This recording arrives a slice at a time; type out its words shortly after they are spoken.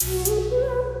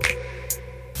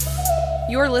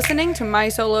You're listening to My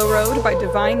Solo Road by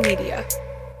Divine Media.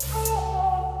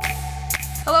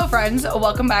 Hello, friends.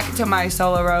 Welcome back to My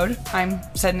Solo Road. I'm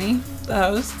Sydney, the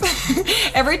host.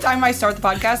 Every time I start the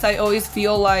podcast, I always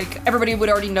feel like everybody would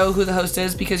already know who the host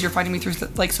is because you're finding me through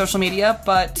like social media,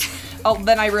 but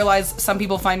then I realize some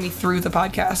people find me through the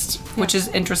podcast, which is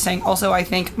interesting. Also, I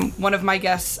think one of my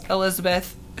guests,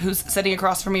 Elizabeth, who's sitting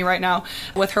across from me right now,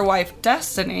 with her wife,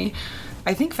 Destiny,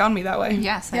 I think found me that way.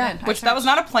 Yes, I did. Which that was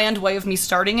not a planned way of me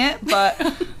starting it, but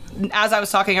as I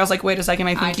was talking, I was like, wait a second,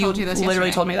 I think you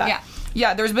literally told me that. Yeah.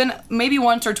 Yeah, there's been maybe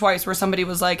once or twice where somebody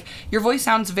was like, your voice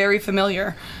sounds very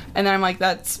familiar. And then I'm like,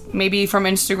 that's maybe from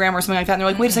Instagram or something like that. And they're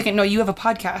like, wait a second, no, you have a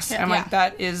podcast. And I'm like,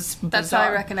 that is bizarre. That's how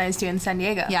I recognized you in San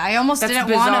Diego. Yeah, I almost didn't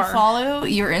want to follow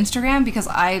your Instagram because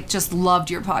I just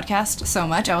loved your podcast so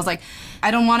much. I was like,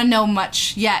 I don't want to know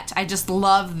much yet. I just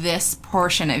love this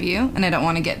portion of you, and I don't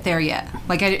want to get there yet.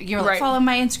 Like, you're like, follow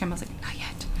my Instagram. I was like, not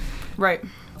yet. Right.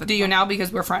 Do you now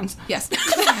because we're friends? Yes.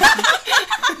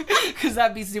 Because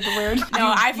that'd be super weird.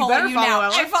 No, I follow you now.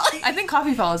 Ella. I think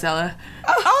Coffee follows Ella.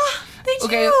 Oh, they do.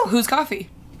 Okay, who's Coffee?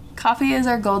 Coffee is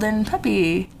our golden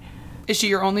puppy. Is she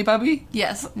your only puppy?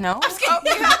 Yes. No? We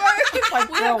have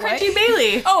Crunchy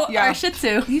Bailey. Oh, yeah. Our Shih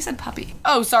Tzu. You said puppy.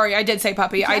 Oh, sorry, I did say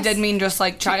puppy. Yes. I did mean just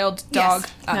like child, dog,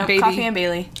 No, baby. Coffee and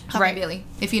Bailey. Coffee Bailey.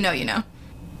 If you know, you know.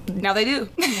 Now they do.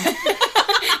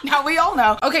 Now we all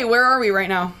know. Okay, where are we right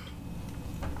now?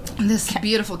 This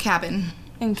beautiful cabin.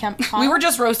 In Camp We were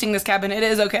just roasting this cabin. It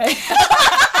is okay.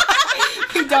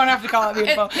 You don't have to call it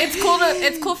beautiful.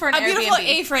 It's cool for an Airbnb. Beautiful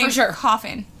A-frame For sure.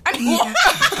 coffin.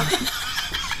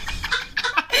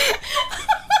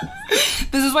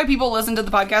 This is why people listen to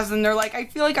the podcast and they're like, I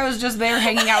feel like I was just there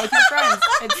hanging out with your friends.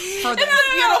 It's for this.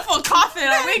 Beautiful coffin.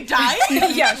 Are we dying?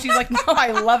 Yeah, she's like, no,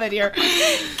 I love it here.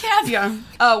 Yeah.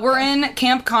 We're in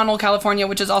Camp Connell, California,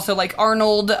 which is also like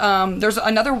Arnold. There's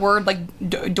another word like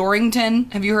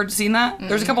Dorrington. Have you seen that? Mm-hmm.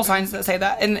 There's a couple signs that say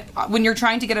that. And when you're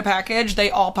trying to get a package,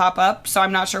 they all pop up. So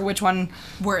I'm not sure which one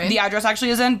the address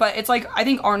actually is in. But it's like, I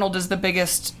think Arnold is the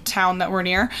biggest town that we're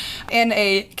near. In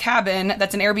a cabin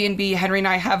that's an Airbnb. Henry and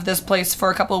I have this place for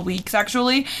a couple of weeks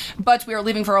actually. But we are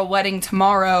leaving for a wedding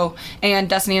tomorrow. And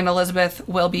Destiny and Elizabeth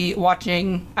will be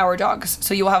watching our dogs.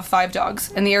 So you will have 5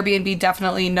 dogs. And the Airbnb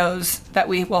definitely knows that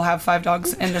we will have 5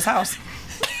 dogs in this house.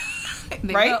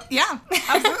 Right? Will. Yeah.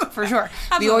 Absolutely. For sure.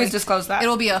 Absolutely. We always disclose that.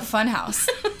 It'll be a fun house.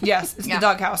 Yes, it's the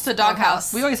dog house. The dog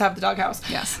house. We always have the dog house.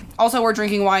 Yes. Also, we're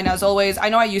drinking wine as always. I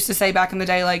know I used to say back in the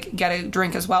day, like, get a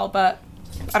drink as well, but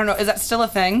I don't know. Is that still a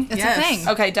thing? It's a thing.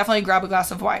 Okay, definitely grab a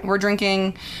glass of wine. We're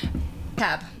drinking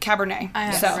Cabernet. I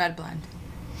have the red blend.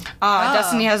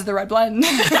 Destiny has the red blend.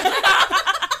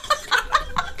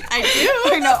 I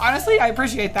do. I know. Honestly, I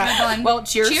appreciate that. Blend. Well,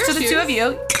 cheers to the two of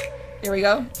you. There we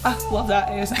go. Oh, love that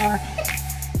ASMR.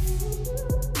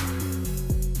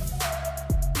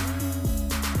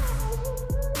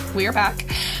 We are back,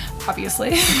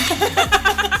 obviously.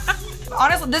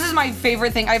 Honestly, this is my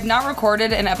favorite thing. I've not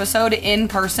recorded an episode in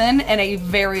person in a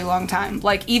very long time.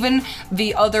 Like, even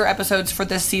the other episodes for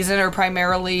this season are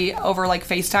primarily over, like,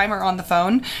 FaceTime or on the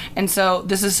phone. And so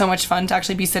this is so much fun to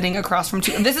actually be sitting across from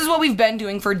two. This is what we've been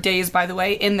doing for days, by the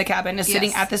way, in the cabin, is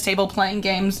sitting at this table playing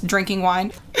games, drinking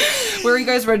wine. Where are you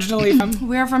guys originally from?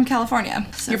 We're from California.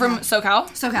 You're from SoCal?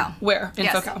 SoCal. Where in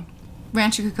SoCal?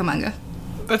 Rancho Cucamonga.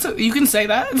 You can say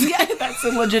that. Yeah. That's a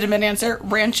legitimate answer.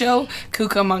 Rancho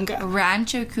Cucamonga.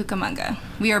 Rancho Cucamonga.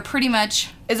 We are pretty much...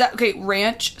 Is that, okay,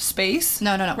 ranch space?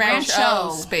 No.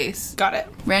 Rancho space. Got it.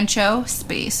 Rancho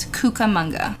space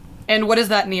Cucamonga. And what is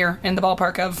that near in the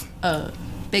ballpark of?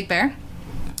 Big Bear.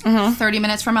 30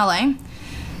 minutes from LA.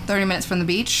 30 minutes from the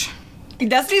beach.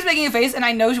 Destiny's making a face, and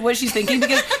I know what she's thinking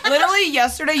because literally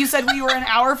yesterday you said we were an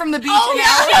hour from the beach.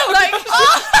 I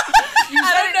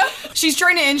don't know. She's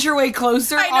trying to inch her way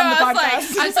closer on the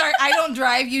podcast. I'm sorry, I don't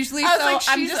drive usually, I was so like,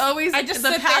 I'm she's just always I just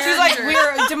the sit there. She's like,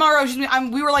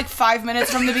 we were like 5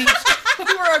 minutes from the beach.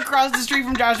 We were across the street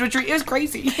from Joshua Tree. It was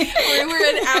crazy. We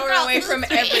were an hour away from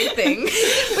everything.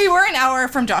 We were an hour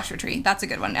from Joshua Tree. That's a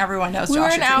good one. Everyone knows Joshua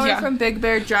Tree. We were an hour from Big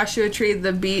Bear, Joshua Tree,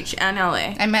 the beach, and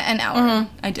LA. I meant an hour.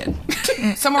 I did.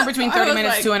 Somewhere between 30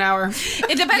 minutes to an hour.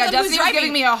 It depends on who's Destiny was driving.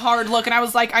 giving me a hard look, and I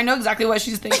was like, I know exactly what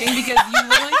she's thinking because you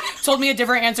literally told me a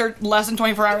different answer less than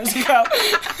 24 hours ago.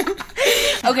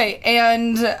 Okay,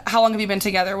 and how long have you been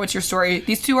together? What's your story?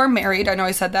 These two are married. I know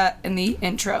I said that in the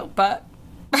intro, but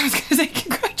I was going to say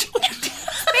congratulations.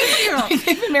 Thank you.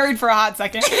 They've been married for a hot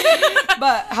second.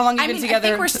 But how long have you been together?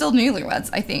 I think we're still newlyweds,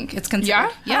 I think. It's considered.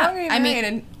 Yeah? Yeah. How long are you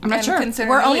married I'm not sure.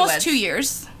 We're almost 2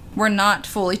 years. We're not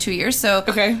fully 2 years, so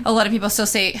a lot of people still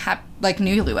say like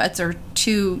newlyweds or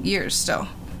 2 years still.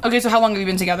 Okay, so how long have you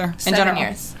been together in general? 7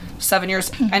 years. 7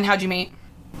 years. And how'd you meet?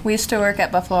 We used to work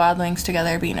at Buffalo Wild Wings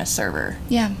together being a server.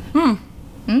 Yeah.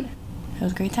 It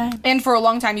was a great time. And for a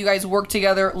long time, you guys worked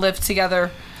together, lived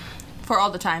together. For all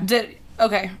the time.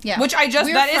 Okay. Yeah. Which We were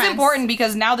that is friends. important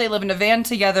because now they live in a van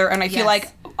together, and I feel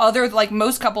Yes. like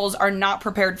most couples are not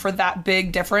prepared for that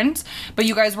big difference, but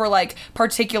you guys were like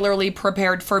particularly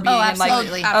prepared for being in like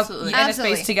absolutely. Absolutely. in a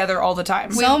Absolutely. space together all the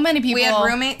time. So many people. We had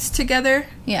roommates together.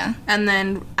 Yeah. And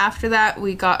then after that,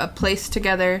 we got a place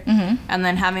together. And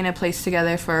then having a place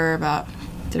together for about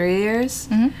 3 years.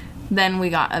 Then we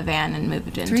got a van and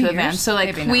moved into 3 a van. years? So,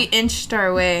 like, Maybe we not. inched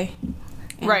our way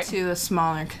Right. into a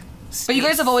smaller But you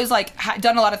guys have always like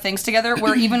done a lot of things together,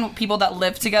 where even people that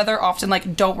live together often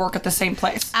like don't work at the same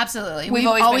place. Absolutely. We've We've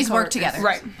always always been worked coworkers. together.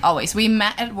 Right. Always. We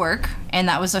met at work, and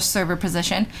that was a server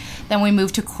position. Then we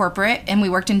moved to corporate, and we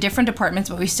worked in different departments,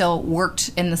 but we still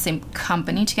worked in the same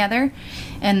company together.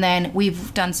 And then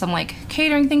we've done some like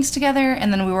catering things together,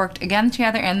 and then we worked again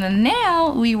together, and then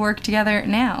now we work together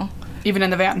now. Even in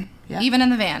the van. Yeah. Even in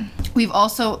the van. We've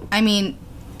also, I mean,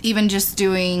 even just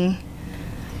doing,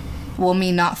 well,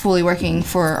 me not fully working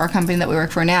for our company that we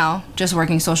work for now, just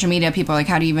working social media, people are like,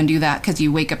 how do you even do that? Because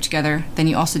you wake up together, then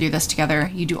you also do this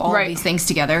together, you do all Right. of these things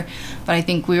together. But I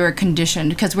think we were conditioned,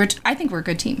 because I think we're a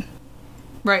good team.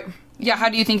 Right. Yeah, how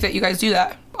do you think that you guys do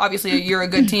that? Obviously, you're a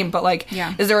good team, but like,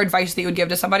 Yeah. is there advice that you would give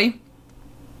to somebody?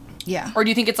 Yeah. Or do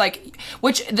you think it's like,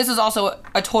 which this is also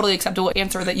a totally acceptable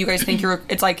answer, that you guys think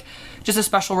it's like just a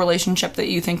special relationship that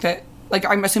you think that, like,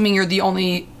 I'm assuming you're the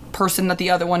only person that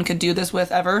the other one could do this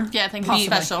with ever? Yeah, I think Be- it's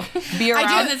special. Be around.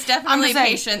 I do. It's definitely I'm just saying-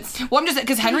 patience. Well, I'm just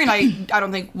because Henry and I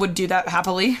don't think would do that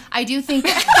happily. I do think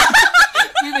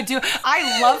We would do.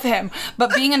 I love him,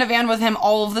 but being in a van with him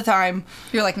all of the time,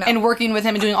 you're like, no. and working with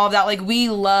him and doing all of that, like, we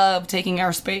love taking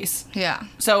our space. Yeah.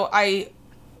 So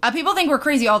People think we're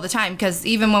crazy all the time, because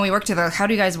even when we work together, how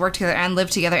do you guys work together and live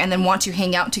together and then want to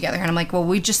hang out together? And I'm like, well,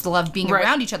 we just love being Right.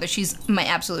 around each other. She's my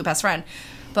absolute best friend.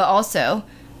 But also,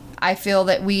 I feel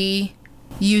that we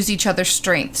use each other's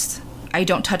strengths. I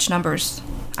don't touch numbers.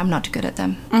 I'm not good at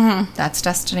them. Mm-hmm. That's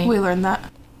destiny. We learned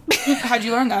that. how'd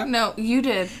you learn that? No, you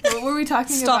did. What were we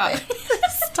talking Stop about?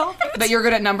 it. Stop it. That you're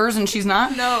good at numbers and she's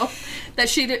not? No, that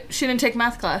she didn't take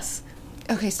math class.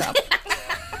 Okay, stop.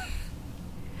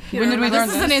 When did we learn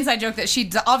This is an inside joke that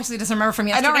she obviously doesn't remember from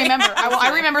I yesterday. don't remember.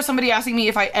 I remember somebody asking me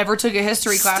if I ever took a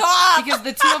history class. Stop! Because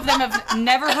the two of them have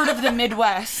never heard of the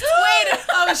Midwest. Wait.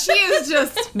 Oh, she is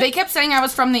just... They kept saying I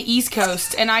was from the East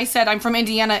Coast, and I said I'm from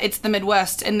Indiana. It's the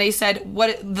Midwest, and they said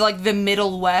what, like the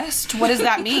Middle West? What does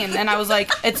that mean? And I was like,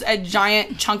 it's a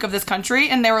giant chunk of this country.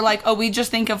 And they were like, oh, we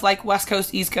just think of like West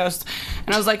Coast, East Coast.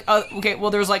 And I was like, oh, okay.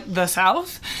 Well, there's like the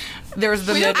South. There's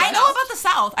the Midwest. I know about the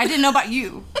South. I didn't know about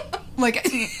you. Like...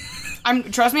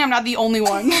 Trust me, I'm not the only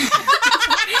one.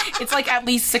 It's like at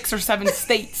least 6 or 7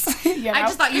 states. You know? I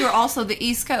just thought you were also the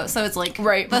East Coast, so it's like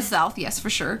Right. the South, yes, for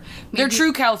sure. They're Maybe-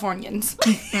 true Californians,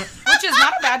 which is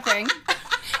not a bad thing.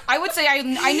 I would say I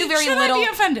knew very Should little. I be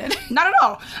offended? Not at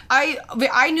all.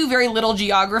 I knew very little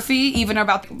geography, even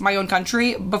about my own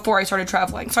country, before I started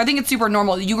traveling. So I think it's super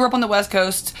normal. You grew up on the West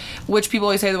Coast, which people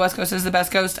always say the West Coast is the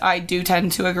best coast. I do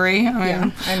tend to agree.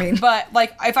 I mean, but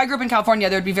like if I grew up in California,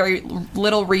 there'd be very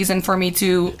little reason for me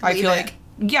to. I feel it. like.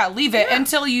 Yeah, leave it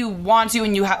until you want to,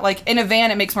 and you have like in a van.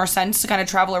 It makes more sense to kind of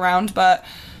travel around. But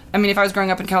I mean, if I was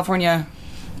growing up in California,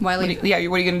 Why what are leave? you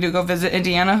gonna do? Go visit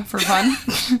Indiana for fun?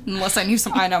 Unless I knew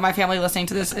some. I know my family listening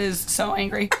to this is so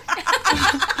angry.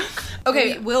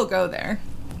 Okay, We will go there.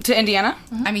 to Indiana?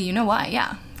 I mean, you know why?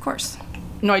 Yeah, of course.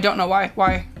 No, I don't know why.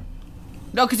 Why?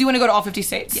 No, because you want to go to all 50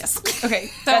 states. Yes. Okay.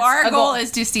 So that's our a goal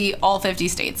is to see all 50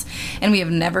 states, and we have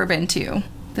never been to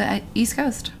the East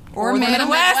Coast Or the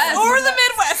Midwest. or the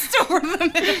Midwest or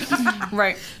the Midwest.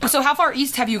 right. So how far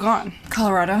east have you gone?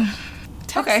 Colorado.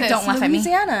 Okay. Don't laugh at me.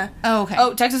 Louisiana. Oh, okay.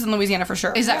 Oh, Texas and Louisiana for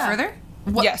sure. Is that yeah. further?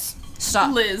 Yes.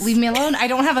 Stop. Liz. Leave me alone. I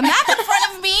don't have a map in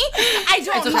front of me. I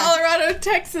don't know. Colorado,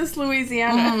 Texas,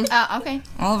 Louisiana. Okay.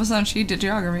 All of a sudden, she did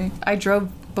geography. I drove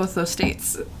both those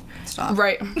states. Stop.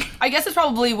 Right. I guess it's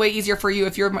probably way easier for you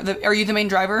if you're. Are you the main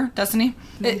driver, Destiny?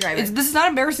 Main driver. This is not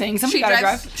embarrassing. Somebody She gotta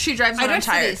drives. drive. She drives I when I'm drive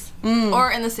tired, cities.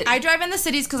 or in the city. I drive in the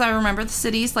cities because I remember the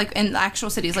cities, like in the actual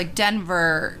cities, like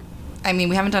Denver. I mean,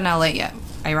 we haven't done LA yet,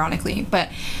 ironically, but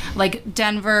like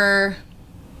Denver.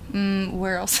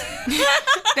 Where else?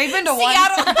 They've been to one.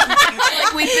 Seattle.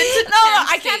 like we've been to No,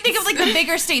 I can't think of like the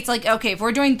bigger states. Like, okay, if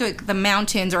we're doing the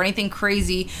mountains or anything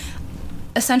crazy,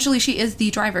 essentially she is the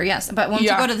driver, yes. But when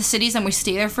Yeah. we go to the cities and we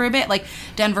stay there for a bit, like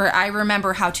Denver, I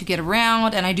remember how to get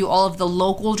around, and I do all of the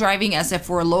local driving as if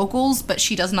we're locals. But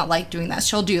she does not like doing that.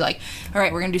 She'll do like, all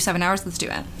right, we're gonna do 7 hours. Let's do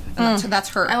it. And that's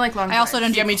her. I like long I also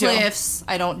don't drives. do me too. cliffs.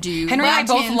 I don't do Henry and I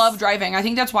both mountains. love driving. I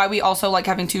think that's why we also like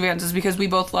having 2 vans, is because we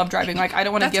both love driving. Like, I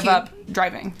don't want to That's give cute. up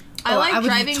driving. I like I would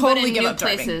driving, totally but in give new up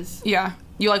driving. places. Yeah.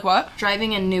 You like what?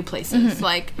 Driving in new places.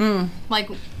 Like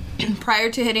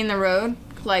prior to hitting the road,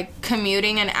 like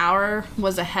commuting an hour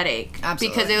was a headache.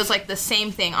 Absolutely. Because it was like the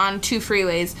same thing on 2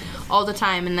 freeways all the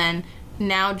time, and then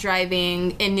now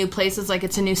driving in new places, like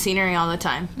it's a new scenery all the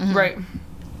time. Right.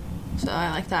 So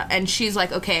I like that. And she's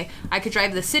like, okay, I could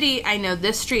drive the city. I know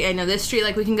this street. I know this street.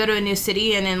 Like we can go to a new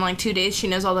city, and in like 2 days, she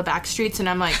knows all the back streets. And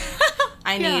I'm like,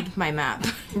 I need my map.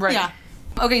 Right. Yeah.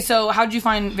 Okay, so how did you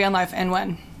find van life and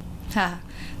when? That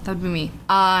would be me.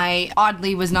 I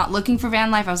oddly was not looking for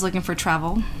van life. I was looking for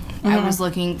travel. I was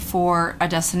looking for a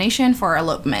destination for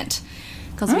elopement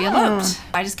because we eloped.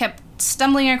 I just kept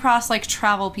stumbling across like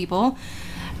travel people.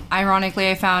 Ironically,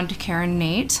 I found Karen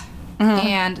Nate,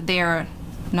 and they're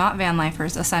not van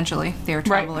lifers. Essentially, they're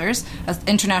travelers,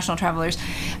 international travelers.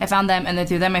 I found them, and then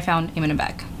through them, I found Eamon and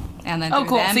Beck. And then Oh, through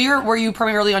cool. them- So were you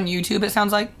primarily on YouTube, it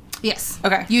sounds like? Yes.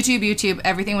 Okay. YouTube.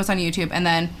 Everything was on YouTube, and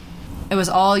then it was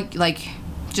all like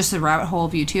just a rabbit hole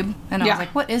of YouTube. And I Yeah. was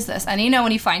like, "What is this?" And you know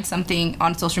when you find something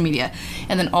on social media,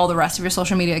 and then all the rest of your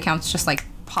social media accounts just like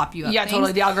pop you up. Yeah, things.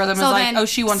 totally. The algorithm So is like, then- oh,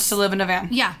 she wants to live in a van.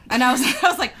 Yeah, and I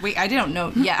was like, wait, I didn't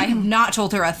know. Yeah, I have not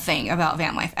told her a thing about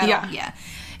van life at Yeah. all. Yeah.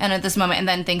 And at this moment, and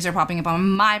then things are popping up on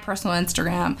my personal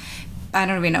Instagram. I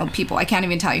don't even know people. I can't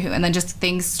even tell you who. And then just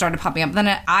things started popping up.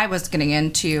 Then I was getting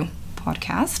into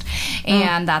podcast,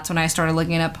 and that's when I started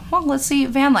looking up, well, let's see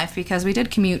van life, because we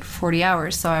did commute 40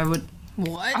 hours, so I would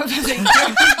What?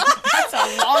 That's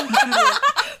a long commute.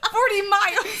 40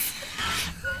 miles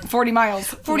 40 miles.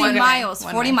 40 One way. miles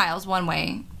One 40 way. miles one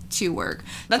way to work.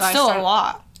 That's So I still started- a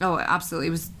lot. Oh, absolutely.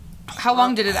 It was How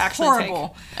long did it actually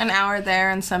horrible. An hour there,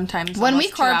 and sometimes When we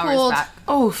almost 2 hours carpooled- back.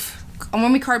 take? Oof. And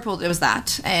when we carpooled, it was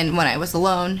that, and when I was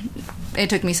alone, it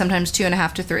took me sometimes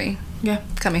 2.5 to 3 Yeah.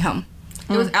 coming home.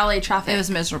 It was LA traffic. It was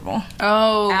miserable.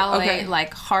 Oh, LA, okay.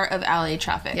 like heart of LA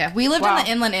traffic. Yeah, we lived Wow. in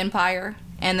the Inland Empire,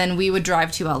 and then we would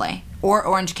drive to LA or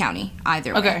Orange County,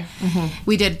 either way. Okay.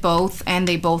 We did both, and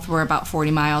they both were about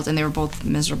 40 miles, and they were both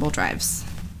miserable drives.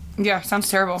 Yeah, sounds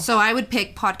terrible. So I would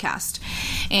pick podcast.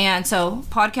 And so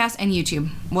podcast and YouTube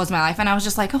was my life. And I was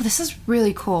just like, oh, this is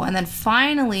really cool. And then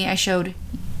finally I showed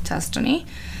Destiny.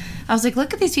 I was like,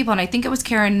 look at these people. And I think it was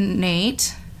Karen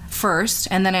Nate first.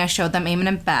 And then I showed them Eamon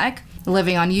and Beck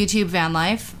living on YouTube van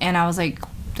life. And I was like,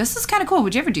 this is kind of cool.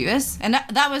 Would you ever do this? And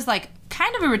that was like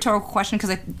kind of a rhetorical question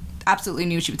because I absolutely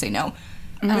knew she would say no. I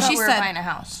And thought she we were said, buying a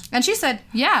house. and she said,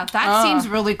 yeah, that seems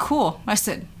really cool. I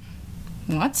said,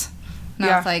 what? And I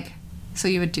Yeah. was like, so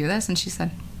you would do this? And she said,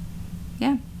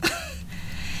 yeah.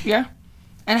 Yeah.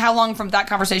 And how long from that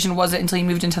conversation was it until you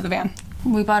moved into the van?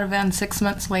 We bought a van 6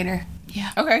 months later. Yeah.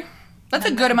 Okay. That's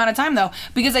a good amount of time, though,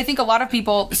 because I think a lot of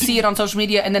people see it on social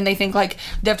media and then they think, like,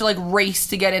 they have to, like, race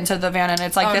to get into the van, and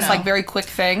it's, like, Oh, this, no. like, very quick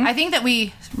thing. I think that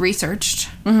we researched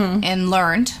and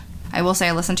learned. I will say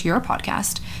I listened to your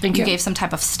podcast. Thank you. You gave some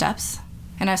type of steps.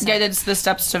 And I said, Yeah, it's the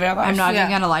steps to van life. I'm not Yeah.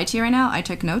 even going to lie to you right now. I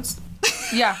took notes.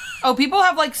 Yeah. Oh, people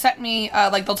have like sent me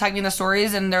like they'll tag me in the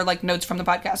stories and they're like notes from the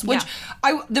podcast. Which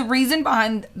the reason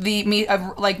behind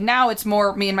like now it's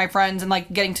more me and my friends and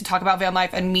like getting to talk about van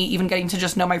life and me even getting to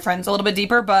just know my friends a little bit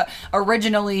deeper. But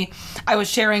originally I was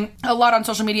sharing a lot on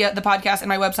social media, the podcast, and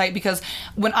my website, because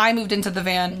when I moved into the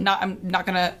van,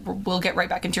 we'll get right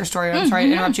back into your story. I'm sorry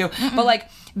to interrupt you, but like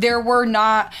there were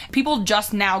not people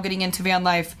just now getting into van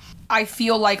life. I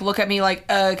feel like look at me like,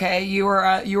 okay, you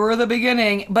were the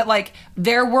beginning, but like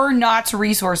there were not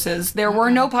resources. There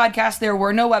were no podcasts. There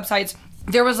were no websites.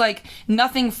 There was like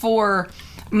nothing for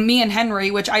me and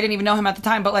Henry, which I didn't even know him at the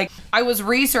time, but like I was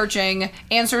researching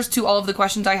answers to all of the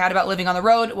questions I had about living on the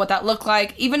road, what that looked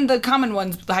like, even the common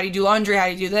ones. How do you do laundry? How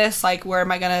do you do this? Like, where am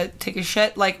I going to take a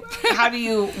shit? Like, how do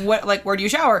you, where do you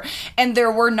shower? And there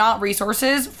were not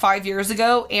resources 5 years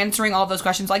ago answering all of those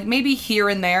questions, like maybe here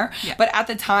and there. Yeah. But at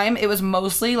the time it was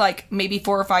mostly like maybe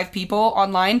 4 or 5 people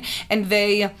online, and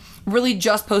they really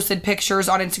just posted pictures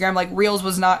on Instagram. Like Reels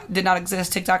did not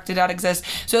exist, TikTok did not exist,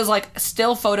 so it was like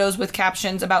still photos with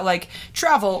captions about like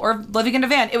travel or living in a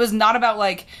van. It was not about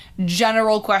like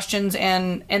general questions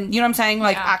and you know what I'm saying,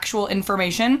 like actual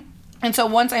information. And so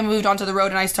once I moved onto the road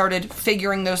and I started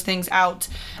figuring those things out,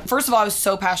 first of all, I was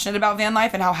so passionate about van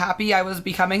life and how happy I was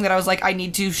becoming that I was like, I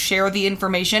need to share the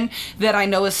information that I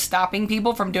know is stopping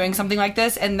people from doing something like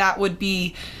this. And that would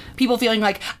be people feeling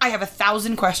like, I have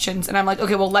 1,000 questions. And I'm like,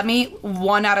 okay, well, let me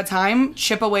one at a time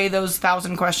chip away those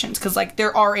 1,000 questions. Because like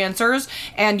there are answers,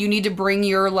 and you need to bring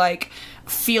your like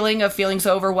feeling of feeling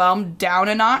so overwhelmed down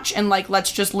a notch. And like,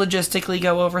 let's just logistically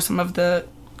go over some of the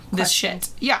this shit.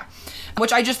 Yeah.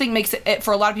 Which I just think makes it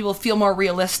for a lot of people feel more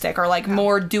realistic or like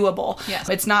more doable. Yes.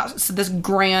 It's not this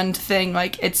grand thing,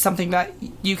 like it's something that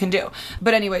you can do.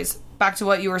 But anyways, back to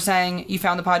what you were saying, you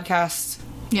found the podcast.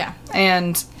 Yeah.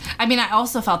 And I mean, I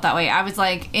also felt that way. I was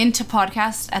like into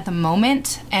podcasts at the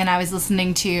moment, and I was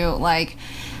listening to like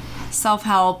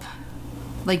self-help,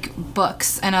 like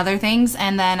books and other things.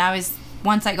 And then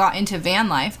once I got into van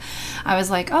life, I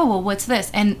was like, oh, well, what's this?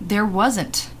 And there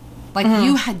wasn't. Like,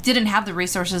 you didn't have the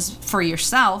resources for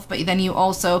yourself, but then you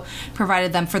also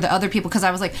provided them for the other people. Because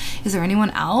I was like, is there anyone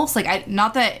else? Like,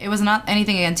 not that it was not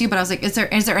anything against you, but I was like, is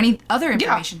there any other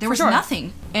information? There was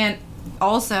nothing. And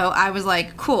also, I was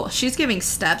like, cool, she's giving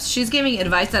steps. She's giving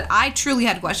advice that I truly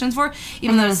had questions for,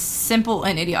 even though it's simple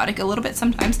and idiotic a little bit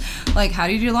sometimes. Like, how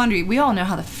do you do laundry? We all know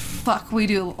how the fuck we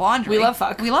do laundry. We love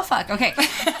fuck. We love fuck. Okay.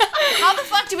 How the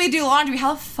fuck do we do laundry?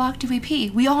 How the fuck do we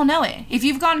pee? We all know it. If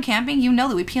you've gone camping, you know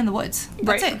that we pee in the woods.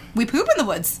 That's it. We poop in the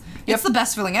woods. Yep. It's the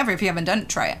best feeling ever. If you haven't done it,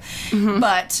 try it.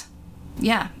 But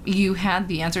yeah, you had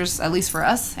the answers, at least for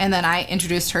us. And then I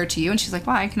introduced her to you, and she's like,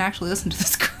 wow, I can actually listen to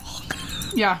this girl.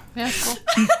 yeah, cool.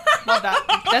 Love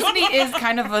that. Destiny is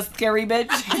kind of a scary bitch.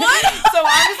 What? So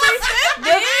honestly,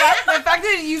 the fact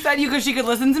that you said she could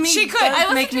listen to me, she could.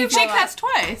 I make me feel She cuts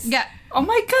twice. Yeah. Oh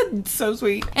my god, so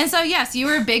sweet. And so, yes, you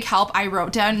were a big help. I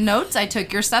wrote down notes, I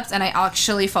took your steps, and I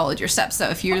actually followed your steps. So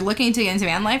if you're looking to get into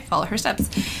van life, follow her steps.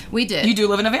 We did. You do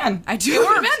live in a van. I do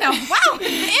live in a van now. Wow,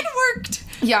 it worked.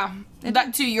 Yeah,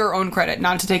 that to your own credit,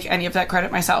 not to take any of that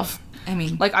credit myself. I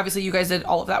mean, like, obviously you guys did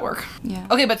all of that work. Yeah.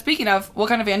 Okay, but speaking of, what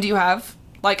kind of van do you have?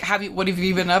 Like, what have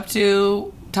you been up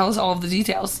to? Tell us all of the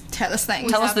details. tell us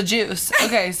things. Tell us the juice.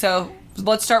 Okay, so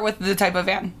let's start with the type of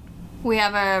van. We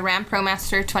have a Ram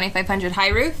ProMaster 2500 high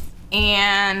roof,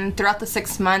 and throughout the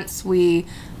 6 months we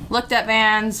looked at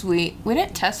vans. We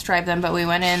didn't test drive them, but we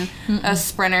went in a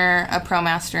Sprinter, a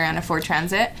ProMaster, and a Ford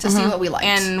Transit to see what we liked.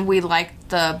 And we liked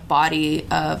the body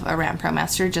of a Ram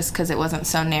ProMaster just because it wasn't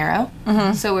so narrow.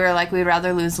 So we were like, we'd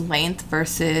rather lose length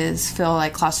versus feel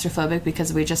like claustrophobic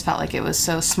because we just felt like it was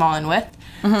so small in width.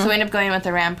 So we ended up going with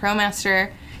the Ram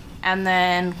ProMaster, and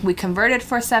then we converted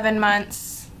for 7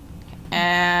 months,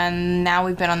 and now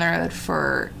we've been on the road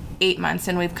for 8 months,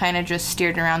 and we've kind of just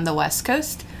steered around the West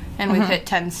Coast, and we've hit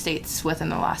 10 states within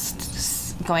the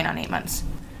last going on 8 months.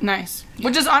 Nice.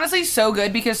 Which is honestly so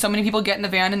good because so many people get in the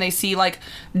van and they see like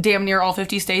damn near all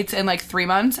 50 states in like 3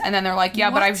 months, and then they're like,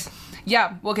 yeah, but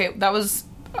okay, that was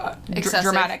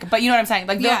dramatic, but you know what I'm saying,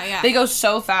 like they go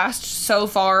so fast, so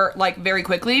far, like very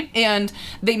quickly, and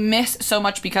they miss so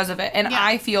much because of it. And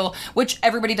I feel, which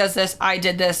everybody does this, I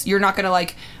did this, you're not gonna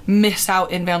like miss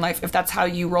out in van life if that's how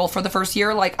you roll for the first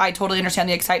year. Like, I totally understand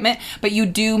the excitement, but you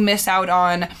do miss out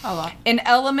on a lot. An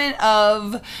element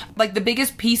of like the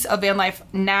biggest piece of van life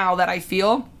now that I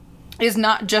feel is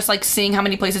not just like seeing how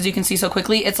many places you can see so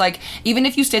quickly. It's like, even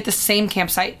if you stay at the same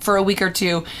campsite for a week or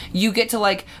two, you get to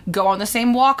like go on the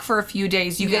same walk for a few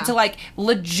days. You get to like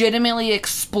legitimately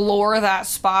explore that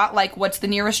spot. Like, what's the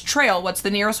nearest trail? What's the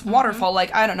nearest waterfall?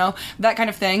 Like, I don't know, that kind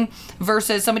of thing.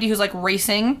 Versus somebody who's like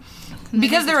racing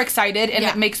because they're excited, and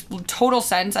it makes total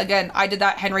sense. Again, I did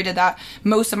that, Henry did that,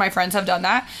 most of my friends have done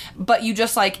that, but you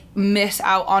just like miss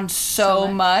out on so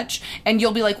much, and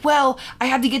you'll be like, well, I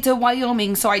had to get to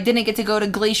Wyoming, so I didn't get to go to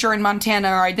Glacier in Montana,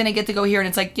 or I didn't get to go here, and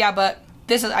it's like, yeah, but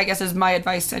this is, I guess, is my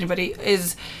advice to anybody,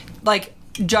 is like,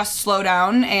 just slow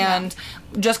down and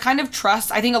just kind of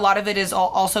trust. I think a lot of it is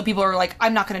also people are like,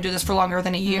 I'm not going to do this for longer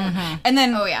than a year. And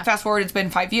then fast forward, it's been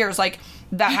 5 years. Like,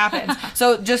 that happens.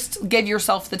 So just give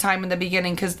yourself the time in the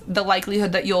beginning, because the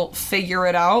likelihood that you'll figure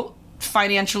it out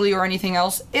financially or anything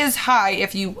else is high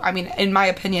if you, I mean, in my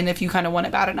opinion, if you kind of want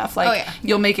it bad enough, like,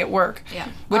 you'll make it work.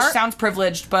 Which sounds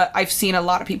privileged, but I've seen a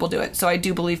lot of people do it, so I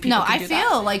do believe people can do that. No, I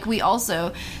feel like we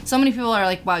also, so many people are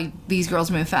like, wow, these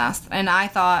girls move fast. And I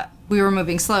thought we were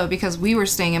moving slow because we were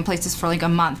staying in places for like a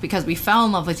month because we fell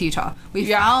in love with Utah. We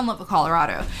fell in love with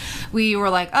Colorado. We were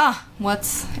like,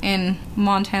 what's in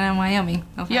Montana and Wyoming?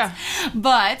 No offense.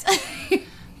 But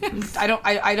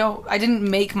I didn't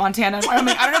make Montana and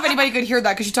Wyoming. I don't know if anybody could hear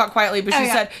that because she talked quietly, but she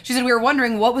said we were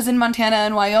wondering what was in Montana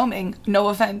and Wyoming. No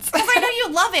offense. Because I know you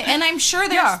love it, and I'm sure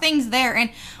there's things there, and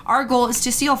our goal is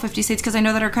to see all 50 states because I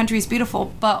know that our country is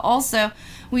beautiful, but also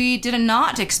we did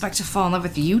not expect to fall in love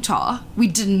with Utah. We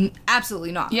didn't,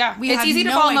 absolutely not. Yeah, it's easy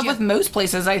to fall in love with most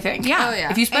places, I think.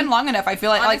 Yeah. If you spend long enough, I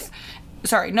feel like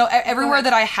everywhere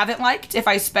that I haven't liked, if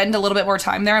I spend a little bit more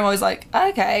time there, I'm always like,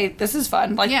 okay, this is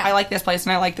fun. Like, I like this place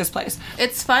and I like this place.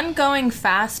 It's fun going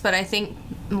fast, but I think,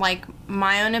 like,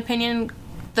 my own opinion,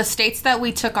 the states that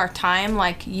we took our time,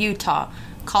 like Utah,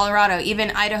 Colorado,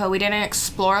 even Idaho. We didn't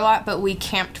explore a lot, but we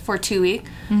camped for 2 weeks.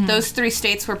 Those 3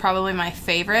 states were probably my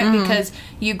favorite because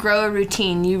you grow a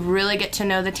routine. You really get to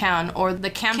know the town or the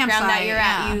campground that you're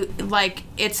at. You like,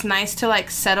 it's nice to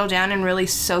like settle down and really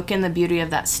soak in the beauty of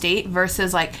that state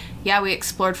versus like, yeah, we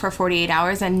explored for 48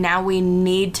 hours and now we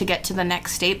need to get to the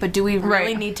next state, but do we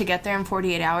really need to get there in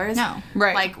 48 hours? No.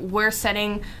 Right. Like, we're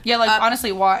setting Yeah, like, up,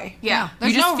 honestly, why? Yeah.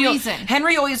 There's no reason.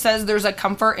 Henry always says there's a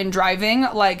comfort in driving.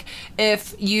 Like,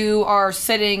 if you are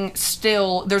sitting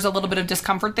still, there's a little bit of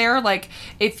discomfort there. Like,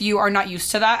 if you are not used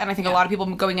to that, and I think a lot of people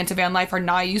going into van life are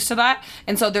not used to that.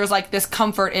 And so there's, like, this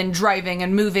comfort in driving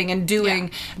and moving and doing.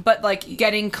 Yeah. But, like,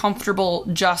 getting comfortable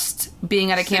just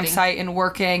being at a campsite and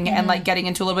working and, like, getting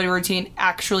into a little bit of routine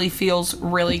actually feels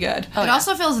really good. It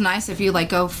also feels nice if you, like,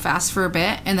 go fast for a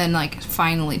bit and then, like,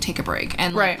 finally take a break.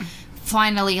 And, like,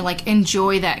 finally, like,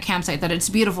 enjoy that campsite, that it's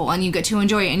beautiful and you get to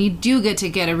enjoy it and you do get to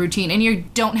get a routine and you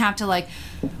don't have to, like,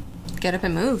 get up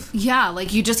and move. Yeah,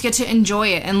 like, you just get to enjoy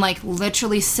it and, like,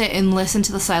 literally sit and listen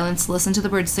to the silence, listen to the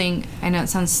birds sing. I know it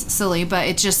sounds silly, but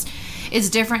it's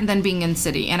different than being in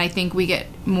city. And I think we get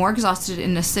more exhausted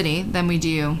in the city than we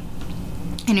do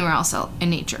anywhere else in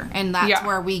nature. And that's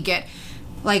where we get,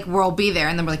 like, we'll be there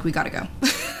and then we're like, we gotta go.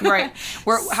 Right.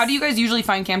 How do you guys usually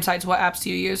find campsites? What apps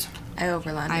do you use?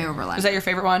 iOverlander. Is that your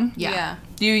favorite one? Yeah.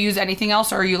 Do you use anything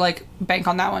else, or are you, like, bank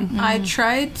on that one? I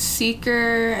tried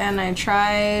Seeker, and I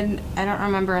don't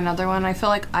remember another one. I feel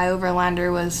like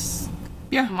iOverlander was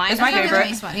it's my favorite.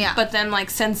 Nice one, yeah. But then, like,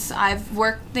 since I've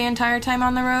worked the entire time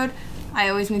on the road, I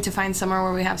always need to find somewhere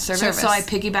where we have service. So I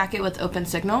piggyback it with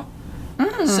OpenSignal.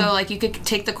 So, like, you could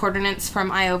take the coordinates from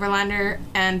iOverlander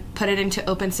and put it into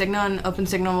OpenSignal, and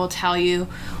OpenSignal will tell you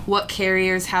what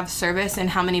carriers have service and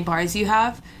how many bars you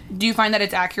have. Do you find that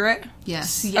it's accurate?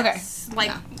 Yes. Okay.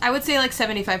 Like, I would say, like,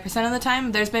 75% of the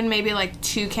time. There's been maybe, like,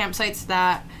 2 campsites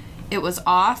that it was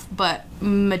off, but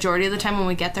majority of the time when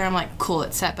we get there, I'm like, cool,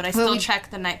 it's set. But I still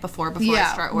check the night before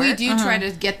I start work. We do try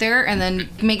to get there and then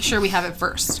make sure we have it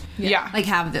first. Yeah. Like,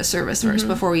 have this service first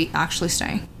before we actually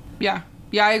stay. Yeah.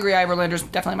 Yeah, I agree. iOverlander's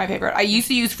definitely my favorite. I used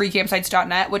to use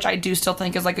freecampsites.net, which I do still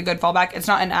think is, like, a good fallback. It's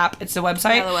not an app, it's a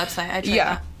website. Yeah, the website. I tried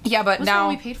that. Yeah, but What's now...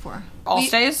 what we paid for?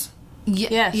 Allstays?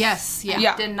 Yes.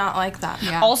 I did not like that.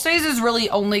 Yeah. Allstays is really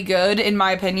only good, in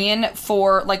my opinion,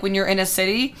 for, like, when you're in a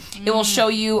city. It will show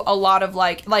you a lot of,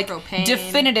 like propane.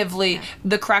 definitively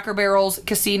the Cracker Barrels,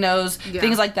 casinos,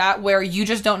 things like that, where you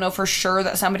just don't know for sure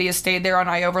that somebody has stayed there on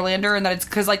iOverlander, and that it's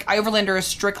because, like, iOverlander is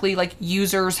strictly, like,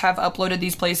 users have uploaded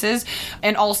these places,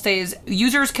 and Allstays,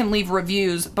 users can leave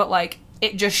reviews, but, like,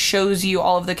 it just shows you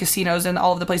all of the casinos and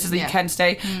all of the places that you can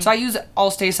stay. So I use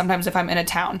Allstays sometimes if I'm in a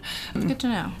town. Good to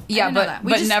know. Yeah,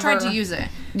 we just never tried to use it.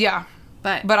 Yeah.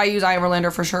 But I use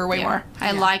iOverlander for sure way more.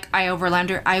 I like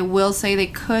iOverlander. I will say they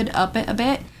could up it a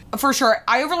bit. For sure.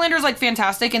 iOverlander is, like,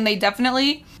 fantastic, and they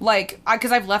definitely, like,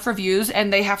 because I've left reviews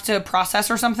and they have to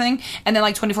process or something, and then,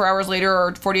 like, 24 hours later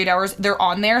or 48 hours, they're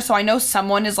on there, so I know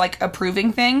someone is, like,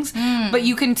 approving things, but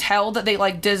you can tell that they,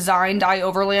 like, designed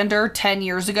iOverlander 10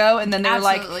 years ago, and then they're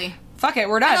like, fuck it,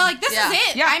 we're done. And they're like, this is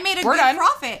it. Yeah, I made a we're good done.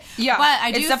 profit. Yeah, but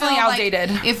I do it's definitely feel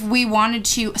outdated. Like if we wanted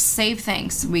to save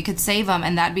things, we could save them,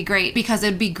 and that'd be great, because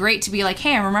it'd be great to be like,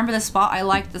 hey, I remember this spot. I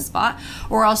liked this spot.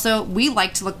 Or also, we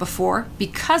like to look before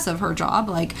because of her job.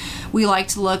 Like, we like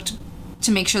to look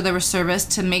to make sure there was service,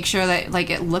 to make sure that,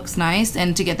 like, it looks nice,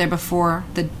 and to get there before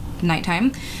the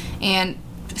nighttime and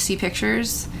see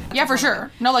pictures. Yeah, for sure.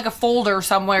 No, like a folder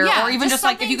somewhere, Yeah, or even just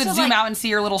like if you could zoom like, out and see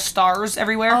your little stars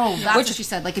everywhere. Oh, that's what she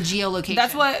said, like a geolocation.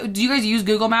 That's what. Do you guys use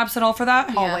Google Maps at all for that?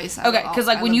 Yeah. Always. Okay, because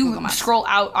like when you scroll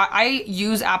out, I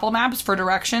use Apple Maps for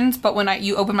directions, but when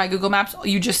you open my Google Maps,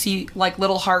 you just see like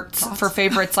little hearts for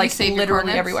favorites, like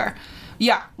literally everywhere.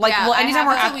 Yeah, like anytime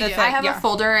we're at the thing, I have a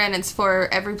folder and it's for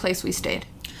every place we stayed.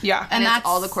 Yeah, and that's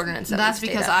all the coordinates. That's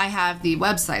because I have the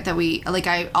website that we like.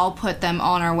 I'll put them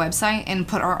on our website and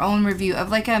put our own review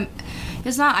of like a.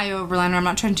 It's not iOverlander. I'm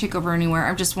not trying to take over anywhere.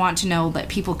 I just want to know that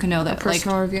people can know that a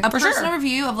personal review. A personal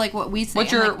review of like what we say.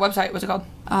 What's your website? What's it called?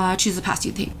 Choose the path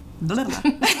you take.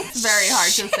 It's very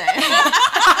hard to say.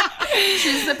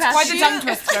 Choose the path. Quite the tongue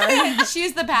twister.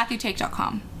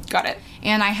 ChooseThePathYouTake.com. Got it.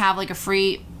 And I have like a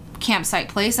free campsite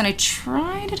place, and I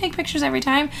try to take pictures every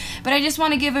time, but I just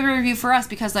want to give a review for us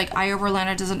because like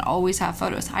iOverlander doesn't always have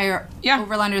photos.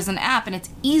 Overlander is an app and it's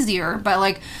easier, but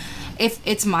like if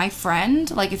it's my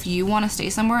friend, like if you want to stay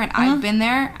somewhere and I've been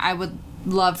there, I would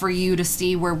love for you to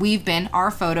see where we've been, our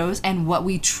photos, and what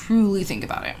we truly think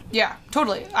about it. Yeah,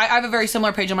 totally. I have a very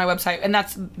similar page on my website, and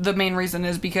that's the main reason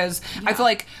is because I feel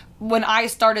like when I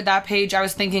started that page, I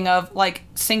was thinking of like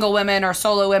single women or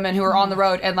solo women who are on the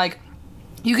road, and like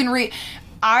you can read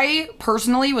I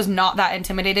personally was not that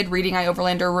intimidated reading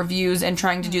iOverlander reviews and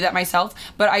trying to do that myself,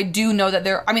 but I do know that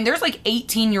there's like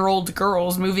 18-year-old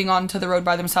girls moving onto the road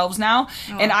by themselves now.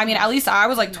 And I mean, at least I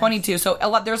was like 22, so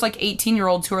there's like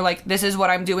 18-year-olds who are like, this is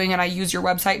what I'm doing, and I use your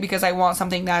website because I want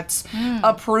something that's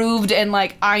approved, and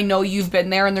like, I know you've been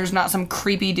there, and there's not some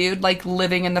creepy dude like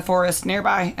living in the forest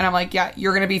nearby. And I'm like, yeah,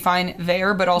 you're gonna be fine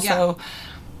there, but also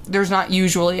there's not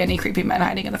usually any creepy men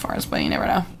hiding in the forest, but you never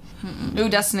know. Ooh,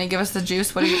 Destiny, give us the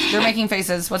juice. What are you? They're making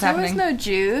faces. What's happening? There was no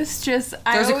juice. Just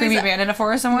there's a creepy man in a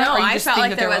forest somewhere. No, or you I just felt think like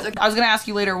that there was. I was gonna ask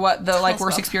you later what the like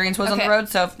worst experience was on the road.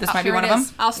 So this might be one of them.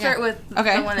 I'll start with.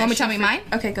 Okay. The one Want me to tell me mine?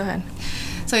 Okay, go ahead.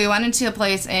 So we went into a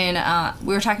place in,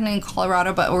 we were technically in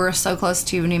Colorado, but we were so close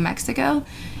to New Mexico.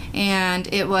 And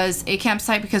it was a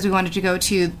campsite because we wanted to go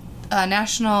to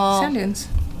national... Sand dunes.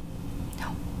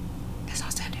 No. It's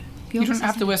not sand dune. You don't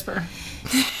have to whisper.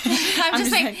 I'm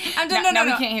just saying. No,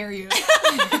 we can't hear you.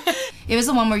 It was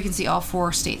the one where you can see all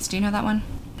 4 states. Do you know that one?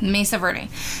 Mesa Verde.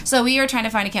 So we were trying to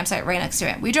find a campsite right next to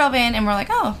it. We drove in and we're like,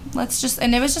 oh, let's just,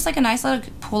 and it was just like a nice little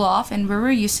pull off, and we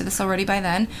were used to this already by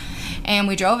then. And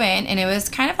we drove in, and it was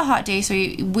kind of a hot day, so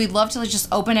we'd love to just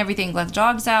open everything, let the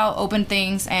dogs out, open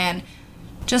things, and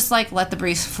just like let the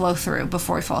breeze flow through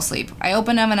before we fall asleep. I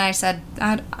opened them and I said,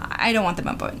 I don't want them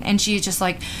open. And she's just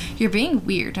like, you're being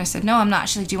weird. I said, no, I'm not.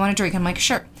 She's like, do you want a drink? I'm like,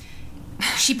 sure.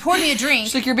 She poured me a drink.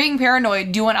 She's like, you're being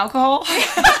paranoid. Do you want alcohol?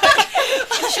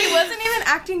 She wasn't even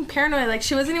acting paranoid. Like,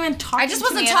 she wasn't even talking to me. I just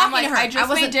wasn't And talking I'm like, to her. I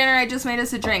just made dinner. I just made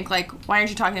us a drink. Like, why aren't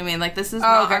you talking to me? Like, this is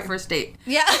not our first date.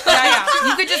 Yeah. Yeah.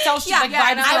 You could just tell she's like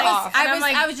vibes are off.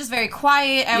 I was just very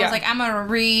quiet. I was like, I'm gonna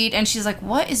read, and she's like,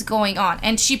 what is going on?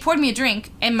 And she poured me a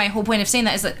drink, and my whole point of saying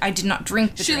that is that I did not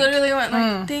drink the She drink. literally went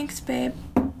like, thanks, babe.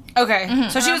 Okay,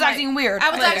 so she was acting weird. I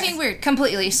was acting weird,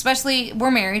 completely. Especially,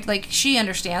 we're married. Like, she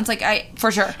understands. Like,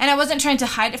 for sure. And I wasn't trying to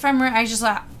hide it from her.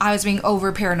 I was being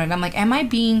over paranoid. I'm like, am I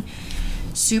being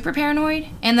super paranoid?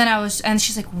 And then and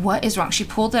she's like, what is wrong? She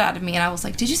pulled it out of me, and I was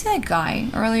like, did you see that guy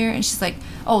earlier? And she's like,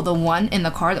 oh, the one in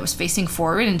the car that was facing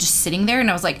forward and just sitting there. And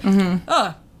I was like,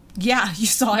 oh, yeah, you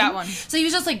saw that him? one. So he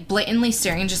was just like blatantly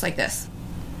staring, just like this.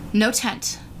 No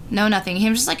tent, no nothing. He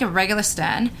was just like a regular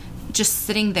stand, just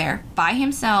sitting there by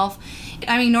himself.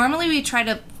 I mean, normally we try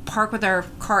to park with our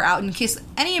car out in case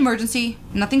any emergency.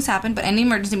 Nothing's happened, but any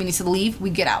emergency we need to leave, we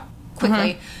get out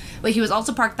quickly. But he was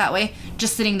also parked that way,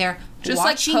 just sitting there, just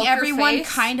watching like everyone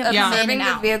kind of come in and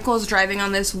out. The vehicles driving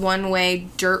on this one-way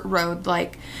dirt road.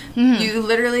 Like, you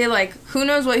literally, like, who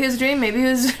knows what he was doing? Maybe he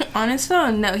was on his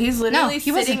phone. No, he's literally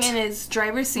sitting in his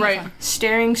driver's seat,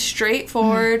 staring straight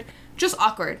forward, just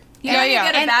awkward. You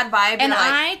get a bad vibe. And like,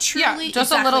 I truly...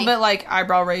 just a little bit, like,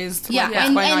 eyebrow raised. Yeah, like,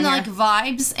 and like,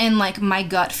 vibes and, like, my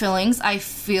gut feelings, I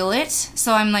feel it.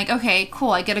 So I'm like, okay,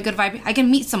 cool, I get a good vibe. I can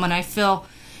meet someone, I feel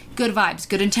good vibes,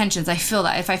 good intentions. I feel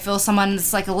that. If I feel someone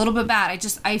that's, like, a little bit bad,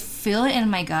 I feel it in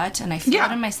my gut, and I feel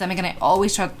it in my stomach, and I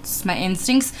always trust my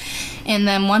instincts. And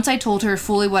then once I told her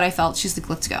fully what I felt, she's like,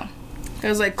 let's go. I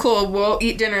was like, cool, we'll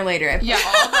eat dinner later. I put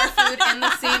all of our food in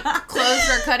the sink, closed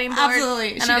our cutting board.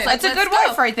 Absolutely. And I was like, that's a good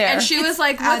wife right there. And she was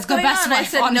like, what's going on? I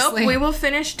said, nope, we will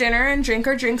finish dinner and drink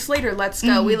our drinks later. Let's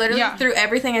go. We literally threw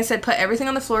everything. I said, put everything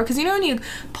on the floor. Because you know when you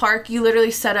park, you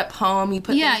literally set up home. You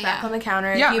put things back on the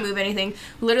counter. If you move anything,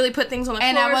 literally put things on the floor.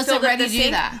 And I wasn't ready to do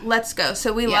sink. that. Let's go.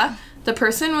 So we left. The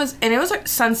person was, and it was like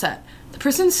sunset. The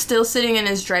person's still sitting in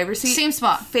his driver's seat. Same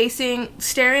spot.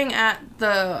 Staring at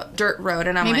the dirt road.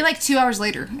 And I'm maybe like 2 hours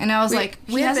later. And I was like,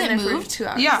 he hasn't moved? 2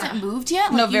 hours. He hasn't moved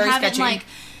yet? Like, no, very haven't, sketchy. like...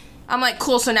 I'm like,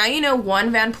 cool, so now you know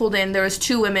one van pulled in, there was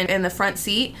 2 women in the front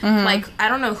seat. Like, I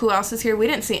don't know who else is here. We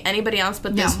didn't see anybody else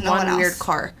but this one weird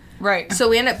car. Right. So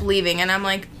we end up leaving, and I'm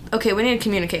like, okay, we need to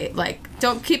communicate. Like,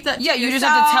 don't keep that to you yourself. just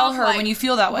have to tell her like, when you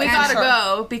feel that way. We gotta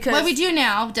go, because... Well, we do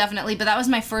now, definitely, but that was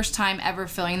my first time ever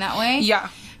feeling that way. Yeah.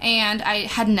 And I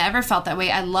had never felt that way.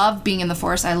 I love being in the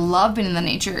forest. I love being in the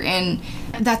nature. And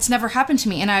that's never happened to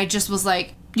me. And I just was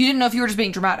like... You didn't know if you were just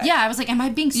being dramatic. Yeah, I was like, am I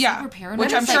being super paranoid?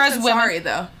 Which I'm sure as women... Sorry,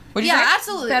 though. What'd you say?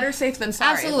 Absolutely. Better safe than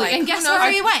sorry. Absolutely. Like, and guess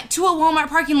where we went? To a Walmart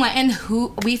parking lot. And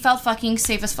we felt fucking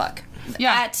safe as fuck.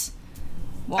 Yeah. At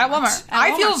Walmart.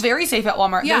 I feel very safe at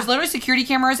Walmart. Yeah. There's literally security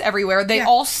cameras everywhere. They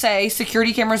all say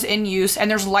security cameers in use, and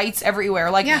there's lights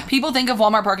everywhere. Like, people think of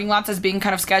Walmart parking lots as being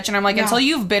kind of sketch, and I'm like, until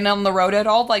you've been on the road at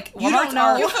all, like,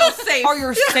 Walmart's you feel safe. are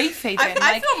your safe haven.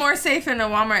 I feel more safe in a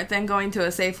Walmart than going to a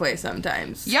Safeway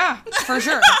sometimes. Yeah, for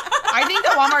sure. I think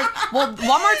that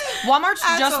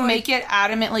Walmart's just make it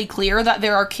adamantly clear that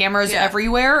there are cameras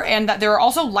everywhere, and that there are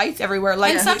also lights everywhere.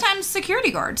 Like, and sometimes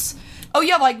security guards. Oh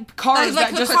yeah, like cars like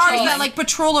that just cars that like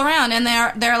patrol around, and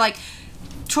they're like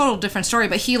total different story,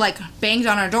 but he like banged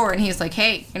on our door and he's like,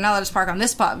 hey, you're not allowed to park on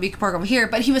this spot, we can park over here,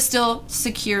 but he was still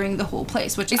securing the whole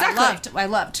place, which I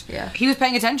loved. Yeah. He was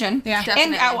paying attention. Yeah.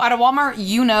 And at a Walmart,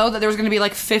 you know that there's going to be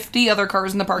like 50 other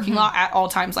cars in the parking lot at all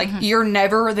times. Like, you're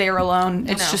never there alone.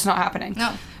 It's just not happening.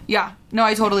 No. Yeah. No,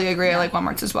 I totally agree. I like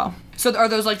Walmarts as well. So are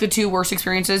those like the two worst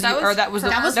experiences? That was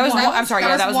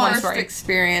one one story.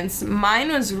 Experience.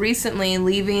 Mine was recently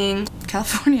leaving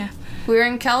California. We were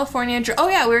in California. We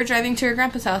were driving to your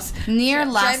grandpa's house. Near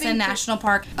Lassen National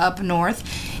Park up north.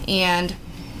 And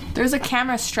there's a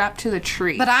camera strapped to the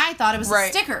tree. But I thought it was a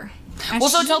sticker. Well,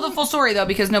 so tell the full story, though,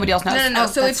 because nobody else knows. No.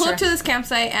 So we pulled up to this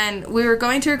campsite, and we were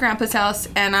going to her grandpa's house,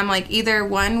 and I'm like, either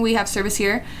one, we have service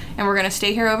here, and we're going to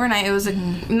stay here overnight. It was a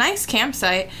nice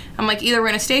campsite. I'm like, either we're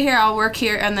going to stay here, I'll work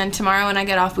here, and then tomorrow when I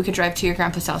get off, we could drive to your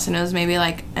grandpa's house. And it was maybe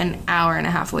like an hour and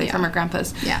a half away from her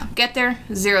grandpa's. Yeah. Get there,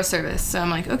 zero service. So I'm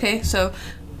like, okay, so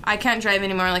I can't drive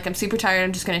anymore. Like, I'm super tired.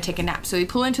 I'm just going to take a nap. So we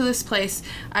pull into this place.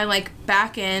 I, like,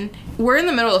 back in. We're in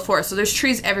the middle of the forest, so there's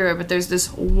trees everywhere, but there's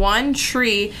this one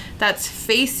tree that's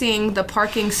facing the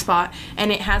parking spot,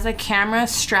 and it has a camera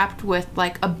strapped with,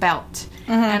 like, a belt.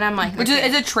 And I'm like, which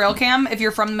is a trail cam if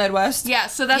you're from the Midwest. Yeah,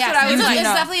 so that's what I was It's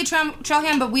definitely a trail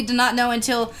cam, but we did not know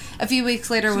until a few weeks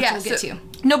later, which we'll get to.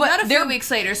 No, but not a few weeks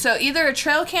later. So either a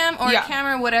trail cam or a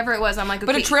camera, whatever it was. I'm like,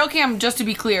 okay. But a trail cam, just to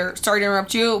be clear, sorry to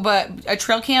interrupt you, but a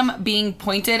trail cam being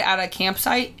pointed at a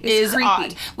campsite is creepy.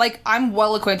 Odd. Like, I'm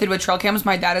well acquainted with trail cams.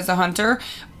 My dad is a hunter.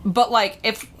 But, like,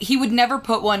 if he would never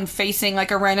put one facing,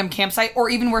 like, a random campsite or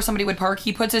even where somebody would park,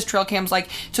 he puts his trail cams, like,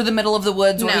 to the middle of the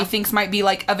woods where he thinks might be,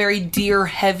 like, a very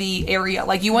deer-heavy area.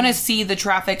 Like, you want to see the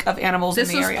traffic of animals in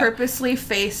the area. This was purposely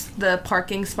faced the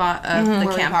parking spot of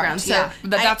the campground. So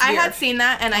I had seen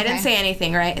that, and I didn't say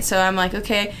anything, right? So I'm like,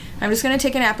 okay, I'm just going to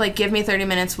take a nap. Like, give me 30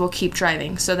 minutes. We'll keep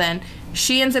driving. So then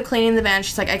she ends up cleaning the van.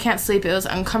 She's like, I can't sleep. It was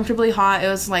uncomfortably hot. It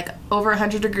was like over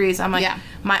 100 degrees. I'm like,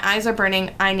 my eyes are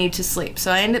burning. I need to sleep.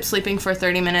 So I end up sleeping for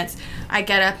 30 minutes. I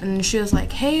get up and she was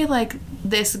like, hey, like,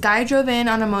 this guy drove in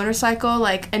on a motorcycle,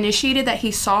 like, initiated that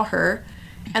he saw her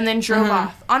and then drove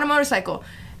off on a motorcycle.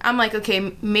 I'm like,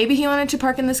 okay, maybe he wanted to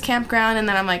park in this campground. And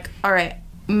then I'm like, all right,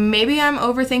 maybe I'm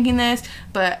overthinking this,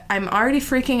 but I'm already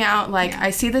freaking out. Like,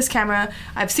 I see this camera.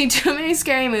 I've seen too many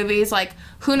scary movies. Like,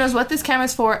 who knows what this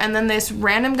camera's for? And then this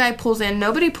random guy pulls in.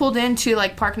 Nobody pulled in to,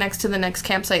 like, park next to the next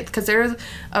campsite because there's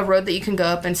a road that you can go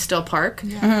up and still park.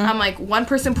 I'm like, one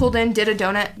person pulled in, did a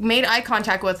donut, made eye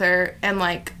contact with her, and,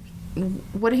 like,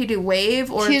 what did he do? Wave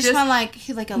or he just went like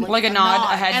a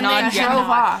nod, a head and nod, then drove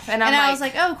off. And I was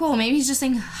like, oh, cool. Maybe he's just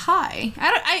saying hi.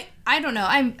 I don't know.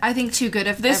 I think too good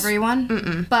of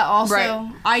everyone, but also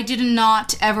I did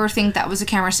not ever think that was a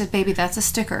camera. I said, baby, that's a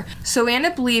sticker. So we end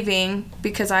up leaving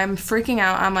because I'm freaking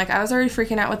out. I'm like, I was already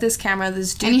freaking out with this camera.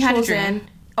 This dude and you pulls had a dream. in.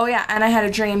 Oh yeah, and I had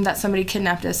a dream that somebody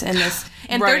kidnapped us in this.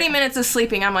 In 30 minutes of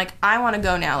sleeping, I'm like, I want to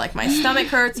go now. Like, my stomach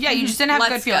hurts. Yeah, you just didn't have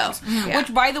good feelings. Yeah.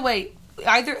 Which, by the way,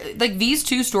 either, like, these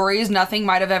two stories, nothing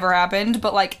might have ever happened,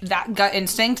 but, like, that gut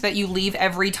instinct that you leave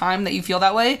every time that you feel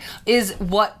that way is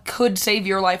what could save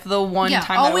your life the one time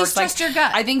that always works. trust like, your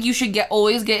gut. I think you should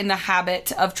always get in the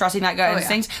habit of trusting that gut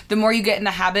instinct. The more you get in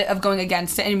the habit of going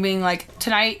against it and being like,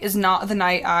 tonight is not the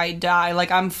night I die.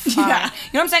 Like, I'm fine. You know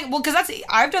what I'm saying? Well, because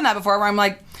I've done that before where I'm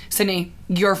like, Sydney,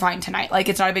 you're fine tonight. Like,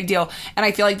 it's not a big deal. And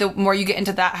I feel like the more you get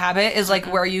into that habit is, like,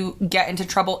 where you get into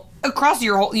trouble across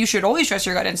your whole... You should always trust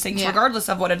your gut instincts, regardless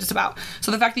of what it is about.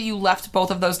 So the fact that you left both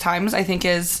of those times, I think,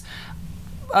 is,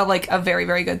 a very,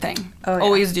 very good thing. Oh, yeah.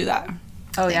 Always do that.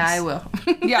 Oh, yeah, I will.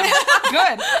 Yeah,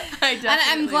 good. And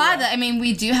I'm glad that, I mean,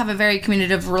 we do have a very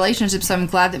communicative relationship, so I'm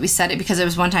glad that we said it because it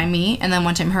was one time me and then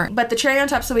one time her. But the cherry on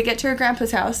top, so we get to her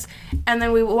grandpa's house, and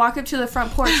then we walk up to the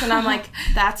front porch, and I'm like,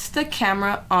 that's the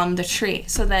camera on the tree.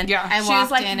 So then she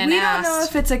was like, we don't know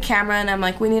if it's a camera, and I'm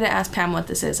like, we need to ask Pam what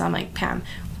this is. I'm like, Pam,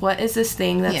 what is this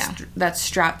thing that's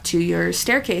strapped to your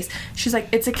staircase? She's like,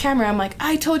 it's a camera. I'm like,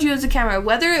 I told you it was a camera.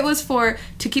 Whether it was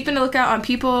to keep a lookout on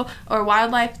people or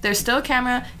wildlife, there's still a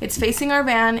camera. It's facing our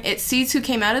van. It sees who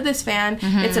came out of this van.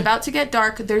 It's about to get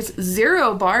dark. There's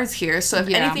 0 bars here, so if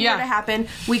anything were to happen,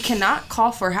 we cannot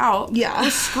call for help.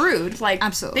 We're screwed. Like,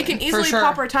 absolutely, they can easily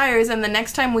pop our tires, and the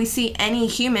next time we see any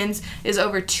humans is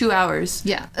over 2 hours.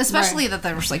 Yeah, especially that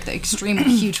there was, like, the extreme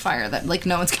huge fire that, like,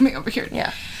 no one's coming over here.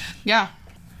 Yeah.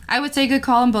 I would say good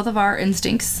call on both of our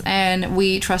instincts, and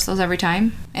we trust those every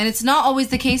time. And it's not always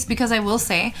the case because I will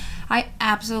say I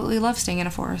absolutely love staying in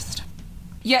a forest.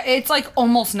 Yeah, it's like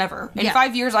almost never. In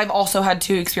 5 years, I've also had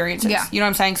 2 experiences. Yeah. You know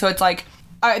what I'm saying? So it's like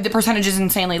the percentage is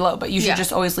insanely low, but you should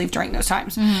just always leave during those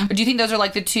times. But do you think those are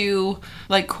like the 2,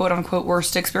 like, quote unquote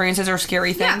worst experiences or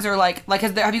scary things, or like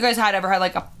have you guys ever had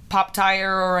like a pop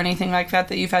tire or anything like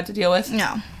that you've had to deal with?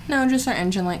 No, just our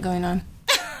engine light going on.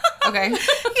 Okay.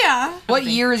 Yeah. What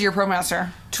year is your ProMaster?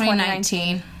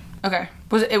 2019. Okay.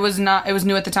 It was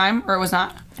new at the time, or it was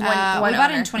not? One we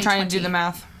bought it in owner. 2020. Trying to do the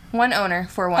math. One owner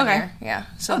for 1 Okay. year. Yeah.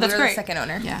 So that's we were great. the second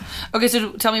owner. Yeah. Okay,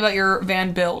 so tell me about your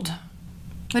van build.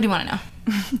 What do you want to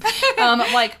know?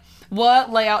 Like,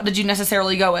 what layout did you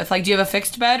necessarily go with? Like, do you have a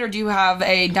fixed bed, or do you have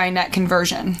a dinette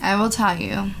conversion? I will tell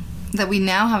you that we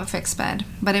now have a fixed bed,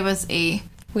 but it was a...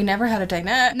 We never had a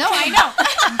dinette. No, I know.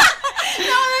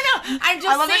 no. I'm just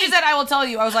I love that saying. you said, I will tell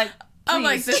you. I was like, I'm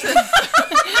like, please. this is...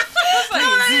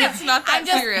 It's not that I'm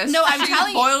just- serious. no, I'm She's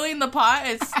telling you. boiling the pot.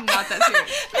 It's not that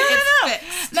serious. It's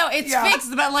fixed. No, it's Yeah.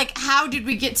 fixed, but like, how did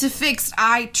we get to fixed?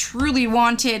 I truly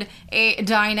wanted a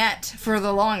dinette for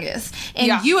the longest. And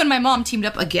Yeah. you and my mom teamed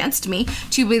up against me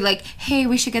to be like, hey,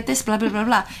 we should get this, blah, blah, blah,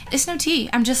 blah. It's no tea.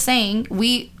 I'm just saying,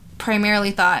 we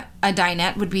primarily thought a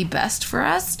dinette would be best for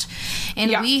us.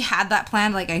 And Yeah. we had that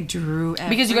planned, like, I drew everything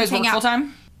Because you guys work out. full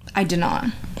time? I did not.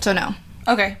 So, no.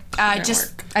 Okay. I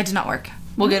did not work.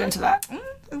 We'll get into that.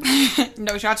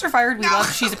 No shots are fired. We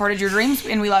love She's a Part of Your Dreams,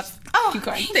 and we love... Keep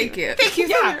going. Thank you. Thank you.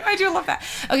 Yeah, I do love that.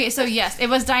 Okay, so yes, it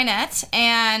was dinette,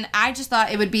 and I just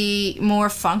thought it would be more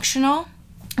functional.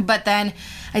 But then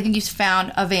I think you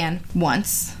found a van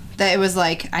once that it was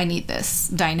like, I need this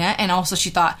dinette, and also she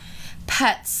thought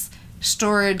pets,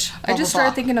 storage. I just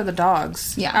started thinking of the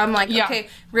dogs. Yeah. I'm like, Yeah. okay,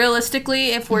 realistically,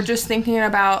 if we're just thinking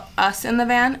about us in the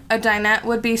van, a dinette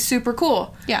would be super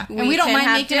cool. Yeah. And we don't can mind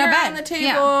have making our dinner bed. on the table,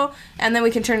 Yeah. and then we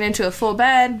can turn it into a full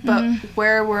bed. But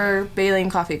where were Bailey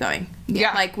and Coffee going?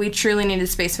 Yeah. Like, we truly needed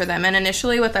space for them. And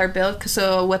initially with our build,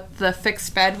 so with the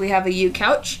fixed bed, we have a U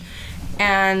couch,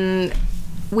 and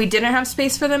we didn't have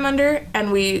space for them under,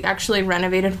 and we actually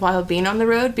renovated while being on the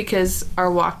road because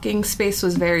our walking space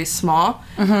was very small.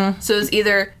 So it was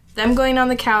either them going on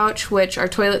the couch, which our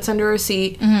toilet's under our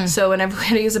seat, so whenever we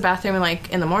had to use the bathroom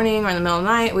in the morning or in the middle of the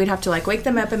night, we'd have to like wake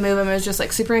them up and move them. It was just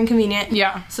like super inconvenient.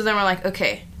 Yeah. So then we're like,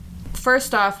 okay,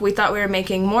 first off, we thought we were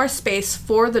making more space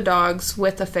for the dogs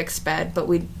with a fixed bed, but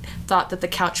we thought that the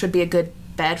couch would be a good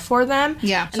bed for them.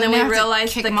 Yeah. And So then now I have we to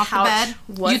realized kick the them off the couch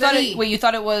bed? was You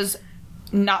thought it was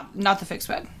not the fixed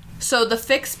bed. So the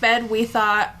fixed bed, we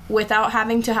thought without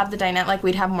having to have the dinette, like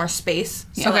we'd have more space.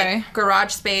 So Okay. like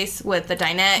garage space with the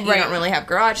dinette. You Right. don't really have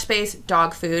garage space.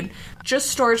 Dog food,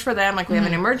 just storage for them. Like we have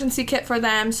an emergency kit for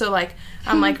them. So like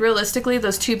I'm like realistically,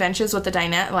 those two benches with the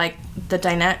dinette, like the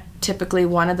dinette, typically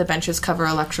one of the benches cover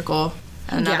electrical.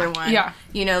 Another one. Yeah.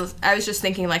 You know, I was just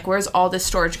thinking, like, where's all this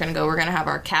storage going to go? We're going to have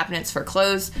our cabinets for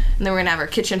clothes, and then we're going to have our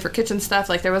kitchen for kitchen stuff.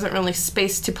 Like, there wasn't really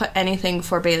space to put anything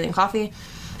for Bailey and Coffee.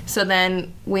 So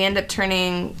then we end up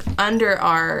turning under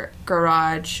our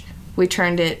garage, we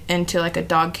turned it into, like, a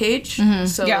dog cage.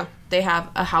 So Yeah. they have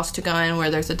a house to go in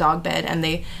where there's a dog bed, and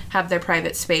they have their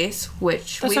private space,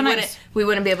 which That's so nice. we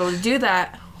wouldn't be able to do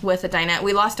that with a dinette.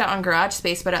 We lost out on garage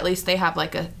space, but at least they have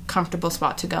like a comfortable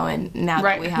spot to go in now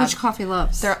Right. that we have. Which Coffee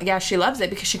loves. Yeah, she loves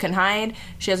it because she can hide.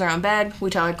 She has her own bed.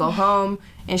 We tell her to go home,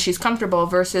 and she's comfortable.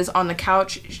 Versus on the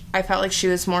couch, I felt like she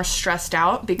was more stressed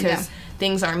out because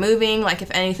things are moving. Like if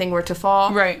anything were to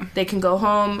fall, Right. they can go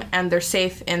home and they're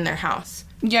safe in their house.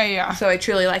 Yeah. So I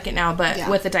truly like it now. But Yeah.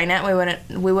 with the dinette,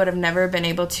 we would have never been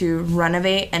able to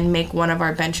renovate and make one of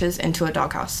our benches into a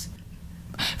doghouse.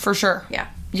 For sure. Yeah,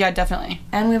 Yeah, definitely.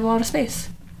 and we have a lot of space.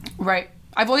 Right.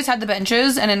 I've always had the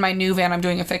benches, and in my new van, I'm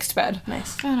doing a fixed bed.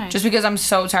 Nice. Oh, nice. Just because I'm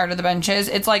so tired of the benches.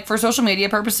 It's like for social media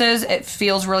purposes, it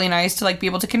feels really nice to like be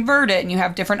able to convert it, and you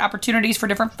have different opportunities for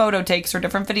different photo takes or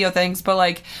different video things. But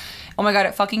like, oh my god,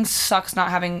 it fucking sucks not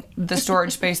having the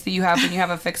storage space that you have when you have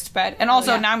a fixed bed. And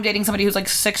also now I'm dating somebody who's like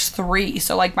 6'3",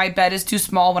 so like my bed is too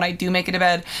small when I do make it a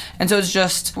bed, and so it's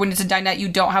just when it's a dinette, you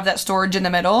don't have that storage in the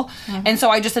middle, and so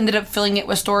I just ended up filling it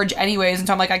with storage anyways. And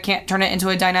so I'm like, I can't turn it into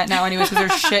a dinette now anyways because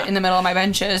there's shit in the middle of my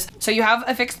benches. So you have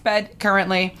a fixed bed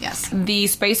currently. Yes. The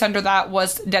space under that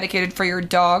was dedicated for your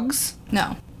dogs.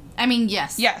 No. I mean,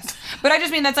 yes. Yes, but I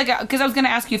just mean that's like because I was gonna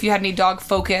ask you if you had any dog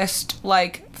focused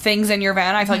like things in your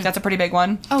van. I feel like that's a pretty big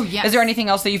one. Oh, yes. Is there anything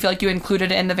else that you feel like you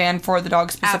included in the van for the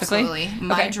dog specifically? Absolutely.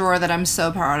 My Okay. drawer that I'm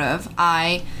so proud of,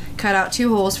 I cut out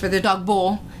 2 holes for the dog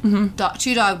bowl,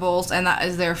 2 dog bowls, and that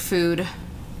is their food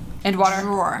And water.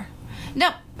 drawer.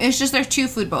 No, it's just their 2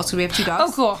 food bowls because we have 2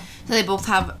 dogs. Oh, cool. So they both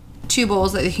have 2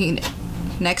 bowls that they can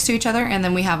next to each other, and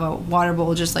then we have a water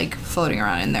bowl just like floating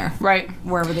around in there, Right.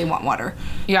 wherever they want water.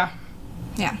 Yeah.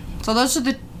 Yeah. So those are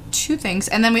the 2 things,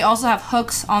 and then we also have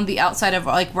hooks on the outside of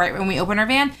like right when we open our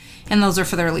van, and those are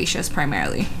for their leashes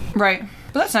primarily. Right.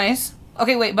 But that's nice.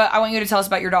 Okay, wait, but I want you to tell us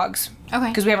about your dogs. Okay.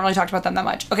 Because we haven't really talked about them that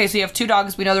much. Okay, so you have 2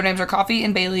 dogs. We know their names are Coffee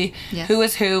and Bailey. Yes. Who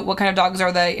is who? What kind of dogs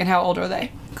are they? And how old are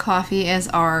they? Coffee is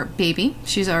our baby.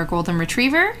 She's our golden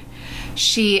retriever.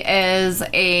 She is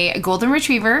a golden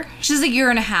retriever. She's 1.5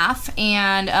 years,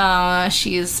 and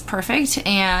she's perfect.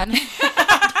 And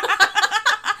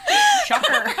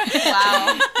shocker!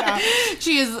 Wow.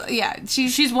 Yeah.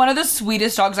 She's one of the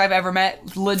sweetest dogs I've ever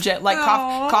met. Legit, like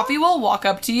Coffee will walk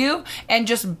up to you and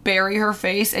just bury her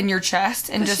face in your chest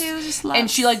and just and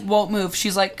she like won't move.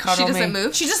 She's like cuddle me. She doesn't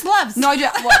move. She just loves. No, I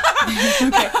just.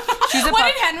 Okay. She's a what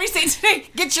did Henry say today?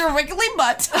 Get your wiggly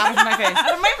butt out of my face.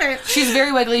 out of my face. She's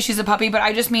very wiggly. She's a puppy, but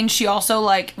I just mean she also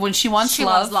like when she wants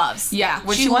love. Loves. Yeah,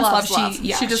 when she wants love,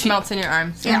 she just melts in your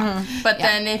arms. Yeah. But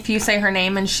then if you say her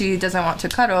name and she doesn't want to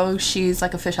cuddle, she's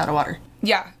like a fish out of water.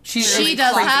 Yeah, she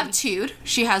does have toot.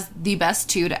 She has the best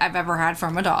toot I've ever had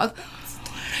from a dog.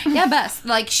 Yeah, best.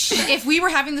 Like, if we were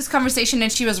having this conversation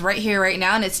and she was right here, right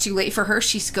now, and it's too late for her,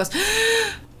 she goes,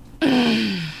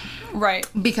 right.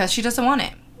 Because she doesn't want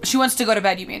it. She wants to go to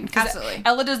bed, you mean? Absolutely.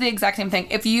 Ella does the exact same thing.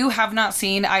 If you have not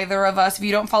seen either of us, if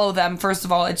you don't follow them, first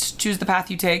of all, it's choose the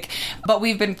path you take. But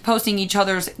we've been posting each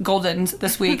other's Goldens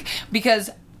this week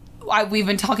because we've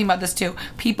been talking about this too.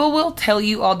 People will tell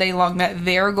you all day long that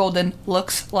their Golden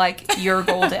looks like your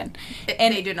Golden.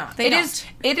 And they do not.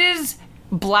 It is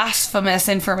blasphemous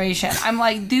information. I'm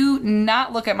like, do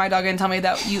not look at my dog and tell me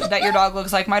that your dog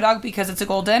looks like my dog because it's a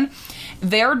Golden.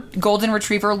 Their Golden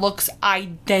Retriever looks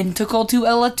identical to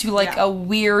Ella to like a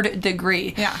weird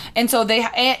degree. Yeah. And so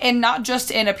and not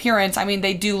just in appearance, I mean,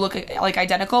 they do look like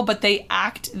identical, but they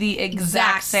act the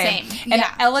exact same. And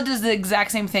Ella does the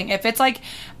exact same thing. If it's like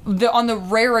on the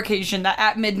rare occasion that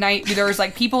at midnight there's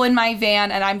like people in my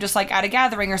van and I'm just like at a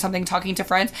gathering or something talking to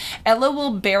friends, Ella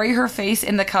will bury her face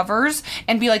in the covers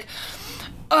and be like,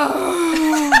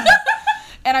 oh.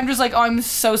 And I'm just like, oh, I'm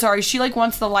so sorry. She like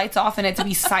wants the lights off and it to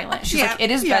be silent. She's like,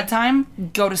 it is bedtime.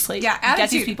 Go to sleep. Yeah, attitude. Get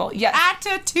these people. Yes.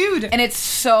 Attitude. And it's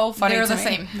so funny. They're to the me.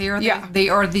 same. They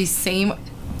are the same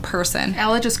person.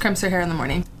 Ella just crimps her hair in the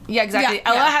morning. Yeah, exactly.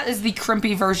 Yeah, Ella is the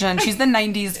crimpy version. She's the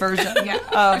 90s version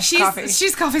of Coffee.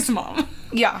 She's Coffee's mom.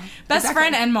 Yeah. Best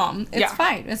friend and mom. It's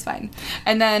fine. It's fine.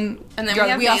 And then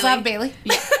we also have Bailey.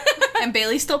 Yeah. And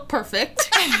Bailey's still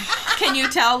perfect. Can you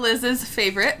tell Liz's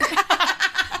favorite?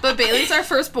 But Bailey's our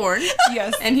firstborn.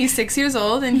 Yes. And he's 6 years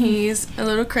old and he's a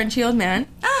little crunchy old man.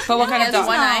 But what kind of dog?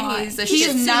 One eye. He's a Shih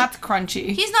Tzu. He's not crunchy.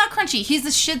 He's not crunchy. He's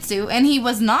a Shih Tzu, and he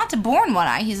was not born one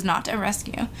eye. He's not a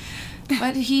rescue.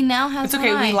 But he now has It's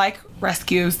okay. one eye. We like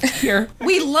rescues here.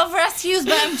 We love rescues,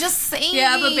 but I'm just saying.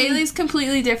 Yeah, but Bailey's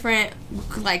completely different,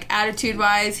 like,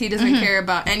 attitude-wise. He doesn't care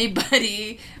about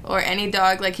anybody or any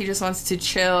dog. Like, he just wants to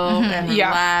chill and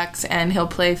relax, and he'll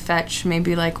play fetch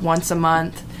maybe, like, once a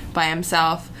month by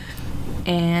himself.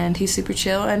 And he's super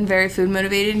chill and very food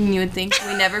motivated, and you would think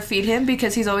we never feed him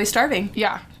because he's always starving.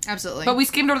 Yeah. Absolutely. But we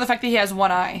skimmed over the fact that he has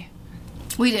one eye.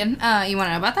 We did. You want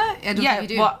to know about that? I don't think you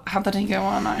do. Well, how did he get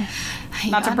one eye?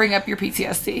 Not to bring up your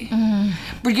PTSD.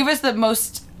 But give us the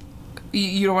most...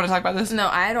 You don't want to talk about this? No,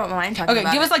 I don't mind talking about it.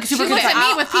 Okay, give us like super... She looks at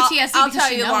me with PTSD I'll because tell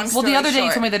she you knows. long Well, story the other day you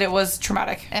short. told me that it was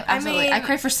traumatic. Absolutely. I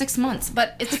cried for 6 months,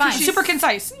 but it's fine. Super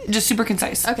concise. Just super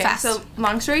concise. Okay, Fast. so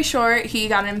long story short, he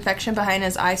got an infection behind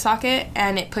his eye socket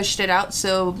and it pushed it out.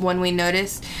 So when we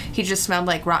noticed, he just smelled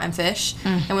like rotten fish.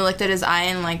 And we looked at his eye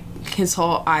and like his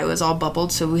whole eye was all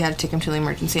bubbled. So we had to take him to the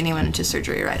emergency and he went into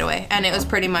surgery right away. And it was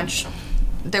pretty much,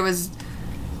 there was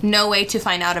no way to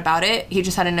find out about it. He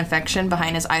just had an infection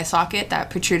behind his eye socket that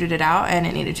protruded it out and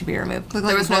it needed to be removed. Looked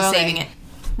There like was a no boiled saving egg. it.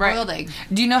 Right. Boiled egg.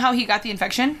 Do you know how he got the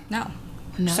infection? No.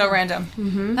 So random.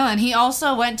 No, and he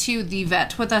also went to the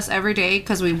vet with us every day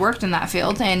because we worked in that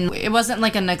field, and it wasn't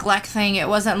like a neglect thing. It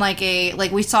wasn't like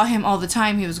we saw him all the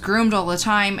time. He was groomed all the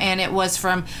time, and it was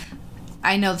from,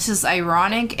 I know this is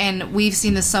ironic, and we've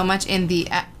seen this so much in the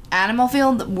animal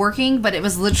field working, but it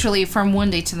was literally from one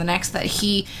day to the next that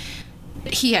he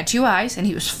had 2 eyes, and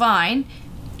he was fine,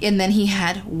 and then he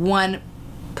had one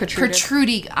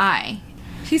protruding eye.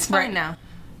 He's fine now.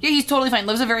 Yeah, he's totally fine.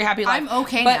 Lives a very happy life. I'm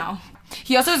okay But now.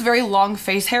 He also has very long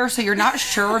face hair, so you're not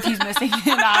sure if he's missing an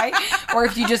eye or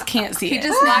if you just can't see He it.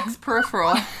 just lacks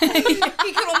peripheral. He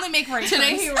could only make right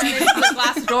Today turns. he ran into the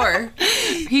glass door.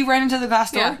 He ran into the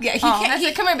glass door? Yeah, he Oh. can't. I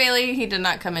said, "Come here, Bailey." He did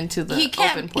not come into the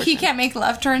open portion. He can't make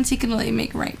left turns. He can only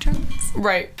make right turns.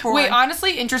 Right. Wait,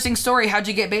 honestly, interesting story. How'd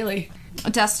you get Bailey?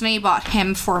 Destiny bought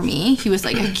him for me. He was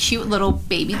like a cute little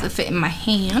baby that fit in my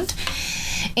hand.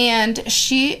 And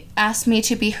she asked me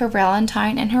to be her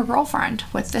Valentine and her girlfriend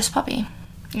with this puppy.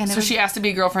 And So she asked to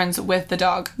be girlfriends with the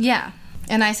dog. Yeah.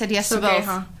 And I said yes to gay, both.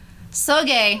 huh? So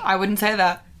gay. I wouldn't say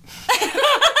that.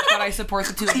 But I support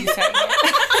the two of you saying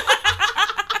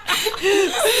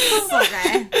it. So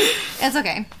gay. It's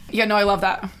okay. Yeah, no, I love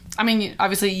that. I mean,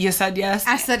 obviously you said yes.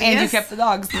 I said and yes. you kept the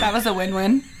dogs. That was a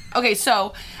win-win. Okay,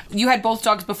 so you had both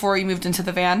dogs before you moved into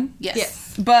the van?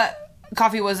 Yes. But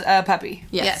Coffee was a puppy.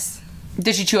 Yes.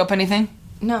 Did she chew up anything?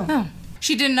 No.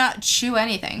 She did not chew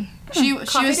anything. She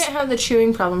Coffee was didn't have the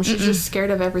chewing problem. She was just scared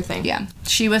of everything. Yeah.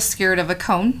 She was scared of a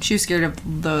cone. She was scared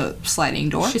of the sliding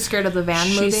door. She's scared of the van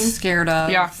moving. She's scared of,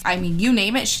 Yeah. I mean, you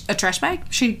name it, a trash bag.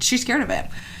 She's scared of it.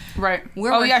 Right.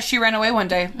 Where oh, were- yeah, she ran away one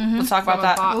day. Let's talk about From a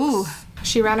that. box. Ooh.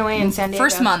 She ran away in San Diego.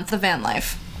 First month of van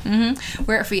life.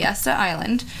 We're at Fiesta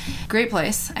Island, great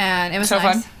place, and it was So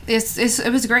nice. fun.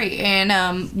 It was great,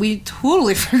 and we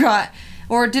totally forgot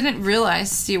or didn't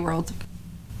realize SeaWorld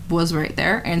was right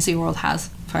there, and SeaWorld has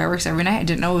fireworks every night. I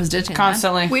didn't know it was Disneyland.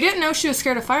 Constantly. We didn't know she was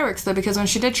scared of fireworks though, because when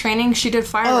she did training, she did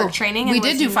firework training. And we was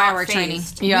did do not firework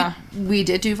fazed. training. Yeah. we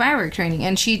did do firework training,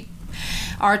 and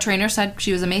our trainer said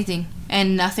she was amazing,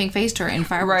 and nothing phased her in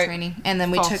firework Right. training. And then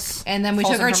we False. took False her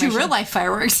to information. real life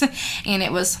fireworks, and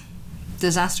it was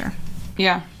disaster.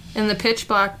 Yeah. In the pitch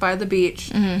black by the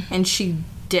beach, and she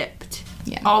dipped.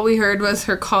 Yeah. All we heard was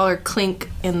her collar clink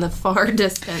in the far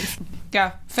distance.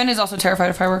 Yeah. Finn is also terrified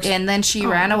of fireworks. And then she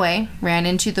ran away, ran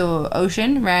into the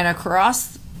ocean, ran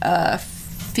across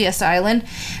Fiesta Island,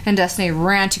 and Destiny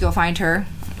ran to go find her.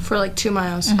 For like 2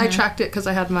 miles. I tracked it because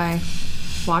I had my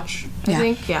watch, I Yeah.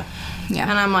 think. Yeah. Yeah.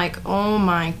 And I'm like, oh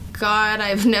my God,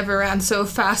 I've never ran so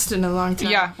fast in a long time.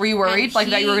 Yeah. Were you worried? And Like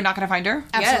that you he- were not going to find her?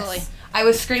 Absolutely. Yes. I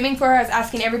was screaming for her. I was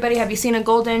asking everybody, have you seen a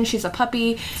golden? She's a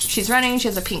puppy. She's running. She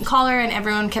has a pink collar. And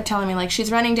everyone kept telling me, like, she's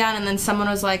running down. And then someone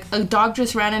was like, a dog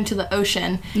just ran into the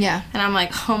ocean. Yeah. And I'm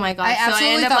like, oh my God. I so I absolutely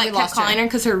ended up, thought like, we kept lost her. calling her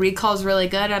because her recall is really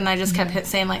good. And I just kept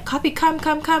saying, like, Copy,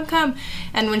 come.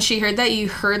 And when she heard that, you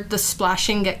heard the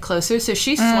splashing get closer. So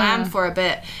she swam for a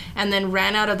bit and then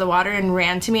ran out of the water and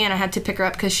ran to me. And I had to pick her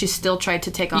up because she still tried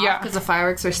to take off Yeah. because the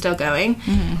fireworks are still going.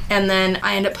 And then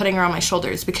I ended up putting her on my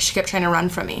shoulders because she kept trying to run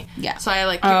from me. Yeah. So I,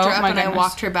 like, picked Oh, her up my and I goodness.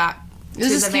 walked her back. It was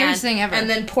to the the scariest van. thing ever. And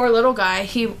then poor little guy,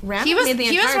 he ran He with was me the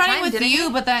he was entire running time, with didn't you,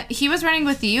 he? but that he was running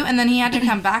with you, and then he had to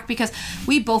come back because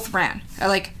we both ran.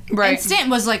 Like Right. instant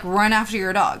was like run after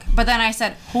your dog. But then I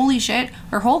said, "Holy shit,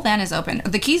 her whole van is open.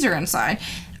 The keys are inside.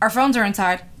 Our phones are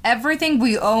inside. Everything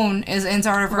we own is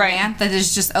inside of our Right. van that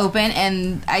is just open,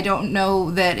 and I don't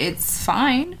know that it's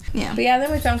fine." Yeah. But yeah,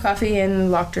 then we found Coffee and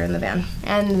locked her in the van.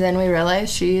 And then we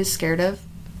realized she's scared of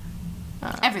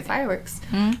Everything. fireworks.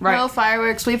 Right. No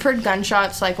fireworks. We've heard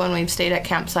gunshots like when we've stayed at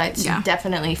campsites. Yeah. She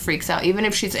definitely freaks out. Even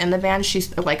if she's in the van,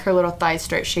 she's like her little thighs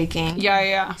start shaking.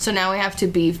 Yeah. So now we have to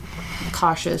be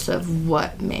cautious of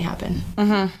what may happen.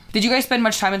 Did you guys spend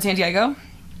much time in San Diego?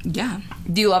 Yeah.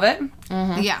 Do you love it?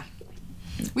 Yeah.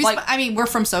 We Like- I mean, we're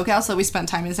from SoCal, so we spent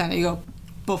time in San Diego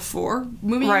before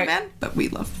moving Right. in, but we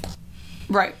love.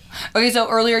 Right. Okay, so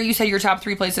earlier you said your top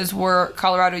 3 places were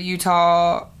Colorado,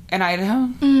 Utah, and Idaho?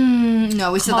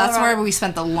 No, we said that's Colorado. where we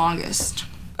spent the longest.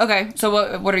 Okay,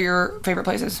 so what are your favorite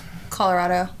places?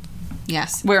 Colorado.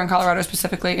 Yes. Where in Colorado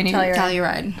specifically? Any- Telluride.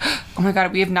 Telluride. Oh my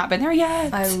god, we have not been there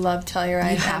yet. I love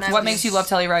Telluride. And What makes you love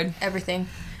Telluride? everything?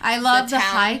 I love the town.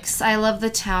 hikes. I love the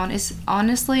town. It's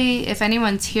honestly, if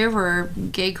anyone's here for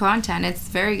gay content, it's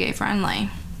very gay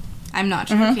friendly. I'm not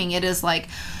joking. It is like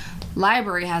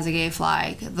library has a gay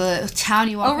flag. The town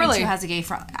you walk Oh, really? into has a gay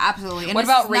flag. Absolutely. And What it's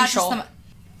about not just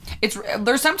racial?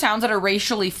 There's some towns that are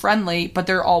racially friendly, but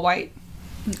they're all white.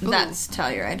 That's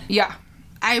Telluride. Yeah.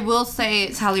 I will say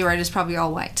Telluride is probably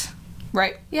all white.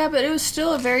 Right. Yeah, but it was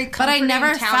still a very But I comforting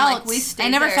never town. felt Like, we stayed I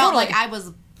never there. felt Totally. like I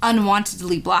was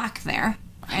unwantedly black there.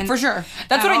 And For sure.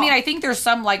 That's At what I mean. all. I think there's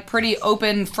some like pretty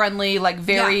open, friendly, like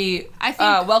very Yeah. I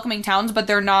think- welcoming towns, but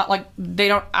they're not like they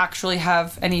don't actually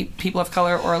have any people of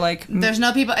color or like There's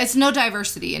no people. It's no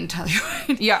diversity in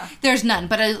Telluride. Yeah. there's none.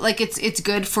 But like it's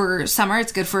good for summer.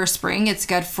 It's good for spring. It's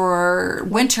good for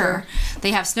winter.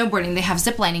 They have snowboarding. They have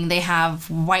ziplining. They have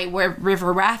white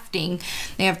river rafting.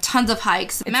 They have tons of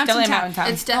hikes. It's definitely a mountain town.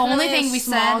 It's definitely only thing a we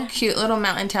small, said- cute little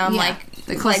mountain town. Yeah. Like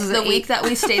The like closest the to week 8. that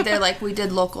we stayed there, like we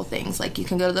did local things. Like you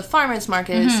can go to the farmers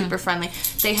market. It was super friendly.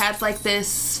 They had like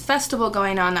this festival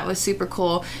going on that was super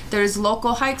cool. There's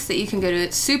local hikes that you can go to.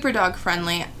 It's super dog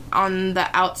friendly on the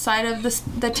outside of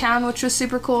the town, which was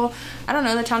super cool. I don't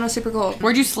know. The town was super cool.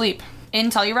 Where'd you sleep? In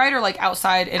Telluride or like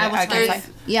outside in I was a campsite?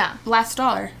 Yeah. Last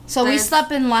dollar. So we There's-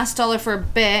 slept in Last Dollar for a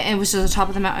bit, and it was to the top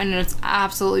of the mountain, and it's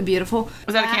absolutely beautiful.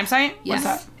 Was that a campsite? Yes.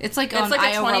 What's that? It's like It's on like a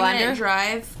Iowa 20-minute Lander.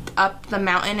 drive up the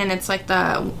mountain, and it's like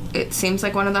it seems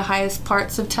like one of the highest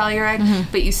parts of Telluride, Mm-hmm.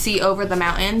 but you see over the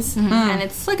mountains, and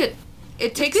it's like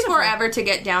it takes forever to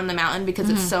get down the mountain because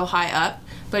Mm-hmm. it's so high up,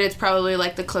 but it's probably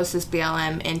like the closest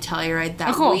BLM in Telluride that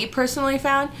Oh, cool. we personally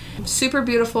found. Super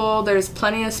beautiful. There's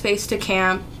plenty of space to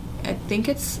camp. I think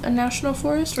it's a national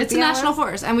forest. It's a national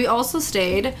forest, and we also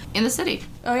stayed in the city.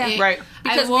 Oh yeah, Right.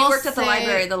 Because we worked at the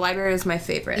library. The library is my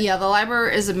favorite. Yeah, the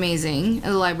library is amazing.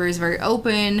 The library is very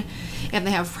open, and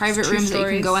they have private rooms that you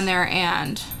can go in there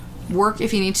and work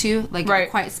if you need to, like a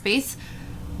quiet space.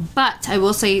 But I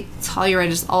will say Telluride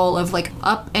is all of like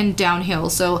up and downhill,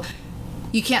 so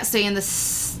you can't stay in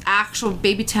this actual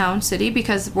baby town city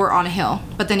because we're on a hill.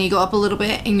 But then you go up a little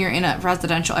bit and you're in a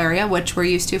residential area, which we're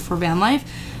used to for van life.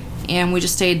 And we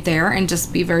just stayed there and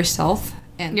just be very stealth.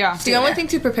 And the only thing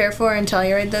to prepare for in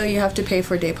Telluride, though, you have to pay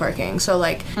for day parking. So,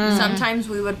 like, sometimes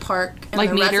we would park in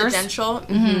the residential.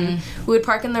 We would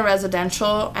park in the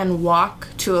residential and walk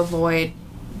to avoid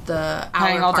the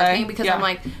hour parking. Because I'm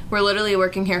like, we're literally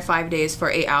working here 5 days for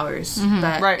 8 hours.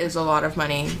 That is a lot of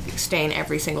money staying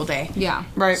every single day. Yeah.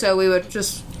 Right. So we would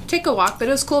just take a walk, but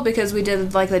it was cool because we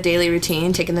did, like, the daily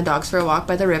routine, taking the dogs for a walk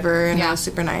by the river, and it was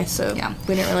super nice. So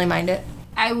we didn't really mind it.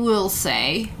 I will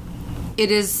say,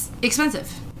 it is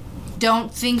expensive.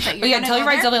 Don't think that you're Telluride's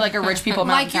definitely like a rich people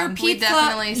mountain town.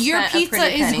 Your pizza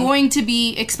is going to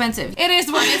be expensive. It is.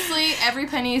 Honestly, every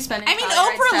penny you spend in I mean,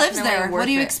 Oprah lives there. What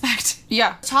do you expect?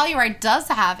 Yeah. Telluride does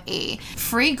have a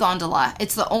free gondola.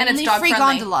 It's the only free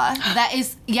gondola that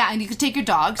is, and you can take your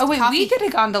dogs. Oh, wait, we did a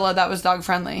gondola that was dog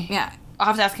friendly. Yeah. I'll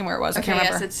have to ask him where it was. I can't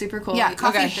remember. Yes, it's super cool. Yeah,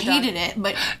 Coffee hated it,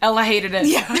 but... Ella hated it.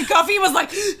 Yeah, Coffee was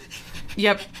like...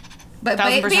 Yep. But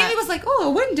Bailey was like, oh, a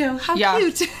window. How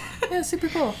cute. Yeah, super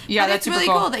cool. Yeah, but that's it's super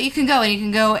really cool that you can go, and you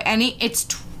can go it's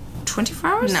 24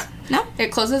 hours? No?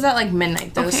 It closes at like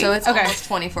midnight, though, so it's almost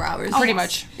 24 hours. Pretty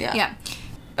much. Yeah.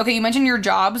 Okay, you mentioned your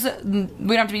jobs. We don't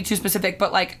have to be too specific,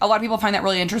 but like a lot of people find that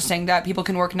really interesting that people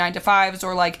can work 9 to 5s,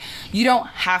 or like you don't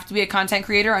have to be a content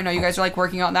creator. I know you guys are like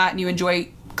working on that and you enjoy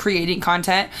creating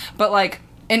content, but like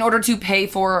in order to pay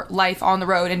for life on the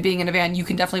road and being in a van, you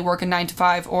can definitely work a 9 to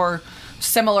 5 or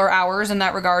similar hours in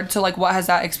that regard. So like, what has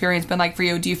that experience been like for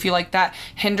you? Do you feel like that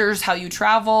hinders how you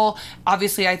travel?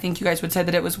 Obviously, I think you guys would say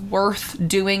that it was worth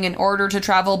doing in order to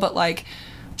travel, but like,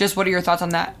 just what are your thoughts on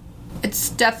that? It's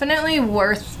definitely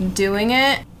worth doing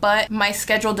it, but my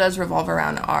schedule does revolve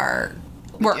around our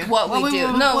work. What we do.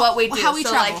 How we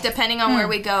so travel. Like, depending on where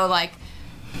we go, like,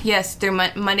 yes, through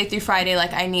Monday through Friday,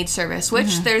 like, I need service,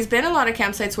 which there's been a lot of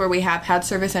campsites where we have had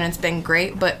service and it's been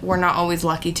great, but we're not always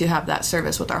lucky to have that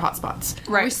service with our hotspots.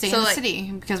 Right. We stay in the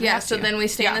city because we have to. Then we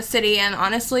stay in the city, and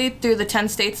honestly, through the 10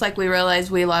 states, like, we realize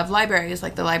we love libraries.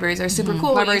 Like, the libraries are super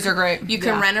cool. Libraries are great. You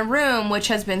can rent a room, which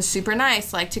has been super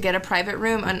nice, like, to get a private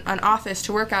room, an office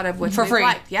to work out of, which for free.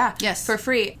 Yeah. Yes. For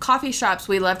free. Coffee shops,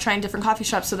 we love trying different coffee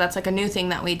shops, so that's like a new thing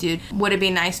that we do. Would it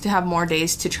be nice to have more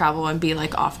days to travel and be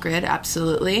like off-grid?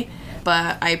 Absolutely.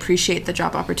 But I appreciate the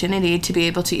job opportunity to be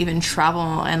able to even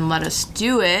travel and let us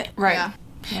do it. Right.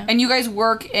 Yeah. And you guys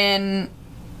work in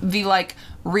the like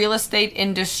real estate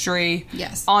industry.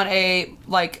 Yes. On a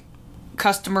like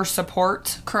customer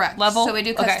support level. So we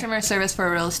do customer service for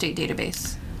a real estate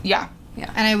database. Yeah. Yeah.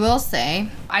 And I will say,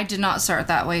 I did not start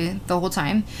that way the whole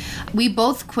time. We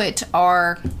both quit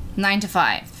our 9 to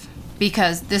 5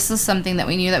 because this is something that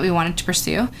we knew that we wanted to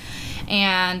pursue.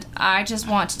 And I just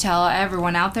want to tell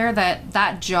everyone out there that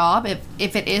that job,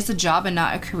 if it is a job and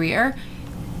not a career,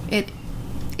 it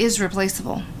is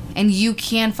replaceable. And you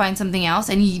can find something else.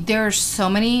 And there are so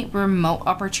many remote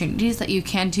opportunities that you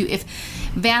can do. If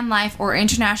van life or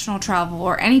international travel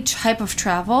or any type of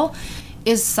travel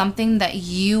is something that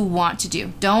you want to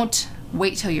do, don't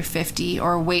wait till you're 50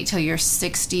 or wait till you're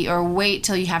 60 or wait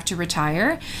till you have to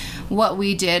retire. What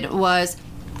we did was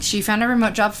she found a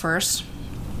remote job first.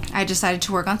 I decided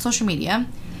to work on social media,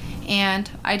 and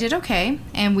I did okay,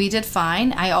 and we did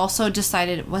fine. I also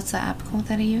decided, what's the app called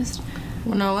that I used?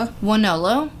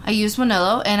 Wonolo. I used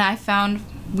Wonolo, and I found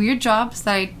weird jobs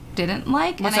that I didn't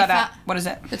like. What's that app? What is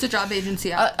it? It's a job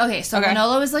agency app. So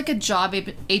Wonolo is like a job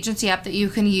agency app that you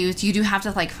can use. You do have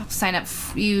to like sign up.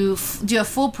 You do a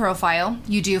full profile.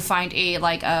 You do find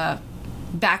a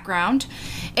background.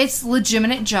 It's a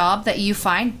legitimate job that you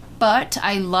find. But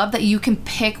I love that you can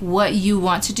pick what you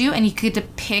want to do, and you get to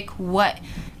pick what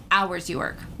hours you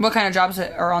work. What kind of jobs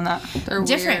are on that? They're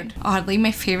different. Weird. Oddly,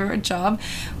 my favorite job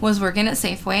was working at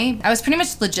Safeway. I was pretty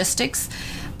much logistics,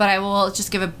 but I will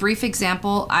just give a brief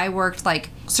example. I worked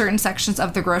like certain sections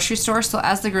of the grocery store. So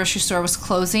as the grocery store was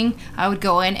closing, I would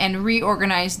go in and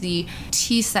reorganize the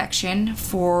T section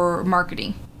for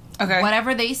marketing. Okay.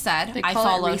 Whatever they said, I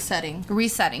followed.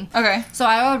 Resetting. Okay. So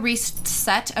I will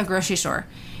reset a grocery store.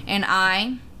 And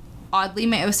I, oddly,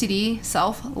 my OCD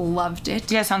self loved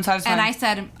it. Yeah, sounds satisfying. And I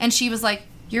said, and she was like,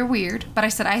 you're weird. But I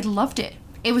said, I loved it.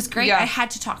 It was great. Yeah. I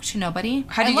had to talk to nobody.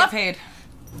 How do you get paid?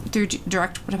 Through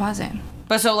direct deposit.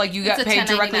 But so, like, you got paid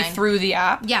directly through the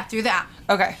app? Yeah, through the app.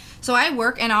 Okay. So I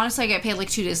work, and honestly, I get paid like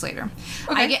 2 days later.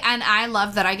 Okay. And I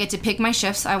love that I get to pick my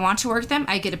shifts. I want to work them,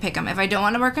 I get to pick them. If I don't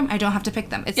want to work them, I don't have to pick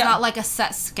them. It's not like a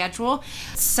set schedule.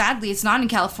 Sadly, it's not in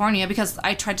California, because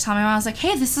I tried to tell my mom, I was like,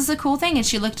 hey, this is a cool thing. And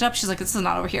she looked it up. She's like, this is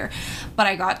not over here. But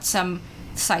I got some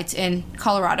sites in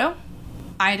Colorado,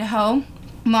 Idaho,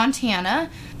 Montana,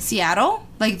 Seattle.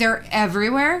 Like, they're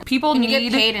everywhere. People And need...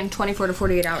 you get paid in 24 to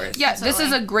 48 hours. Yeah, this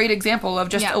is a great example of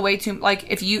just a way to, like,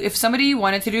 if somebody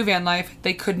wanted to do van life,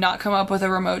 they could not come up with a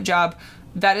remote job.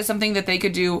 That is something that they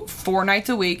could do 4 nights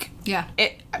a week. Yeah.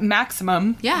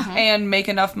 Maximum. Yeah. And make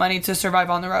enough money to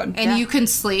survive on the road. And you can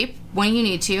sleep when you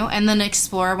need to, and then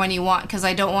explore when you want, because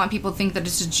I don't want people to think that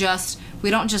it's just...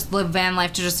 We don't just live van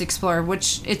life to just explore,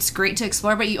 which it's great to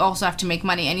explore, but you also have to make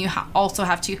money, and you also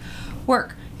have to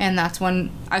work. And that's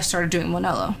when I started doing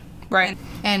Monello. Right.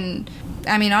 And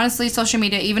I mean, honestly, social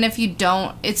media, even if you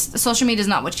don't, social media is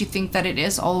not what you think that it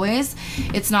is always.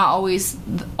 It's not always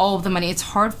all of the money. It's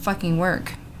hard fucking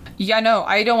work. Yeah, no,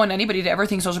 I don't want anybody to ever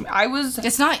think social media.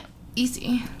 It's not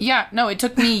easy. Yeah, no, it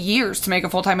took me years to make a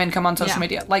full-time income on social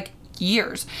media. Like,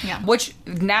 years. Yeah. Which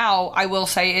now I will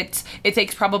say it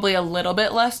takes probably a little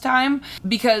bit less time,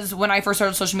 because when I first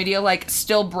started social media, like,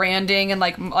 still branding and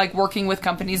like working with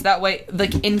companies that way,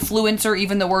 like influencer,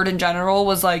 even the word in general,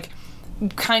 was like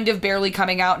kind of barely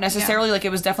coming out necessarily. Yeah. Like, it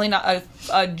was definitely not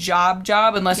a job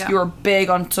unless you were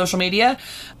big on social media.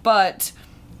 But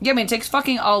yeah, I mean, it takes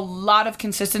fucking a lot of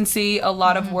consistency, a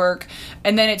lot of work,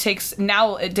 and then it takes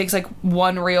like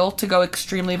one reel to go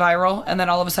extremely viral, and then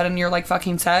all of a sudden you're like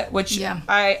fucking set, which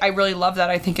I really love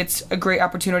that. I think it's a great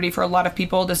opportunity for a lot of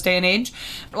people this day and age.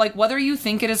 Like, whether you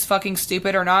think it is fucking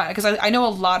stupid or not, because I know a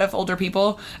lot of older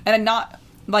people, and I'm not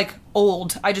like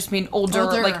old, I just mean older.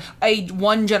 Like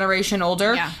one generation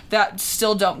older, that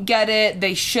still don't get it.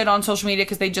 They shit on social media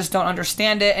because they just don't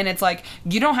understand it, and it's like,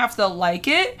 you don't have to like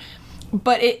it,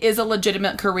 but it is a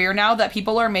legitimate career now that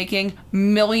people are making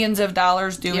millions of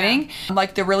dollars doing,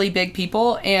 like the really big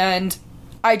people, and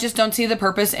I just don't see the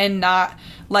purpose in not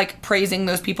like praising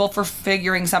those people for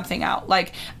figuring something out.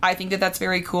 Like, I think that that's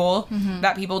very cool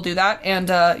that people do that,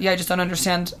 and I just don't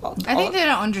understand. I think they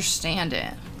don't understand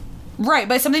it. Right,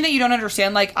 but it's something that you don't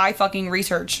understand. Like, I fucking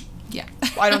research. Yeah.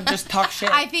 I don't just talk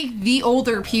shit. I think the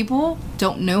older people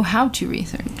don't know how to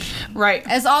research. Right.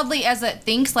 As oddly as it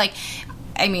thinks, like,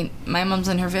 I mean, my mom's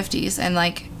in her 50s, and,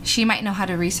 like, she might know how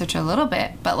to research a little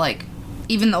bit, but, like,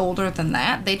 even older than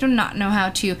that, they do not know how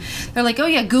to... They're like, oh,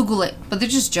 yeah, Google it. But they're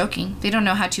just joking. They don't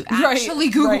know how to actually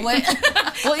Google it.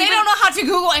 Well, they don't know how to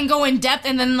Google and go in depth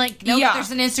and then, like, know that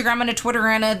there's an Instagram and a Twitter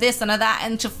and a this and a that,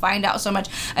 and to find out so much.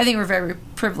 I think we're very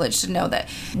privileged to know that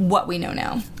what we know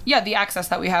now. Yeah, the access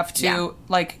that we have to,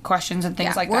 like, questions and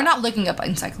things like that. We're not looking up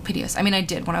encyclopedias. I mean, I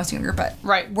did when I was younger, but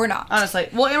we're not. Honestly.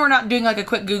 Well, and we're not doing, like, a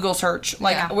quick Google search.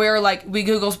 Like, we're, like, we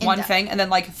Google one thing, and then,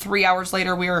 like, 3 hours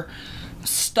later, we're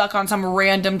stuck on some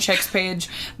random chick's page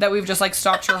that we've just, like,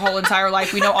 stalked her whole entire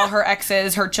life. We know all her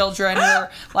exes, her children,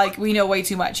 like, we know way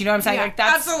too much. You know what I'm saying? Yeah, like,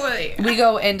 that's... absolutely. We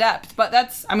go in depth. But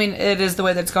that's... I mean, it is the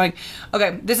way that it's going.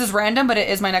 Okay, this is random, but it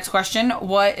is my next question.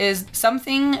 What is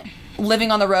something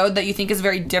living on the road that you think is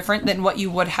very different than what you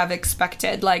would have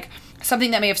expected? Like, something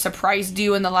that may have surprised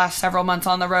you in the last several months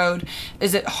on the road?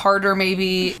 Is it harder,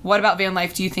 maybe? What about van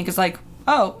life do you think is like,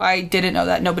 oh, I didn't know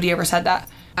that. Nobody ever said that.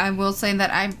 I will say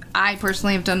that I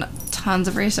personally have done tons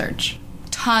of research.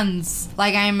 Tons.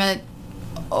 Like, I'm an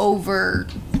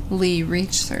overly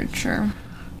researcher.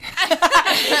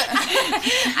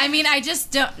 I mean, I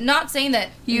just don't... Not saying that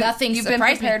nothing You've been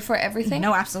prepared for everything?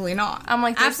 No, absolutely not. I'm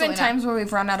like, there's been times where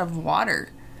we've run out of water.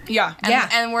 Yeah.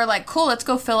 And we're like, cool, let's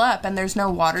go fill up, and there's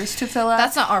no waters to fill up.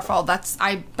 That's not our fault.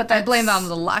 I blame that on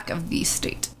the lack of the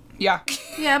state. Yeah.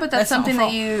 Yeah, but that's something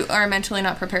that you are mentally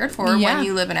not prepared for when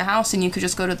you live in a house and you could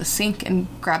just go to the sink and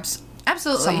grab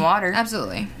some water.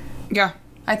 Absolutely. Yeah.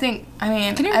 I mean,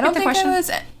 Can you I don't repeat the think question? that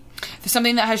was...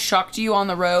 Something that has shocked you on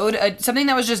the road, something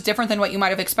that was just different than what you might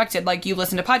have expected. Like, you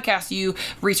listen to podcasts, you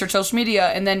research social media,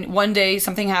 and then one day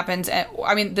something happens. And,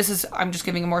 I mean, I'm just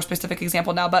giving a more specific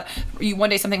example now, but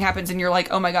one day something happens and you're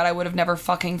like, oh my God, I would have never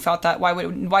fucking thought that.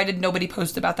 Why did nobody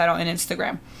post about that on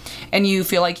Instagram? And you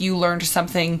feel like you learned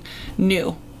something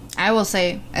new. I will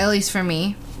say, at least for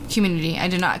me, community. I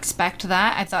did not expect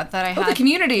that. I thought that I had... the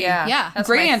community. Yeah. That's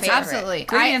great my answer. favorite. Absolutely.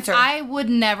 Great answer. I would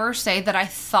never say that I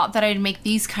thought that I'd make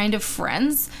these kind of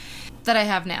friends that I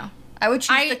have now. I would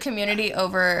choose the community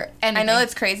over... anything. I know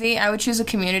it's crazy. I would choose a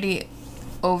community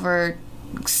over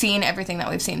seeing everything that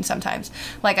we've seen sometimes.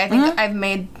 Like, I think I've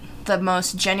made the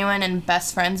most genuine and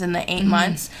best friends in the 8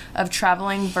 months of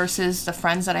traveling versus the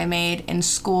friends that I made in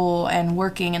school and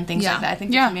working and things like that. I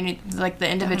think the community, like the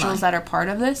individuals that are part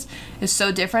of this, is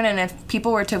so different. And if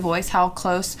people were to voice how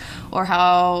close or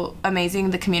how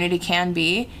amazing the community can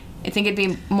be, I think it'd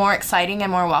be more exciting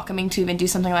and more welcoming to even do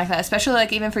something like that. Especially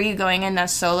like even for you going in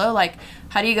as solo, like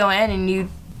how do you go in and you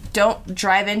don't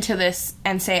drive into this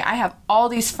and say, I have all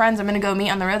these friends I'm going to go meet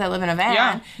on the road that live in a van.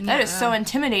 Yeah. That is so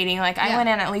intimidating. Like, I went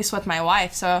in at least with my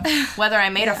wife, so whether I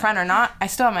made a friend or not, I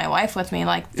still have my wife with me.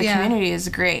 Like, the community is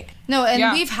great. No,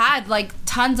 and we've had, like,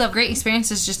 tons of great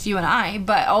experiences, just you and I,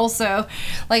 but also,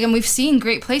 like, and we've seen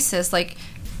great places. Like,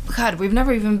 God, we've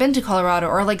never even been to Colorado,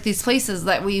 or, like, these places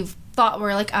that we've thought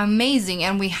were, like, amazing,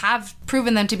 and we have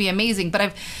proven them to be amazing. But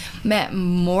I've met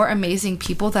more amazing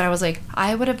people that I was like,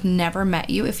 I would have never met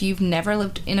you if you've never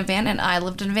lived in a van and I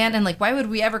lived in a van. And, like, why would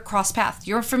we ever cross paths?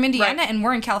 You're from Indiana and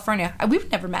we're in California. We've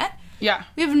never met. Yeah.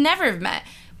 We've never met.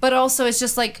 But also, it's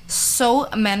just, like, so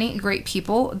many great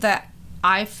people that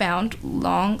I found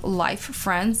long life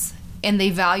friends, and they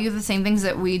value the same things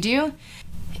that we do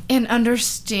and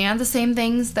understand the same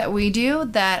things that we do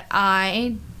that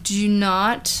I do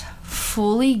not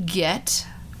fully get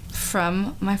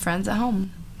from my friends at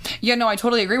home. Yeah, no, I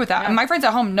totally agree with that. And my friends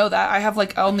at home know that. I have,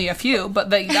 like, only a few, but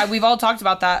we've all talked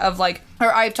about that of, like,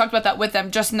 or I've talked about that with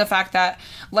them, just in the fact that,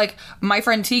 like, my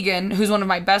friend Tegan, who's one of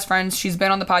my best friends, she's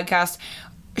been on the podcast,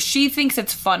 she thinks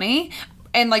it's funny,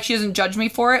 and, like, she doesn't judge me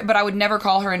for it, but I would never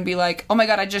call her and be like, oh my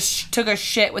God, I just took a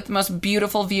shit with the most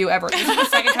beautiful view ever. This is the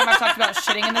second time I've talked about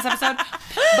shitting in this episode.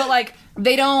 But, like,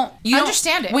 you don't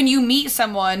understand it. When you meet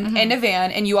someone in a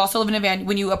van, and you also live in a van,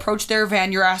 when you approach their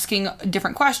van, you're asking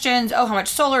different questions. Oh, how much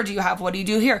solar do you have? What do you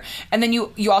do here? And then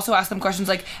you also ask them questions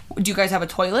like, do you guys have a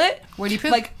toilet? Where do you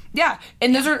poop? Like, yeah,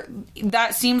 and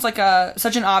that seems like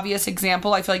such an obvious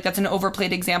example. I feel like that's an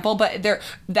overplayed example, but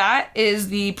that is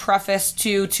the preface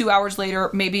to 2 hours later,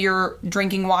 maybe you're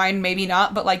drinking wine, maybe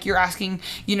not, but, like, you're asking,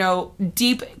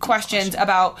 deep questions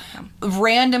about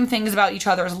random things about each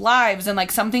other's lives, and,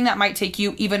 like, something that might take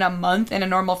you even a month in a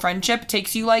normal friendship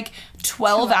takes you, like,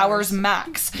 12 hours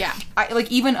max. Yeah. Like,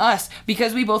 even us,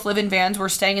 because we both live in vans, we're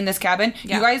staying in this cabin.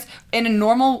 Yeah. You guys, in a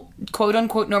normal, quote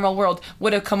unquote, normal world,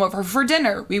 would have come over for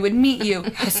dinner. We would meet you,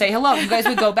 say hello. You guys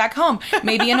would go back home.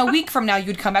 Maybe in a week from now,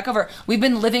 you'd come back over. We've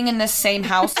been living in this same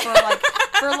house for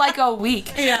a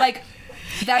week. Yeah. Like,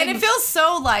 that. And it feels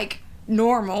so, like,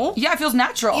 normal. Yeah, it feels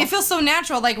natural. It feels so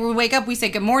natural. Like, we wake up, we say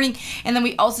good morning, and then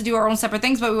we also do our own separate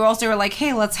things, but we also are like,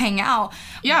 hey, let's hang out.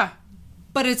 Yeah.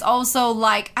 But it's also,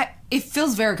 like, it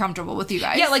feels very comfortable with you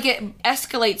guys. Yeah, like, it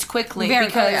escalates quickly.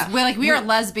 Because we are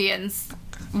lesbians.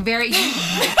 Very...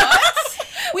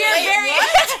 We are very...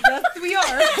 Yes, we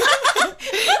are.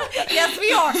 Yes,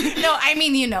 we are. No, I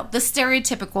mean, the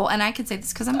stereotypical, and I can say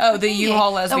this because I'm... Oh, the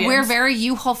U-Haul lesbians. We're very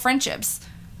U-Haul friendships.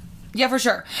 Yeah, for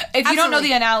sure. If you don't know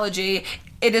the analogy,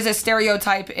 it is a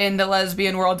stereotype in the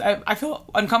lesbian world. I feel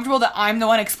uncomfortable that I'm the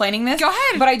one explaining this. Go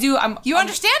ahead. But I do. You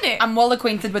understand it. I'm well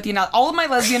acquainted with the analogy. All of my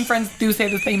lesbian friends do say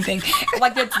the same thing.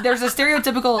 Like, there's a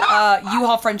stereotypical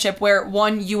U-Haul friendship where,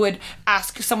 one, you would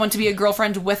ask someone to be a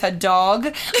girlfriend with a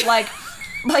dog.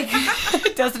 Like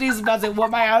Destiny's about to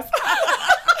whoop my ass.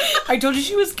 I told you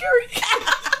she was scary.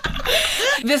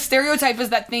 The stereotype is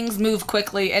that things move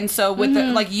quickly, and so with the,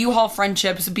 like, U-Haul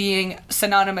friendships being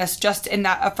synonymous, just in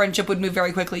that a friendship would move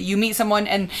very quickly. You meet someone,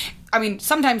 and I mean,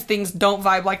 sometimes things don't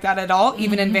vibe like that at all,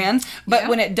 even in vans, but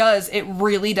when it does, it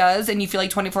really does, and you feel like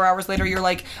 24 hours later, you're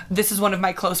like, this is one of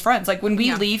my close friends. Like, when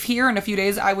we leave here in a few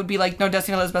days, I would be like, no,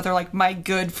 Destiny and Elizabeth are, like, my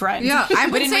good friends. Yeah, I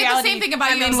would say reality, the same thing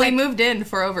about you. I mean, we moved in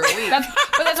for over a week.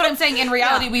 But that's what I'm saying. In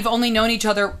reality, we've only known each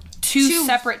other two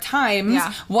separate times,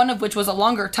 one of which was a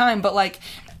longer time, but, like,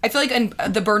 I feel like in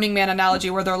the Burning Man analogy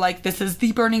where they're like, this is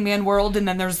the Burning Man world and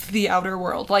then there's the outer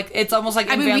world. Like, it's almost like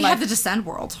in van life. We have the Descend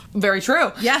world. Very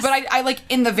true. Yes. But I like,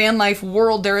 in the van life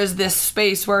world, there is this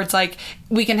space where it's like,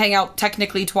 we can hang out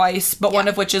technically twice, but one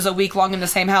of which is a week long in the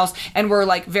same house, and we're,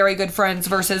 like, very good friends,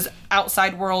 versus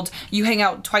outside world, you hang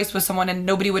out twice with someone and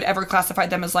nobody would ever classify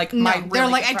them as, like, my really they're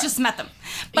like, good friend. I just met them.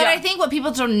 But I think what people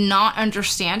do not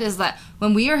understand is that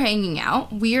when we are hanging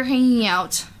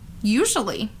out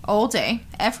usually all day,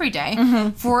 every day,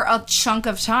 for a chunk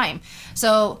of time.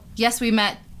 So, yes, we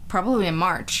met probably in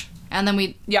March. And then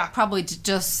we probably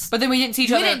just... But then we didn't see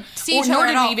each other. We didn't see each other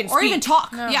at all. Or even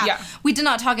talk. No. Yeah. We did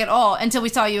not talk at all until we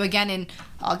saw you again in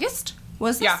August.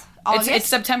 Was this? Yeah. August? It's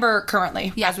September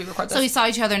currently, as we record this. So we saw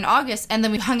each other in August, and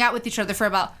then we hung out with each other for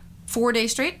about 4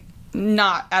 days straight?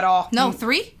 Not at all. No,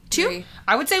 3? 2?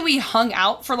 I would say we hung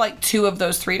out for, like, 2 of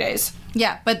those 3 days.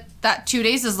 Yeah, but that 2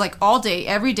 days is, like, all day,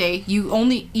 every day. You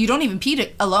don't even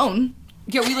pee alone.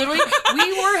 Yeah, we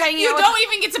were hanging out. You don't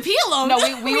even get to pee alone. No,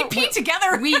 we pee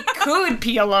together. We could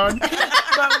pee alone.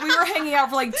 But we were hanging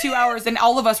out for like 2 hours, and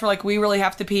all of us were like, we really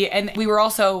have to pee. And we were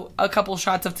also a couple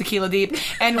shots of tequila deep.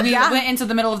 And we went into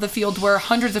the middle of the field where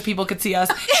hundreds of people could see us.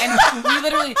 And we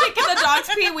literally... Taking the dogs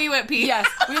pee, we went pee. Yes.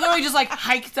 We literally just like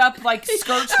hiked up like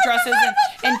skirts, dresses,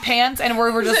 and pants, and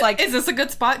we were just like... Is this a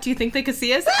good spot? Do you think they could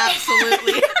see us?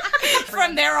 Absolutely.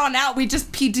 From there on out, we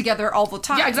just peed together all the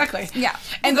time. Yeah, exactly. Yeah.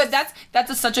 And but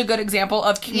that's such a good example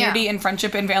of community and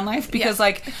friendship in van life, because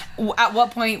like at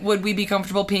what point would we be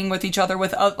comfortable peeing with each other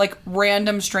with like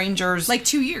random strangers? Like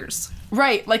 2 years.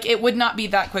 Right, like it would not be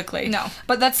that quickly. No.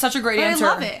 But that's such a great answer. I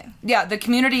love it. Yeah, the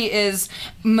community is,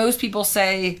 most people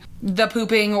say the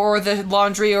pooping or the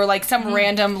laundry or like some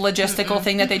random logistical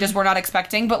thing that they just were not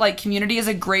expecting. But like community is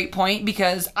a great point,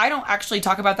 because I don't actually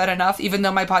talk about that enough, even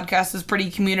though my podcast is pretty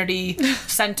community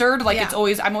centered. Like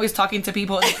I'm always talking to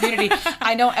people in the community.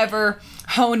 I don't ever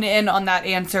hone in on that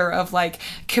answer of like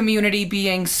community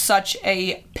being such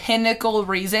a pinnacle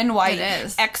reason why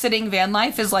exiting van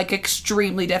life is like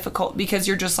extremely difficult, because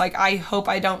you're just like, I hope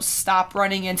I don't stop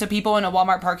running into people in a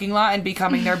Walmart parking lot and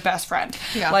becoming their best friend.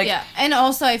 And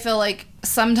also I feel like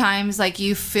sometimes like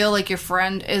you feel like your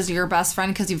friend is your best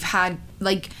friend because you've had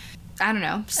like, I don't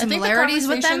know, similarities with them. I think the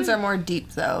conversations are more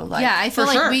deep, though. Like, yeah, I feel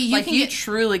like you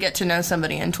truly get to know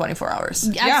somebody in 24 hours.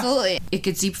 Absolutely. It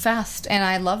gets deep fast, and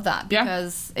I love that,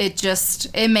 because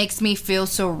it makes me feel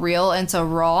so real and so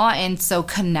raw and so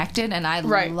connected, and I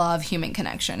love human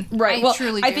connection. Right. I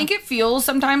truly do. I think it feels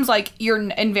sometimes like you're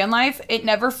in van life, it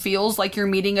never feels like you're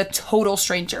meeting a total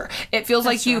stranger. It feels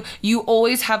like you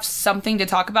always have something to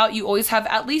talk about. You always have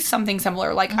at least something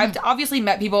similar. Like, I've obviously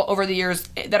met people over the years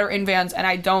that are in vans, and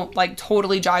I don't like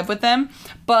totally jive with them,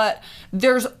 but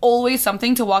there's always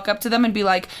something to walk up to them and be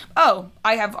like, oh,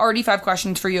 I have already 5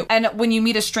 questions for you. And when you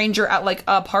meet a stranger at like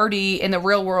a party in the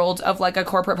real world of like a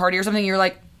corporate party or something, you're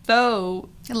like, so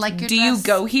like your do dress. you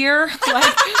go here?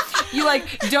 Like, you like,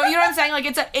 don't, you know what I'm saying? Like,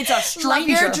 it's a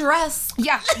stranger. Love your dress.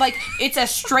 Yeah, like it's a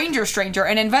stranger.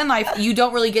 And in van life, you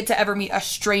don't really get to ever meet a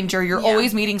stranger. You're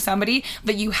always meeting somebody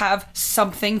that you have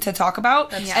something to talk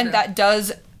about. That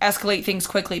does escalate things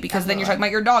quickly, because then you're talking about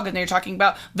your dog, and then you're talking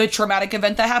about the traumatic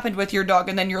event that happened with your dog,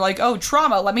 and then you're like, oh,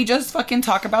 trauma, let me just fucking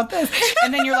talk about this.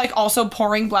 And then you're like also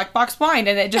pouring black box wine,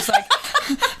 and it just like,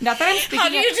 not that I'm speaking. How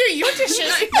do you do your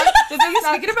dishes? Speaking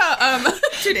about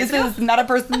 2 days ago. This is not a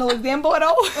personal example at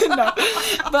all. No.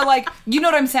 But like, you know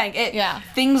what I'm saying.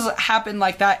 Things happen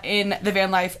like that in the van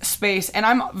life space, and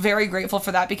I'm very grateful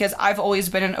for that, because I've always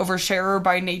been an oversharer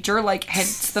by nature, like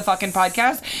hence the fucking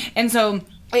podcast. And so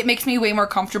it makes me way more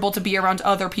comfortable to be around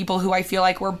other people who I feel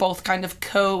like we're both kind of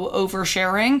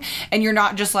co-oversharing, and you're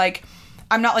not just like,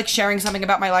 I'm not like sharing something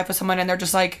about my life with someone and they're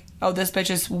just like, oh, this bitch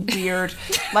is weird.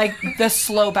 Like the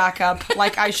slow backup.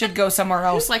 Like I should go somewhere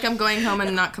else. Like I'm going home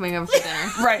and not coming over for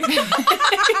dinner. Right.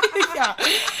 Yeah.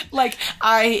 Like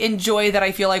I enjoy that.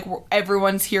 I feel like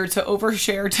everyone's here to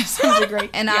overshare to some degree.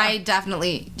 And I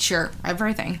definitely share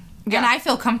everything. Yeah. And I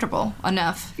feel comfortable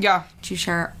enough. Yeah. To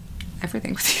share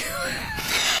everything with you.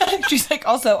 She's like,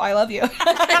 also, I love you. I know.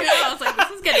 I was like,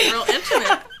 this is getting real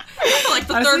intimate. I feel like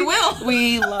the third wheel.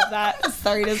 We love that.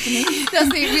 Sorry, Destiny.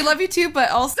 Destiny, we love you too, but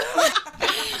also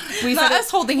we not us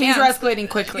holding hands. Things are escalating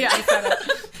quickly. Yeah. We said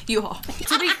it. You all.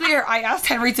 To be clear, I asked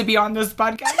Henry to be on this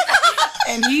podcast,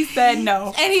 and he said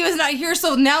no. And he was not here,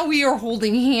 so now we are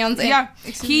holding hands. And,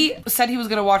 he said he was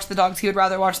going to watch the dogs. He would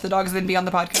rather watch the dogs than be on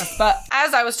the podcast. But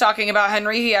as I was talking about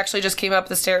Henry, he actually just came up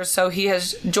the stairs, so he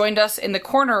has joined us in the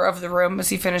corner of the room as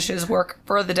he finishes work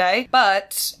for the day.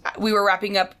 But we were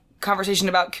wrapping up conversation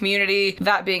about community,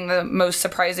 that being the most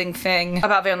surprising thing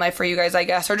about van life for you guys, I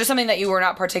guess, or just something that you were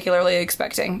not particularly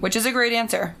expecting, which is a great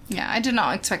answer. Yeah, I did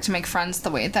not expect to make friends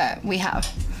the way that we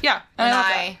have. Yeah, and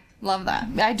I love that.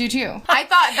 I do too. I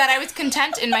thought that I was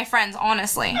content in my friends,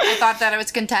 honestly. I thought that I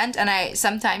was content, and I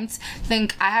sometimes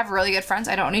think I have really good friends.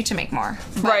 I don't need to make more.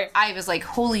 But I was like,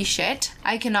 holy shit,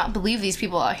 I cannot believe these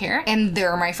people out here, and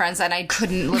they're my friends, and I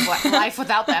couldn't live life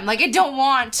without them. Like, I don't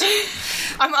want.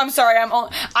 I'm sorry.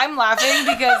 I'm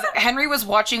laughing because Henry was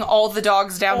watching all the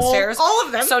dogs downstairs. All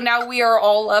of them. So now we are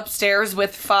all upstairs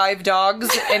with 5 dogs,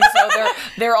 and so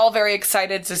they're all very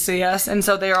excited to see us, and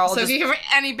so they're all so if you have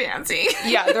any fancy.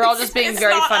 Yeah, they're all just being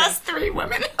very not funny. Us 3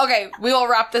 women. Okay, we will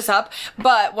wrap this up.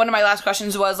 But one of my last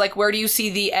questions was like, where do you see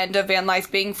the end of van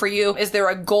life being for you? Is there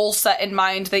a goal set in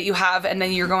mind that you have, and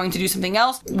then you're going to do something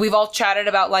else? We've all chatted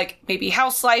about like maybe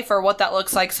house life or what that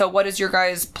looks like. So what is your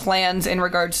guys' plans in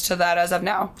regards to that as of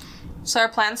now? So our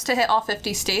plans to hit all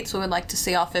 50 states. We would like to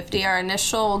see all 50. Our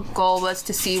initial goal was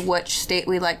to see which state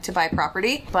we like to buy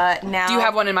property, but now... Do you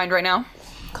have one in mind right now?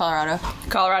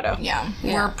 Colorado. Yeah.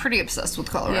 We're pretty obsessed with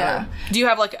Colorado. Yeah. Do you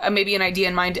have like maybe an idea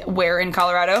in mind where in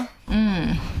Colorado?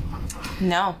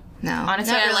 No.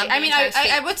 Honestly, Not really.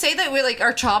 I would say that we like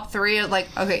our top 3 are like,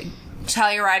 okay,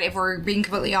 Telluride, if we're being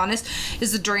completely honest,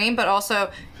 is the dream, but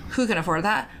also who can afford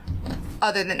that?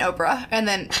 Other than Oprah. And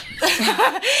then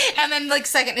and then like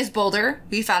second is Boulder.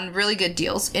 We found really good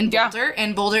deals in Boulder. Yeah.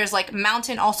 And Boulder is like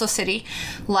mountain, also city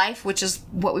life, which is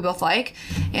what we both like.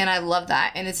 And I love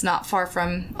that. And it's not far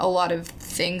from a lot of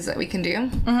things that we can do.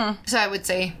 Mm-hmm. So I would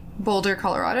say Boulder,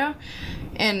 Colorado.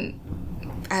 And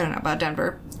I don't know about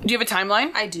Denver. Do you have a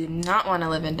timeline? I do not want to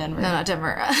live in Denver. No, not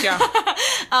Denver. Yeah.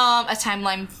 A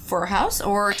timeline for a house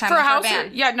or a timeline for a house?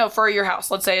 van? Yeah, no, for your house.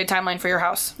 Let's say a timeline for your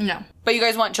house. No. But you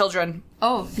guys want children.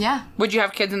 Oh, yeah. Would you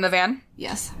have kids in the van?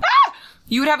 Yes. Ah!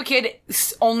 You would have a kid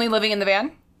only living in the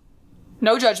van?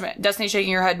 No judgment. Destiny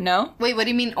shaking your head no. Wait, what do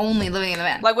you mean only living in the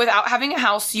van? Like without having a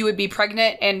house, you would be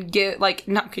pregnant and you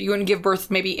wouldn't give birth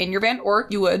maybe in your van, or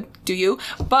you would, do you?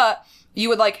 But you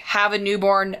would like have a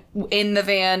newborn in the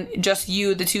van, just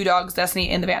you, the 2 dogs, Destiny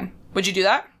in the van. Would you do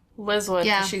that? Liz would.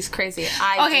 Yeah. She's crazy.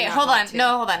 Okay, hold on.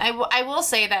 No, hold on. I will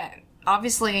say that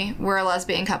obviously we're a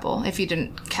lesbian couple, if you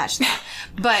didn't catch that.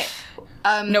 But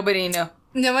nobody knew.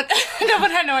 No one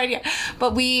had no idea.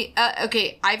 But we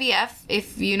IVF,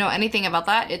 if you know anything about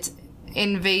that, it's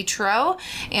in vitro,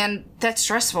 and that's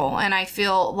stressful. And I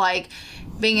feel like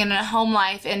being in a home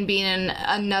life and being in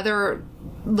another,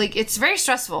 like, it's very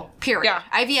stressful, period. Yeah.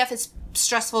 IVF is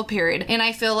stressful, period. And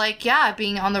I feel like, yeah,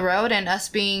 being on the road and us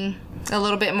being a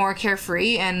little bit more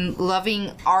carefree and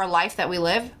loving our life that we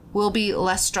live will be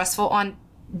less stressful on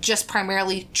just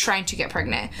primarily trying to get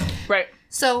pregnant. Right.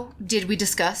 So, did we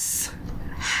discuss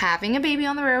having a baby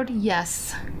on the road?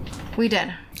 Yes, we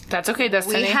did. That's okay,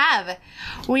 Destiny. We have.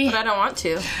 But I don't want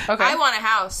to. Okay. I want a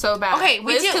house so bad. Okay,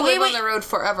 Liz could live on the road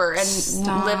forever and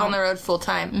live on the road full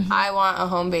time. Mm-hmm. I want a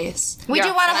home base. We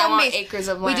do want a home base. Acres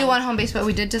of land. We do want a home base, but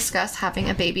we did discuss having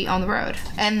a baby on the road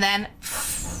and then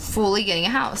fully getting a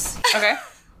house. Okay.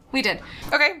 We did.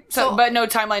 Okay, so but no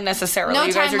timeline necessarily. No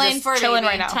you guys timeline are just for chilling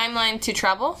baby. right now. Timeline to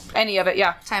travel? Any of it,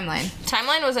 yeah.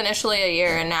 Timeline was initially a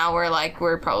year, and now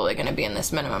we're probably going to be in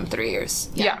this minimum 3 years.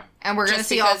 Yeah. And we're going to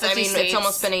see all 50 states. It's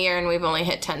almost been a year, and we've only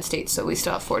hit 10 states, so we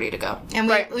still have 40 to go.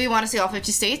 And we want to see all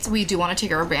 50 states. We do want to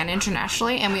take our band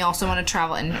internationally, and we also want to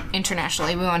travel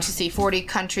internationally. We want to see 40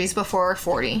 countries before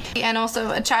 40. And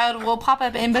also, a child will pop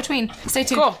up in between. Stay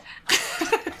tuned. Cool.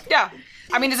 Yeah.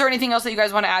 I mean, is there anything else that you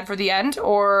guys want to add for the end,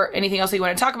 or anything else that you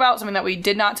want to talk about? Something that we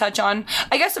did not touch on?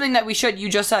 I guess something that we should. You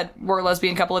just said we're a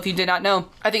lesbian couple. If you did not know,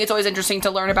 I think it's always interesting to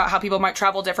learn about how people might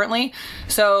travel differently.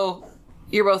 So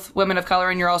you're both women of color,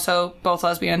 and you're also both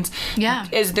lesbians. Yeah.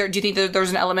 Do you think that there's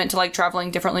an element to like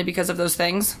traveling differently because of those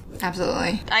things?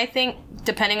 Absolutely. I think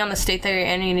depending on the state that you're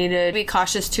in, you need to be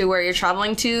cautious to where you're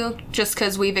traveling to, just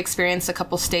because we've experienced a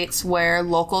couple states where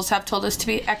locals have told us to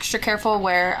be extra careful,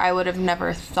 where I would have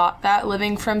never thought that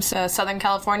living from Southern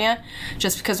California,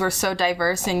 just because we're so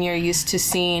diverse and you're used to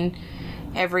seeing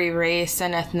every race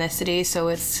and ethnicity, so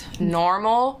it's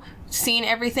normal seeing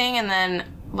everything. And then,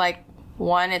 like,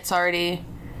 one, it's already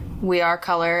we are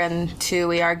color, and 2,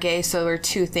 we are gay, so we're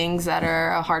 2 things that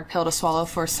are a hard pill to swallow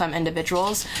for some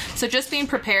individuals. So just being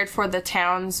prepared for the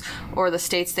towns or the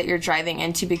states that you're driving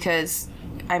into, because,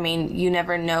 I mean, you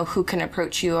never know who can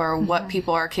approach you or what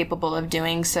people are capable of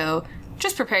doing, so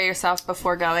just prepare yourself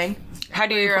before going. How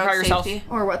do you prepare yourself?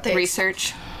 Or what they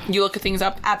research. You look at things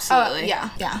up? Absolutely.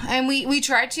 Yeah. And we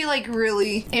try to, like,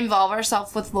 really involve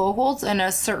ourselves with locals in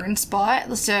a certain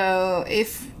spot, so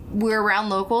if we're around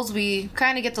locals, we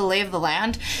kind of get the lay of the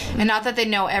land. And not that they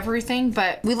know everything,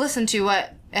 but we listen to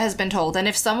what has been told. And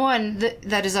if someone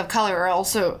that is of color are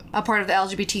also a part of the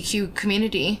LGBTQ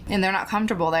community and they're not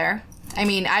comfortable there, I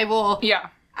mean, I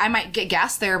might get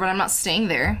gassed there, but I'm not staying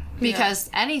there, because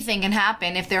anything can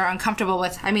happen if they're uncomfortable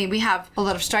with, I mean, we have a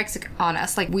lot of strikes on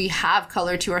us. Like, we have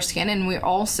color to our skin, and we're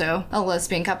also a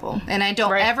lesbian couple. And I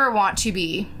don't ever want to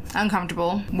be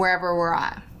uncomfortable wherever we're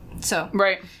at. So.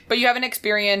 Right. But you haven't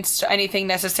experienced anything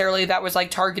necessarily that was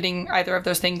like targeting either of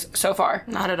those things so far?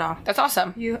 Not at all. That's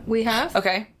awesome. We have?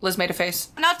 Okay. Liz made a face.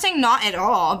 I'm not saying not at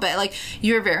all, but like,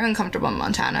 you were very uncomfortable in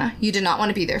Montana. You did not want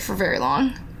to be there for very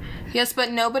long. Yes,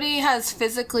 but nobody has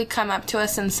physically come up to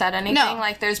us and said anything. No.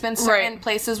 Like, there's been certain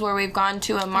places where we've gone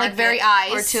to a market, like, very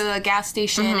eyes, or to a gas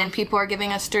station, and people are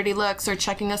giving us dirty looks or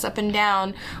checking us up and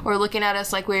down or looking at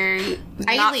us like we're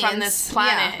not from this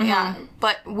planet. Yeah.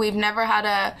 but we've never had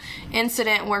a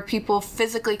incident where people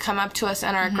physically come up to us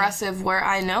and are aggressive, where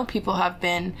I know people have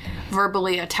been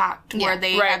verbally attacked, where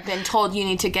they have been told you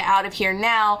need to get out of here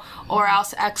now, or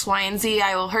else X, Y, and Z,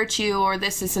 I will hurt you, or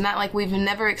this and that. Like, we've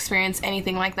never experienced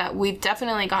anything like that. We've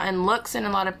definitely gotten looks in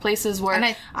a lot of places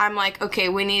where I'm like, okay,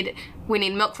 we need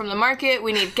milk from the market,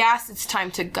 we need gas, it's time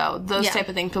to go. Those type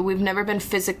of things. But we've never been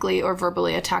physically or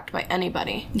verbally attacked by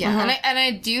anybody. Yeah, and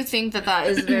I do think that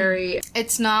is very,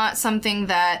 it's not something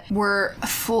that we're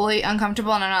fully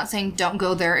uncomfortable, and I'm not saying don't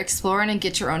go there, explore and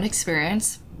get your own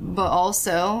experience. But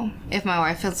also, if my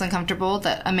wife feels uncomfortable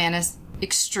that a man is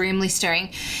extremely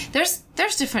staring, there's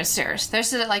different stares.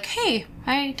 There's like, hey,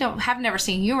 have never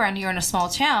seen you around here in a small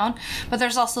town, but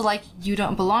there's also like, you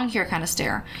don't belong here kind of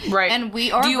stare. Right. And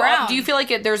we are do you feel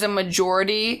like there's a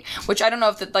majority, which I don't know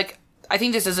if that, like, I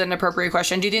think this is an appropriate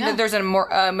question. Do you think that there's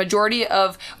a majority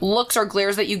of looks or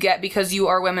glares that you get because you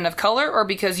are women of color or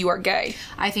because you are gay?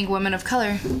 I think women of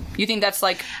color. You think that's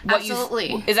like what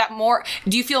Absolutely. Is that more?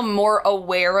 Do you feel more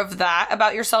aware of that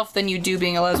about yourself than you do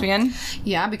being a lesbian?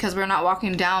 Yeah, because we're not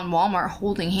walking down Walmart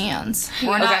holding hands.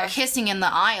 We're not kissing in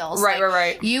the aisles.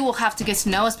 Right. You will have to get to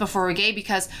know us before we're gay,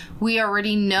 because we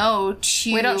already know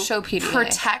we don't show PDA.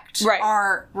 Protect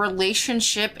our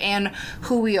relationship and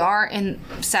who we are, and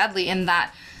sadly in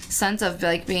that sense of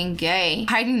like being gay,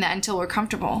 hiding that until we're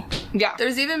comfortable. Yeah.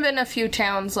 There's even been a few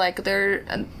towns, like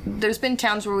there's been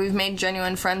towns where we've made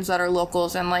genuine friends that are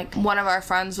locals, and like one of our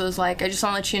friends was like, I just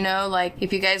want to let you know, like,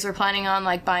 if you guys are planning on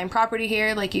like buying property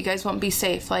here, like, you guys won't be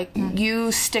safe. Like,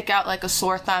 you stick out like a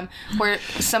sore thumb. Where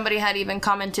somebody had even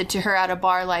commented to her at a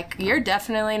bar, like, you're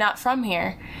definitely not from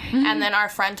here. And then our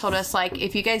friend told us, like,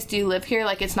 if you guys do live here,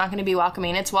 like, it's not going to be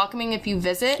welcoming. It's welcoming if you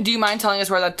visit. Do you mind telling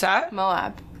us where that's at?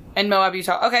 Moab. In Moab,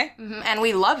 Utah. Okay. And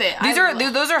we love it.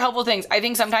 Those are helpful things. I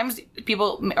think sometimes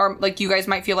people, or like you guys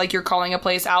might feel like you're calling a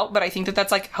place out, but I think that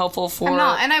that's like helpful for. I'm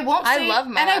not, and I won't say, love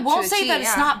Moab, and I won't say too, that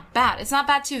it's not bad. It's not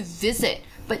bad to visit.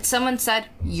 But someone said,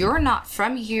 you're not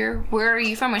from here. Where are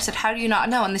you from? I said, how do you not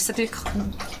know? And they said,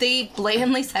 they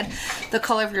blatantly said, the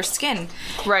color of your skin.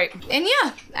 Right. And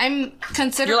yeah, I'm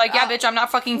considered. You're like, yeah, bitch, I'm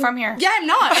not fucking from here. Yeah, I'm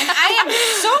not. And I am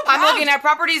so proud. I'm looking at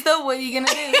properties, though. What are you going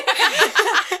to do?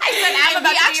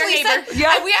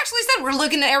 We actually said, we're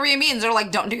looking at Airbnb, and they're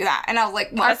like, don't do that. And I was like,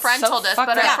 well, our friend told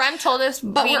us,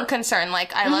 being concerned,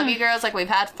 like, I love you girls, like, we've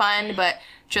had fun, but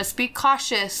just be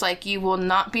cautious. Like, you will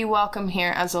not be welcome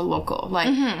here as a local. Like,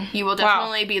 you will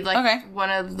definitely be like one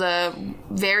of the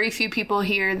very few people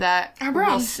here that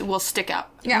will stick out.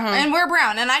 Yeah, and we're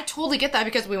brown, and I totally get that,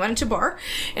 because we went to a bar,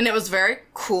 and it was very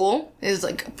cool. It was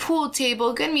like a pool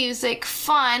table, good music,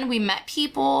 fun. We met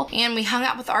people, and we hung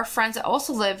out with our friends that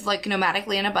also live like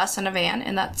nomadically in a bus and a van,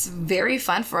 and that's very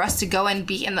fun for us to go and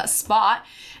be in that spot.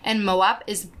 And Moab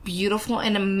is beautiful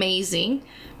and amazing,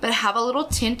 but have a little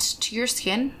tint to your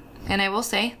skin. And I will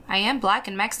say, I am black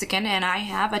and Mexican, and I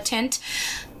have a tint.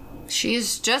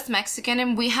 She's just Mexican,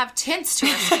 and we have tints to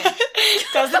our skin.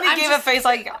 Doesn't he give a face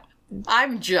like,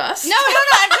 I'm just? No,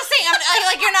 I'm just saying,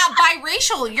 like, you're not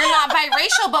biracial. You're not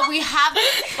biracial, but we have,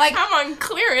 like... I'm on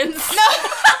clearance. No.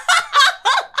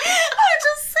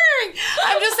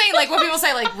 I'm just saying, like, when people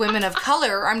say, like, women of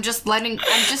color, I'm just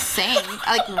saying,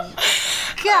 like,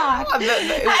 God.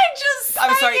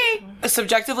 I'm sorry.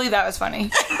 Subjectively, that was funny.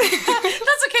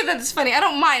 That's okay, that's funny. I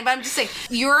don't mind, but I'm just saying,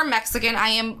 you're Mexican, I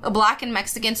am black and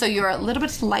Mexican, so you're a little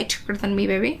bit lighter than me,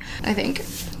 baby. I think.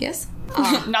 Yes?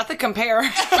 Not to compare.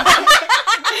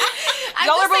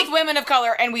 Y'all are both women of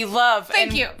color, and we love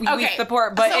and we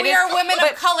support. But so we are women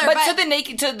of color. But to the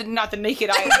naked, not the naked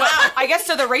eye. But I guess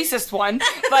to the racist one,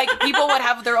 like, people would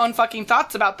have their own fucking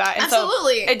thoughts about that. And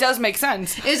absolutely, so it does make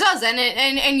sense. It does, and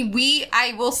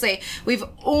I will say, we've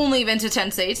only been to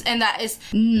 10 states, and that is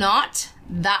not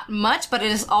that much, but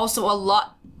it is also a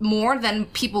lot more than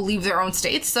people leave their own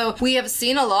states. So we have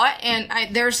seen a lot,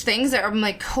 and there's things that I'm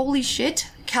like, holy shit,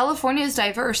 California is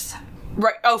diverse.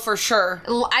 Right. Oh, for sure.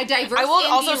 I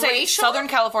will also say Southern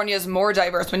California is more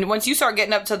diverse. Once you start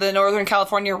getting up to the Northern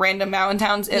California random mountain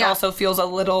towns, it also feels a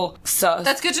little sus.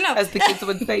 That's good to know. As the kids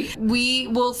would say. We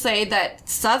will say that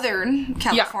Southern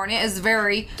California is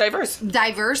very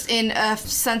diverse in a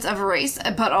sense of race,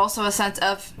 but also a sense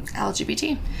of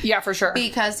LGBT. Yeah, for sure.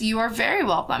 Because you are very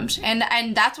welcomed.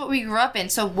 And that's what we grew up in.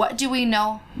 So what do we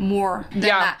know more than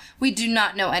that? We do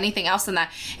not know anything else than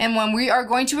that. And when we are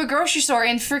going to a grocery store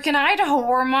in freaking Idaho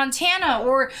or Montana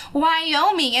or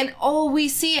Wyoming, and all we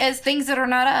see is things that are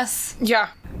not us. Yeah.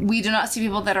 We do not see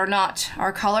people that are not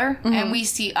our color, and we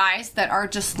see eyes that are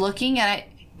just looking at it.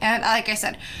 And like I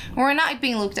said, we're not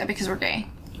being looked at because we're gay.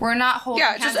 We're not holding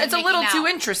hands. Yeah, it's a little too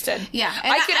interested. Yeah,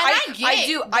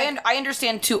 and I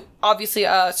understand to obviously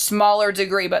a smaller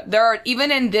degree, but there are, even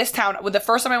in this town, with the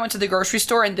first time I went to the grocery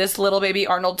store in this little baby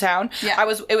Arnold town,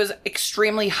 it was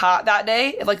extremely hot that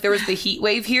day. Like, there was the heat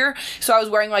wave here, so I was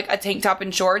wearing like a tank top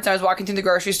and shorts, and I was walking through the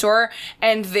grocery store,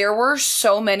 and there were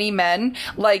so many men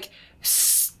like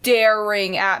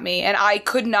staring at me, and I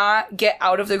could not get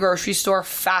out of the grocery store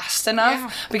fast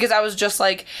enough because I was just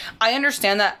like, I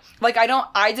understand that. Like,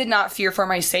 I did not fear for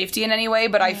my safety in any way,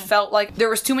 but I felt like there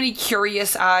was too many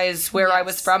curious eyes where I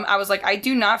was from. I was like, I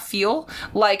do not feel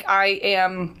like I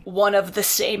am one of the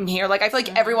same here. Like, I feel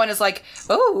like everyone is like,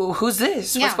 oh, who's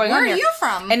this? What's going on here? Where are you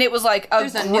from? And it was like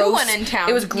There's a new one in town.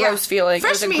 It was gross feeling.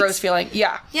 Fresh it was a gross feeling.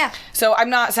 Yeah. Yeah. So I'm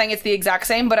not saying it's the exact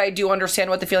same, but I do understand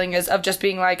what the feeling is of just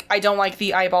being like, I don't like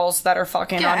the eyeballs that are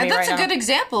fucking on me right now. Yeah, and that's a good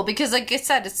example, because like I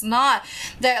said, it's not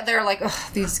that they're like, oh,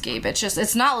 these gay bitches.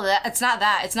 It's not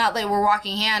that. It's not like we're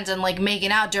walking hands and like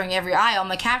making out during every aisle in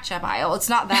the ketchup aisle. It's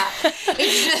not that.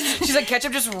 It's just she's like,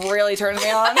 ketchup just really turns me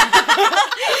on.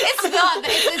 It's not.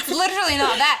 It's literally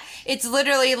not that. It's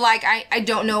literally like, I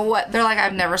don't know what they're like.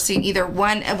 I've never seen either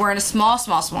one. We're in a small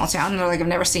town, and they're like, I've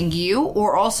never seen you,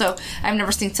 or also I've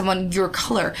never seen someone your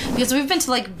color, because we've been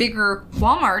to like bigger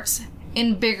Walmarts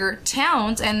in bigger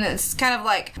towns, and it's kind of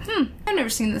like, I've never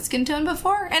seen the skin tone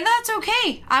before, and that's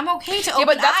okay. I'm okay to open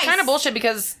but that's eyes. kind of bullshit,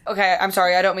 because, okay, I'm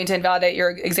sorry, I don't mean to invalidate your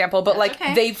example, but That's like,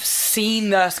 okay. they've seen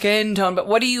the skin tone, but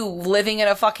what are you living in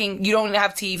a fucking, you don't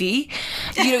have TV?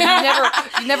 You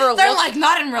never They're looked, like,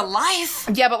 not in real life.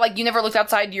 yeah, but like, you never looked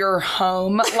outside your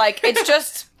home. Like, it's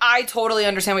just, I totally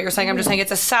understand what you're saying. I'm just saying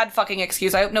it's a sad fucking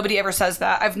excuse. I hope nobody ever says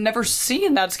that. I've never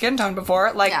seen that skin tone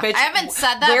before. Like, Yeah, bitch. I haven't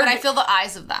said that, but I feel the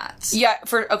eyes of that. Yeah,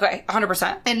 okay,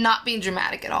 100%. And not being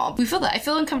dramatic at all. We feel that. I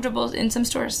feel uncomfortable in some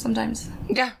stores sometimes.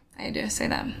 Yeah. I do say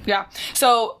that. Yeah.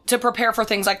 So to prepare for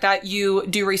things like that, you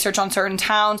do research on certain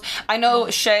towns. I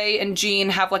know Shay and Jean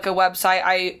have like a website.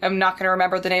 I am not going to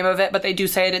remember the name of it, but they do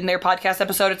say it in their podcast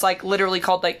episode. It's like literally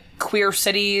called like Queer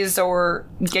Cities or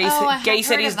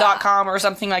gaycities.com or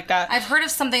something like that. I've heard of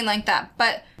something like that,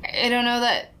 but I don't know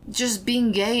that just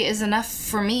being gay is enough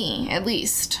for me, at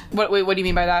least. What do you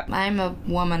mean by that? I'm a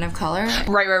woman of color.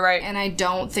 Right. And I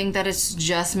don't think that it's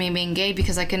just me being gay,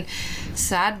 because I can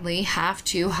sadly have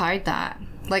to hide that.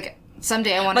 Like,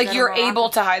 someday I want to like, you're able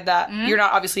to hide that. You're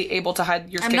not obviously able to hide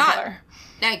your skin color.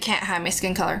 I can't hide my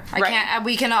skin color. Right.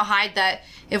 We cannot hide that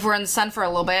if we're in the sun for a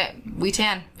little bit. We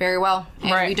tan very well.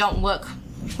 And Right. we don't look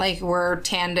like we're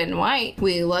tanned and white.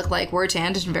 We look like we're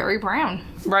tanned and very brown.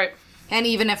 Right. And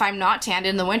even if I'm not tanned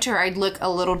in the winter, I'd look a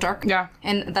little darker. Yeah.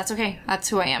 And that's okay. That's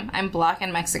who I am. I'm black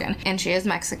and Mexican. And she is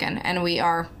Mexican. And we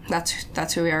are,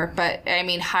 that's who we are. But, I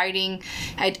mean, hiding,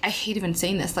 I hate even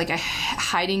saying this, like,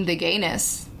 hiding the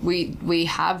gayness, we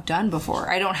have done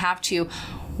before. I don't have to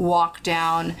walk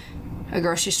down a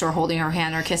grocery store holding her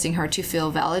hand or kissing her to feel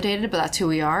validated, but that's who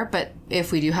we are. But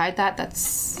if we do hide that,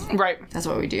 that's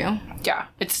what we do. Yeah.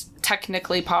 It's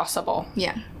technically possible.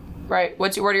 Yeah. Right.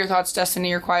 What are your thoughts,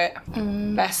 Destiny? You're quiet.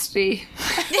 Bestie.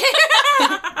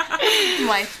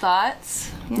 My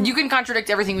thoughts? You can contradict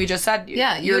everything we just said.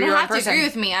 Yeah, you don't have to agree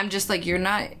with me. I'm just like, you're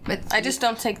not. I just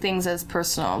don't take things as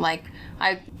personal. Like,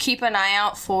 I keep an eye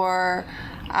out for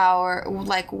our,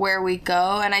 like, where we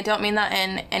go, and I don't mean that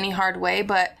in any hard way,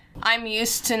 but I'm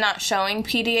used to not showing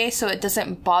PDA, so it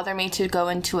doesn't bother me to go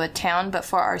into a town, but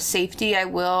for our safety, I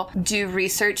will do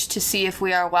research to see if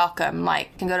we are welcome. Like,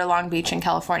 you can go to Long Beach in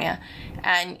California,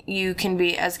 and you can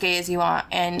be as gay as you want,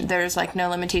 and there's, like, no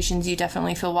limitations. You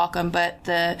definitely feel welcome, but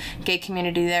the gay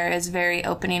community there is very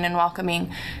opening and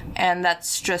welcoming, and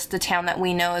that's just the town that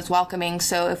we know is welcoming.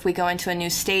 So if we go into a new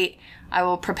state, I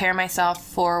will prepare myself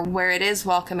for where it is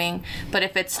welcoming, but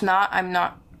if it's not, I'm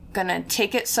not gonna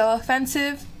take it so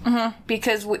offensive.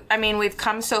 Because we've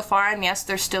come so far, and yes,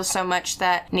 there's still so much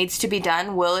that needs to be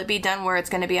done. Will it be done where it's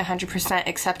going to be 100%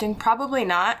 accepting? Probably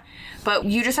not, but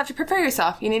you just have to prepare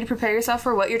yourself. You need to prepare yourself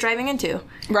for what you're driving into.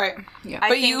 Right. Yeah. I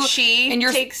think she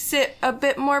takes it a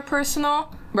bit more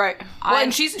personal. Right. Well,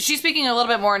 and she's speaking a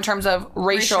little bit more in terms of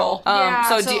racial. Yeah,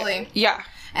 so absolutely. Yeah.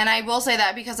 And I will say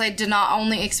that because I did not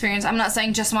only experience, I'm not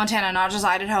saying just Montana, not just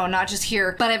Idaho, not just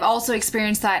here, but I've also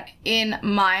experienced that in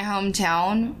my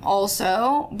hometown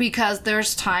also, because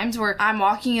there's times where I'm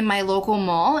walking in my local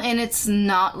mall and it's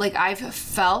not like, I've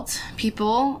felt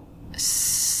people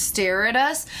stare at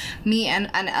us, me and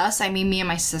us, I mean me and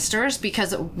my sisters,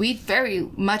 because we very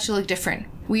much look different.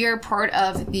 We are part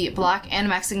of the Black and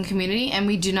Mexican community, and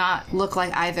we do not look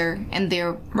like either, and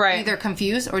they're either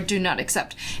confused or do not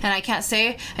accept. And I can't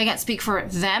speak for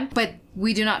them, but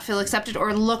we do not feel accepted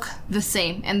or look the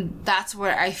same, and that's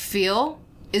what I feel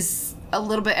is a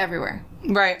little bit everywhere.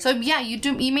 Right. So yeah,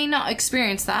 you may not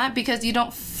experience that because you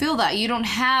don't feel that. You don't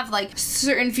have like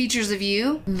certain features of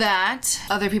you that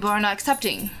other people are not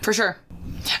accepting. For sure.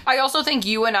 I also think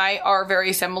you and I are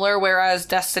very similar, whereas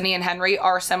Destiny and Henry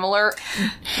are similar.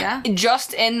 Yeah.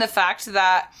 Just in the fact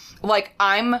that, like,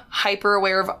 I'm hyper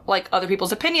aware of, like, other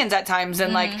people's opinions at times,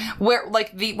 and, like,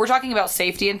 we're talking about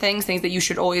safety and things that you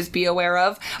should always be aware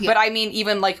of. Yeah. But I mean,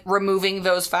 even, like, removing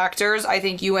those factors, I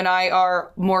think you and I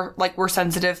are more, like, we're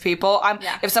sensitive people.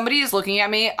 If somebody is looking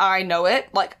at me, I know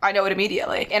it. Like, I know it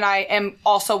immediately. And I am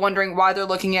also wondering why they're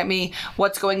looking at me,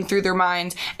 what's going through their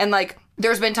mind, and, like,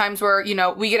 there's been times where, you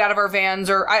know, we get out of our vans,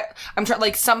 or I'm trying,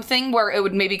 like, something where it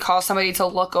would maybe cause somebody to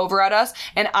look over at us,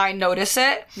 and I notice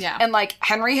it. Yeah. And, like,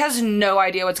 Henry has no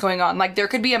idea what's going on. Like, there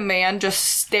could be a man just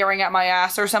staring at my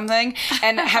ass or something,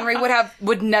 and Henry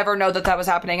would never know that was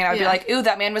happening. And I would be like, ooh,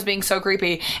 that man was being so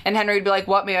creepy. And Henry would be like,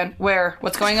 what man? Where?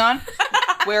 What's going on?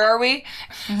 Where are we?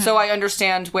 Mm-hmm. So I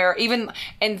understand where, even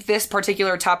in this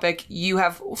particular topic, you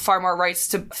have far more rights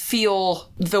to feel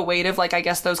the weight of, like, I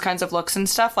guess, those kinds of looks and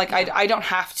stuff. Like, I don't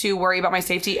have to worry about my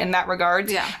safety in that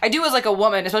regard. Yeah. I do as, like, a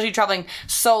woman, especially traveling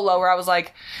solo, where I was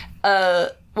like,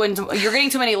 when you're getting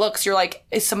too many looks, you're like,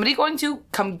 is somebody going to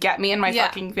come get me in my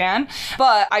fucking van?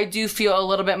 But I do feel a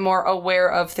little bit more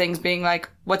aware of things being like,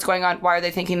 what's going on? Why are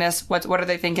they thinking this? What are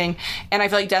they thinking? And I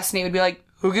feel like Destiny would be like,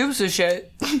 who gives a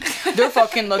shit? They're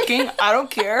fucking looking. I don't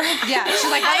care. Yeah,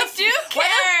 she's like, I do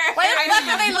care. Why the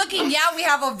fuck are they looking? Yeah, we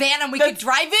have a van and we could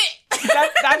drive it.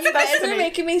 That's You guys Destiny. are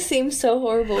making me seem so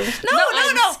horrible.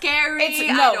 No. Scary.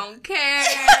 No. I don't care.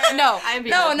 No.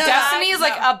 No. Destiny is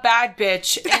like a bad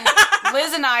bitch, and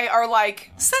Liz and I are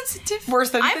like sensitive. we're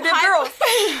sensitive girls.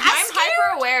 I'm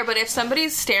hyper aware, but if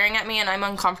somebody's staring at me and I'm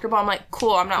uncomfortable, I'm like,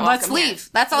 cool, I'm not Let's welcome leave. here.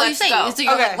 That's all Let's you say. go. So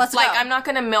you're Okay. like, let's Like, go. I'm not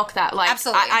gonna milk that. Like,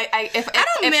 Absolutely. If I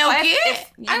don't milk it.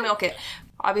 If you milk it.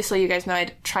 Obviously, you guys know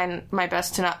I try my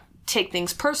best to not take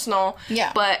things personal.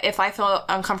 Yeah. But if I feel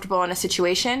uncomfortable in a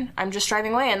situation, I'm just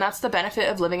driving away, and that's the benefit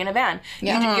of living in a van.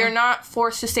 Yeah. You're not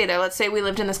forced to stay there. Let's say we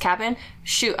lived in this cabin.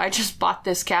 Shoot, I just bought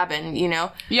this cabin, you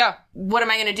know? Yeah. What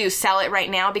am I going to do? Sell it right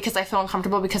now because I feel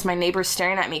uncomfortable because my neighbor's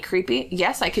staring at me creepy?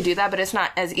 Yes, I could do that, but it's not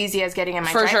as easy as getting in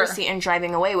my driver's seat and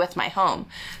driving away with my home.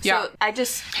 Yeah. So I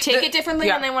just take it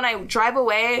differently, and then when I drive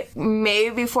away,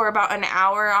 maybe for about an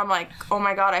hour, I'm like, oh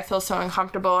my God, I feel so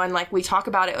uncomfortable. And like, we talk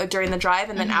about it during the drive,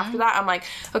 and then after that, I'm like,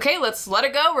 okay, let's let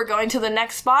it go. We're going to the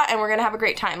next spot, and we're going to have a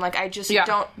great time. Like, I just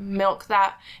don't milk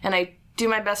that, and I do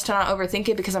my best to not overthink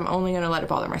it because I'm only going to let it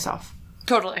bother myself.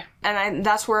 Totally. And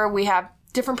that's where we have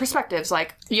different perspectives.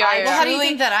 Like, Well, how do you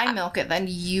think that I milk it then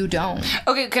you don't?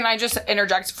 Okay, can I just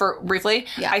interject for briefly?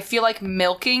 Yeah. I feel like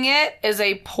milking it is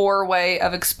a poor way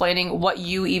of explaining what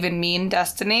you even mean,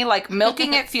 Destiny. Like,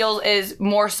 milking it is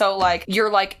more so like you're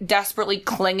like desperately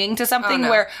clinging to something,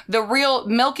 where the real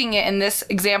milking it in this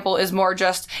example is more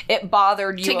just it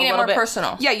bothered you taking a it little more bit.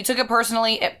 personal. Yeah, you took it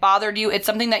personally. It bothered you. It's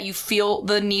something that you feel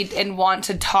the need and want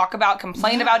to talk about,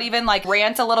 complain about, even like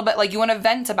rant a little bit. Like, you want to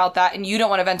vent about that, and you don't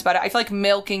want to vent about it. I feel like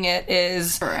milking it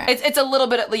is it's a little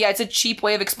bit it's a cheap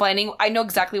way of explaining. I know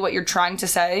exactly what you're trying to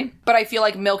say, but I feel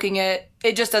like milking it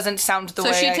just doesn't sound the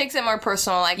way. So she takes it more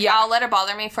personal. Like, I'll let it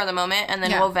bother me for the moment, and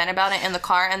then we'll vent about it in the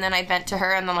car, and then I vent to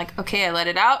her, and then like, okay, I let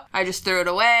it out. I just threw it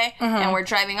away, and we're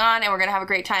driving on, and we're gonna have a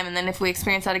great time. And then if we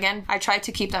experience that again, I try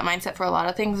to keep that mindset for a lot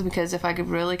of things, because if I could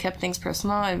really kept things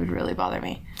personal, it would really bother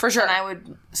me. For sure. And I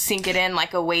would sink it in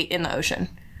like a weight in the ocean.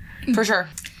 For sure.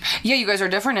 Yeah, you guys are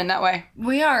different in that way.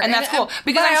 We are. And that's cool.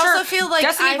 Because I sure also feel like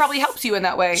Destiny probably helps you in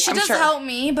that way. She does help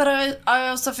me, but I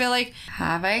also feel like,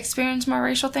 have I experienced more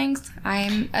racial things?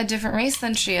 I'm a different race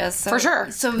than she is. So, For sure.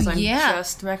 So, I'm yeah.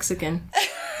 just Mexican.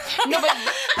 No, but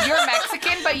you're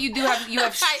Mexican, but you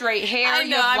have straight hair. I know,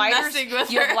 you have I'm lighter. messing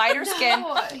with you have her. lighter skin.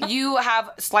 You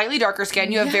have slightly darker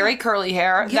skin. You have very curly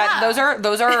hair. Yeah.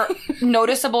 Those are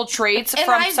noticeable traits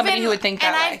from somebody who would think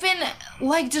that way. And I've been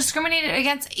like discriminated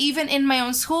against even in my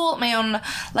own school, my own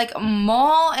like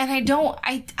mall, and I don't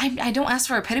ask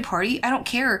for a pity party. I don't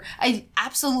care. I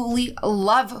absolutely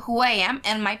love who I am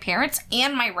and my parents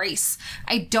and my race.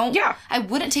 I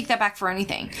wouldn't take that back for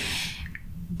anything.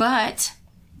 But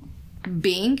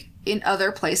being in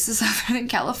other places other than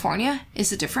California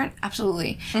is it different?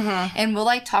 Absolutely. Mm-hmm. And will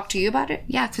I talk to you about it?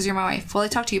 Yeah, because you're my wife. Will I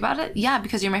talk to you about it? Yeah,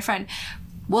 because you're my friend.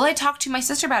 Will I talk to my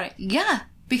sister about it? Yeah,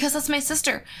 because that's my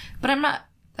sister. But I'm not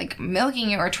like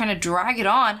milking it or trying to drag it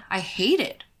on. I hate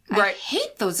it. Right. I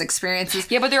hate those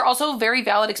experiences. Yeah, but they're also very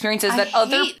valid experiences that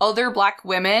other black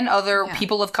women, other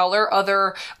people of color,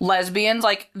 other lesbians,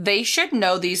 like, they should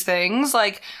know these things.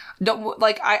 Like, don't,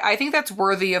 like, I think that's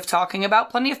worthy of talking about.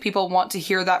 Plenty of people want to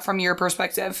hear that from your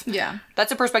perspective. Yeah.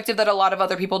 That's a perspective that a lot of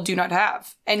other people do not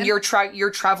have. And you're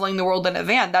traveling the world in a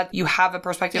van, that you have a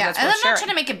perspective that's worth and I'm sharing. not trying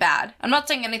to make it bad. I'm not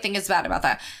saying anything is bad about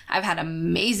that. I've had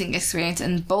amazing experience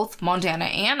in both Montana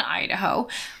and Idaho,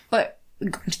 but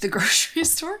going to the grocery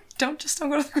store, don't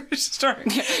go to the grocery store.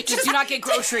 Just do not get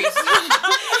groceries.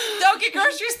 Don't get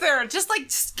groceries there.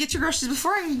 Just get your groceries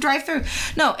before and drive through.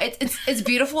 No, it's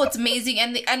beautiful. It's amazing,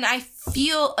 and I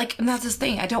feel like, and that's this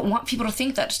thing. I don't want people to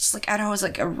think that it's just like Idaho is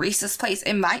like a racist place.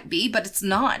 It might be, but it's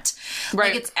not.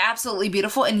 Right. Like, it's absolutely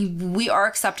beautiful, and we are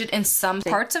accepted in some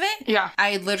parts of it. Yeah.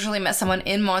 I literally met someone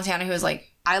in Montana who was like,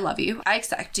 I love you, I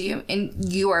accept you,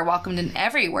 and you are welcomed in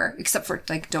everywhere except for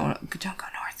like don't go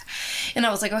north. And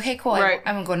I was like, okay, cool. Right.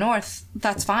 I won't go north.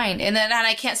 That's fine. And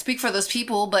I can't speak for those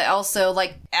people, but also,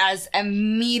 like, as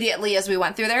immediately as we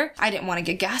went through there, I didn't want to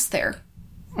get gas there.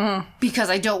 Because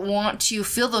I don't want to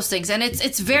feel those things. And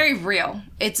it's very real.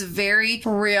 It's very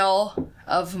real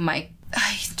of my...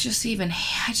 I just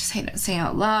hate saying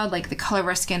out loud, like, the color of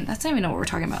our skin. That's not even what we're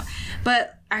talking about.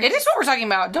 But... It is what we're talking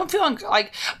about. Don't feel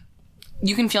like...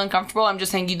 You can feel uncomfortable. I'm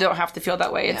just saying you don't have to feel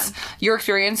that way. It's your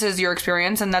experience is your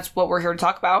experience, and that's what we're here to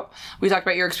talk about. We talked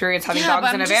about your experience having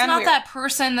dogs in a van. I'm just not that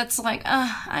person that's like,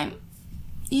 I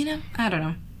don't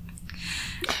know.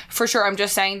 For sure. I'm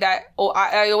just saying that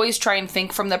I always try and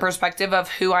think from the perspective of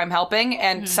who I'm helping,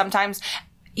 and sometimes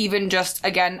even just,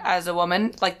 again, as a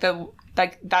woman, like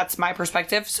that's my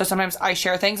perspective. So sometimes I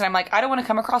share things and I'm like, I don't want to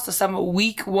come across as some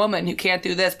weak woman who can't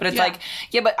do this. But it's like,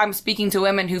 yeah, but I'm speaking to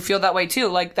women who feel that way too.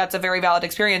 Like, that's a very valid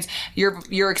experience.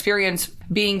 Your experience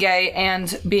being gay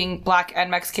and being Black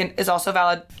and Mexican is also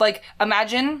valid. Like,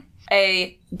 imagine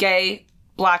a gay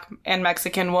Black and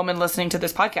Mexican woman listening to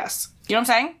this podcast. You know what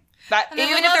I'm saying? That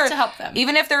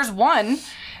even if there's one,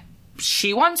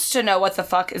 she wants to know what the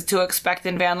fuck is to expect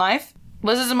in van life.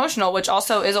 Liz is emotional, which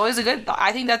also is always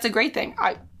I think that's a great thing.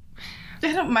 I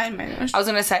don't mind my emotions. I was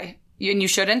going to say, and you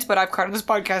shouldn't, but I've cried on this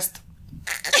podcast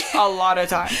a lot of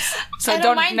times. So I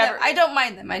don't mind them. I don't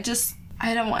mind them. I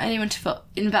don't want anyone to feel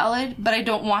invalid, but I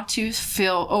don't want to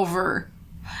feel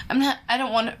I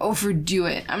don't want to overdo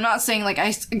it. I'm not saying like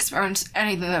I experienced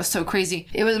anything that was so crazy.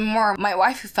 It was more my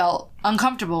wife who felt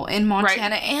uncomfortable in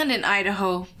Montana and in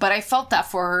Idaho, but I felt that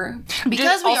for her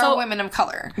because we are women of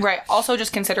color. Right. Also,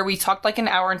 just consider we talked like an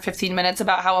hour and 15 minutes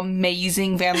about how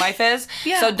amazing van life is.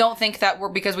 So don't think that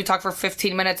because we talked for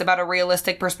 15 minutes about a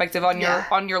realistic perspective on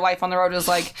your life on the road is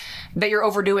like that you're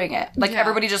overdoing it. Like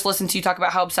everybody just listened to you talk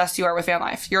about how obsessed you are with van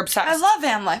life. You're obsessed. I love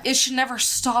van life. It should never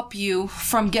stop you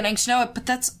from getting to know it, but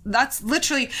that's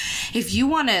literally, if you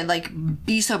want to like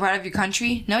be so proud of your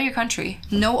country, know your country.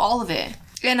 Know all of it.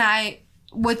 And I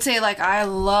would say, like, I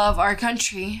love our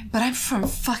country, but I'm from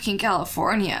fucking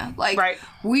California. Like,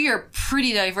 we are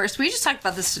pretty diverse. We just talked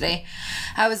about this today.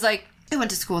 I was like, I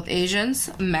went to school with Asians,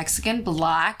 Mexican,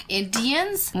 Black,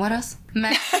 Indians. What else?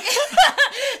 Mexican,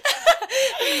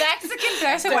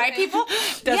 white people.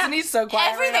 Destiny's so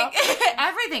quiet. Everything. Right now.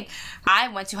 Everything. I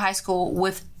went to high school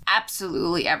with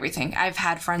absolutely everything. I've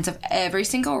had friends of every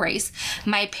single race.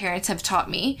 My parents have taught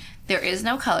me there is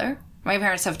no color. My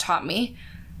parents have taught me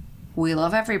we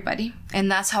love everybody. And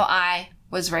that's how I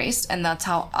was raised, and that's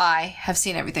how I have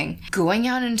seen everything. Going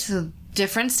out into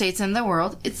different states in the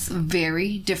world, it's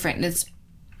very different. It's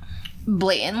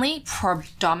blatantly,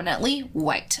 predominantly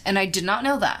white. And I did not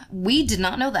know that. We did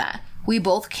not know that. We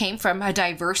both came from a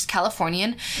diverse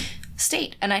Californian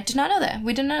state, and I did not know that.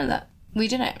 We didn't know that. We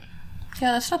didn't.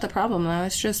 Yeah, that's not the problem, though.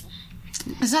 It's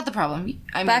not the problem.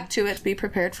 Back to it, be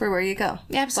prepared for where you go.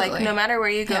 Yeah, absolutely. Like, no matter where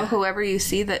you go, whoever you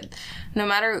see, that no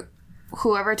matter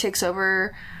whoever takes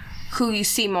over, who you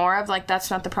see more of, like, that's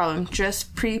not the problem.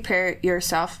 Just prepare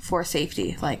yourself for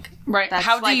safety. Like,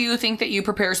 How do you think that you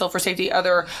prepare yourself for safety? Are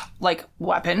there, like,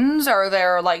 weapons? Are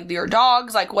there, like, your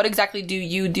dogs? Like, what exactly do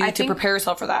you do to prepare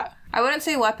yourself for that? I wouldn't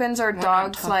say weapons or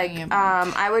dogs. Like,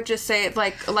 I would just say,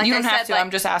 like you don't I said, have to. like,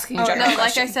 I'm just asking a general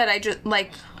question. Like I said, I just,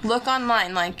 like, look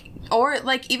online, like, or,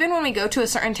 like, even when we go to a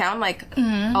certain town, like,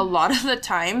 a lot of the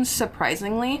time,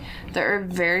 surprisingly, there are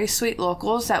very sweet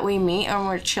locals that we meet and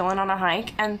we're chilling on a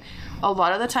hike, and a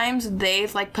lot of the times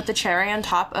they've, like, put the cherry on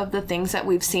top of the things that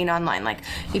we've seen online. Like,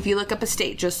 if you look up a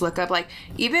state, just look up, like,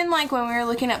 even, like, when we were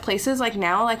looking at places, like,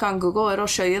 now, like, on Google, it'll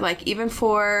show you, like, even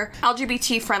for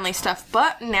LGBT-friendly stuff.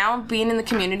 But now, being in the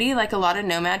community, like, a lot of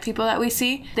nomad people that we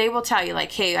see, they will tell you,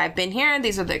 like, hey, I've been here,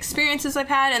 these are the experiences I've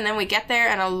had, and then we get there,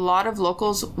 and a lot of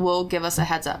locals will give us a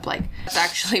heads up, like, it's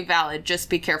actually valid, just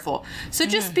be careful. So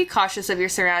just be cautious of your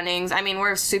surroundings. I mean,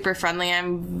 we're super friendly.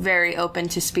 I'm very open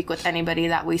to speak with anybody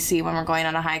that we see when we're going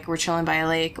on a hike, we're chilling by a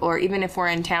lake, or even if we're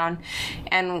in town.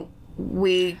 And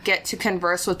we get to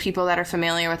converse with people that are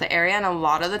familiar with the area, and a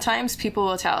lot of the times people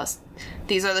will tell us,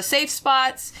 these are the safe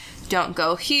spots, don't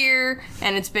go here,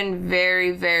 and it's been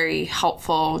very, very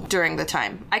helpful during the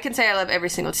time. I can say I love every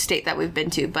single state that we've been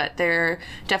to, but there are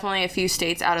definitely a few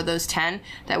states out of those 10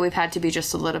 that we've had to be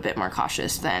just a little bit more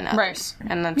cautious than others.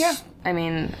 Right. And that's, I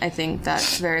mean, I think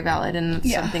that's very valid, and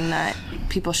it's something that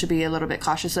people should be a little bit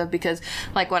cautious of, because,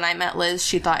 like, when I met Liz,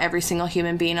 she thought every single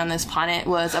human being on this planet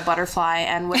was a butterfly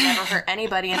and would never hurt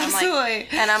anybody, and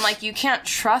I'm like, you can't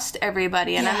trust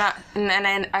everybody, and I'm not,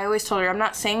 and I always told her, I'm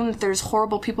not saying that there's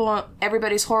horrible people,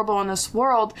 everybody's horrible in this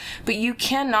world, but you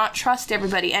cannot trust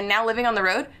everybody. And now living on the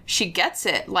road, she gets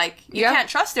it. Like, you can't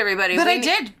trust everybody. But I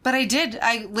did.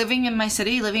 Living in my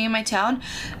city, living in my town,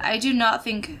 I do not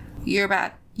think you're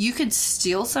bad. You could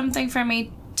steal something from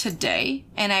me today,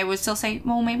 and I would still say,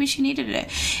 well, maybe she needed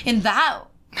it. And that...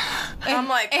 I'm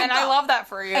like, and I love that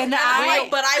for you. And but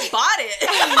I bought it.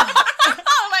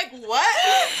 I'm like, what?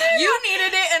 You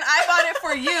needed it, and I bought it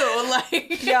for you.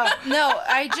 Like, no,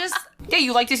 I just... Yeah,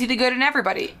 you like to see the good in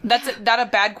everybody. That's a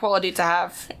bad quality to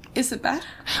have. Is it bad?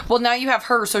 Well, now you have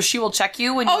her, so she will check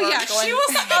you when you're going. She will.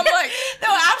 I'm like,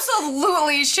 no,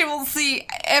 absolutely, she will see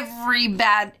every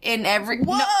bad in every.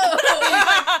 Whoa!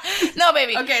 No,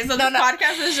 baby. Okay, so the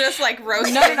podcast is just like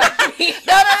roasting.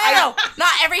 No,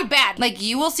 not every bad. Like,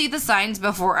 you will see the signs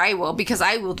before I will, because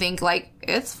I will think like,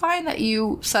 it's fine that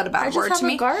you said a bad word to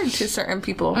me. I just have a guard to certain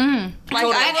people. Like,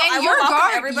 and your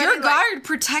guard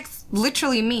protects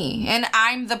literally me, and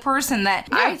I'm the person that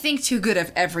I think too good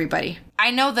of everybody. I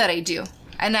know that I do,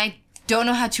 and I don't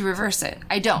know how to reverse it.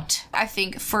 I don't. I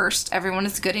think first everyone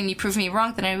is good, and you prove me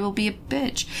wrong, then I will be a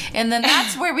bitch, and then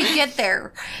that's where we get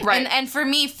there. Right. And for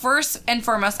me, first and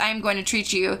foremost, I'm going to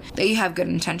treat you that you have good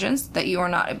intentions, that you are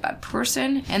not a bad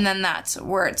person, and then that's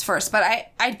where it's first. But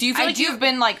I do you feel like you've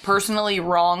been like personally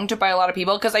wronged by a lot of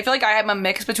people? Because I feel like I am a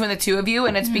mix between the two of you,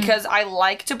 and it's because I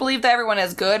like to believe that everyone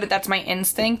is good. That's my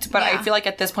instinct. But I feel like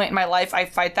at this point in my life, I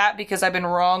fight that because I've been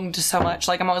wronged so much.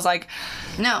 Like, I'm always like,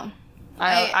 no.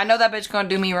 I know that bitch gonna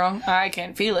do me wrong. I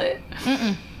can't feel it.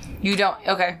 You don't?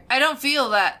 Okay. I don't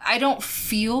feel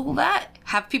that.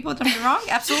 Have people done me wrong?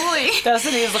 Absolutely.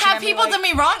 Destiny is looking Have people done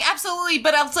me wrong? Absolutely.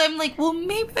 But also I'm like, well,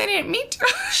 maybe they didn't mean to.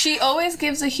 She always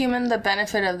gives a human the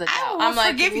benefit of the doubt. I'm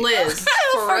like, Liz,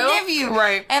 I will forgive you.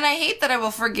 Right. And I hate that I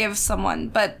will forgive someone,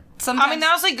 but sometimes... I mean,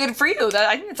 that's like good for you.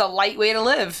 I think it's a light way to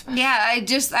live. Yeah,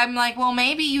 I'm like, well,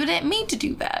 maybe you didn't mean to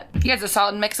do that. Yeah, it's a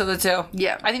solid mix of the two.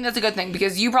 Yeah. I think that's a good thing,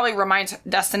 because you probably remind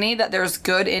Destiny that there's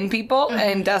good in people,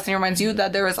 and Destiny reminds you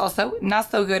that there is also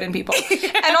not so good in people.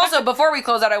 And also, before we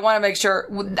close out, I want to make sure,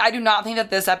 I do not think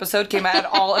that this episode came at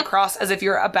all across as if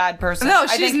you're a bad person. No,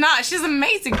 she's not. She's an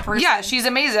amazing person. Yeah, she's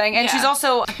amazing. And she's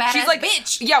also... She's like,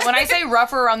 bitch. Yeah, when I say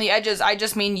rougher around the edges, I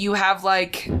just mean you have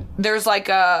like... There's like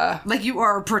a... Like, you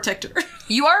are a protector.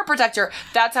 You are a protector.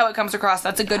 That's how it comes across.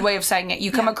 That's a good way of saying it.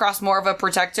 You come across more of a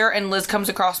protector, and Liz comes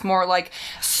across more like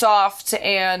soft,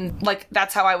 and like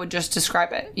that's how I would just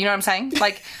describe it. You know what I'm saying?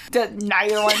 Like,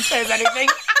 neither one says anything.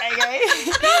 Okay.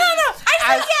 No.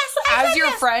 As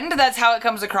your friend, that's how it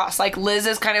comes across. Like, Liz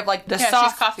is kind of like the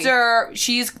softer.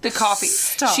 She's the coffee.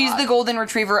 Stop. She's the golden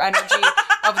retriever energy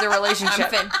of the relationship.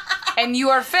 I'm Finn. And you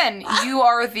are Finn. You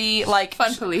are the like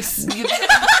fun police.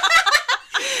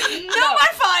 Not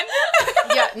fun.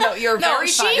 Yeah, no, you're very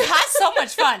fun. She has so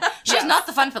much fun. She's not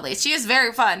the fun police. She is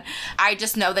very fun. I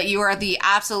just know that you are the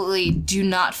absolutely do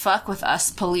not fuck with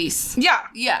us police. Yeah.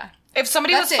 Yeah. If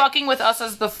somebody was fucking with us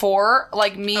as the four,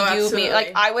 like me, me,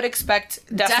 like I would expect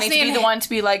Destiny to be the one to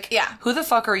be like, who the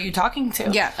fuck are you talking to?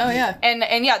 Yeah. Oh yeah.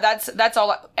 And yeah, that's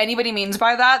all anybody means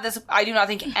by that. I do not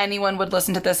think anyone would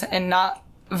listen to this and not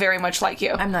very much like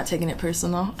you. I'm not taking it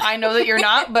personal. I know that you're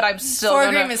not, but I'm still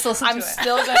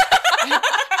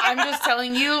I'm just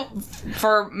telling you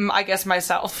for, I guess,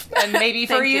 myself. And maybe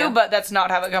for you, but that's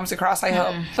not how it comes across, I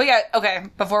hope. But yeah, okay,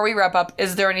 before we wrap up,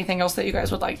 is there anything else that you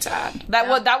guys would like to add? That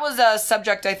was a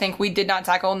subject I think we did not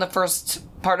tackle in the first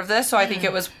part of this, so I think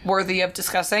it was worthy of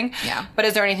discussing. Yeah. But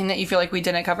is there anything that you feel like we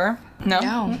didn't cover? No?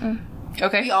 No.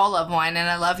 Okay. We all love wine, and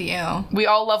I love you. We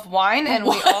all love wine, and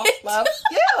we all love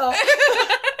you.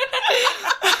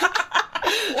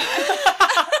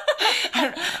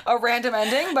 A random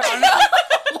ending, but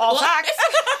all facts.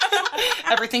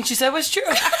 Everything she said was true.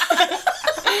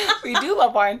 We do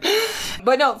love wine.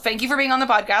 But no, thank you for being on the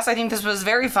podcast. I think this was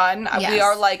very fun. Yes. We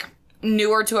are like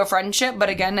newer to a friendship, but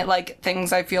again,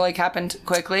 things I feel like happened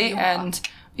quickly. And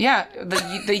yeah,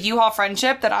 the U-Haul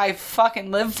friendship that I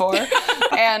fucking live for.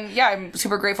 And yeah, I'm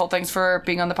super grateful. Thanks for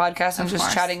being on the podcast and just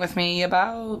course. chatting with me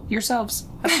about yourselves.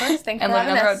 Of course, thank you And for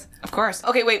living having on the us. road. Of course.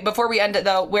 Okay, wait, before we end it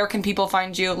though, where can people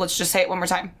find you? Let's just say it one more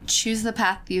time. Choose the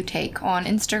path you take on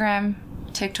Instagram,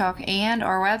 TikTok, and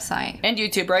our website. And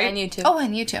YouTube, right? And you too. Oh,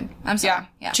 and YouTube. I'm sorry.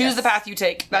 Yeah. Choose the path you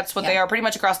take. That's what they are pretty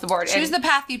much across the board. And-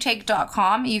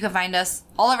 ChooseThePathYouTake.com. You can find us,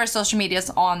 all of our social medias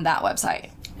on that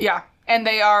website. Yeah. And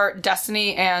they are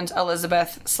Destiny and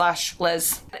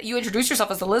Elizabeth/Liz. You introduced yourself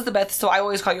as Elizabeth, so I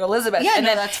always call you Elizabeth. Yeah, and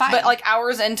no, that's fine. But like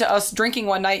hours into us drinking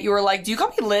one night, you were like, "Do you call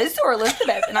me Liz or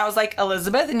Elizabeth?" And I was like,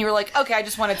 "Elizabeth." And you were like, "Okay, I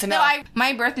just wanted to know." No,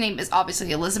 my birth name is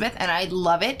obviously Elizabeth, and I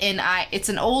love it. And it's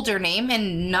an older name,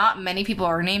 and not many people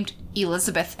are named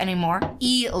Elizabeth anymore.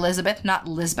 Elizabeth, not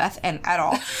Lizbeth, and at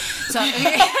all. So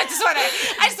I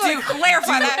just want to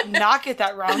clarify that. Not get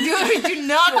that wrong. Do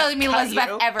not call me cut Elizabeth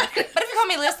you. ever. But if you call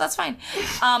me Liz, that's fine.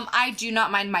 I do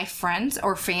not mind my friends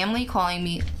or family calling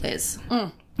me Liz.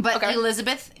 But okay.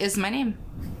 Elizabeth is my name.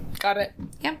 Got it.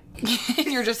 Yeah.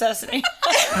 You're just Destiny.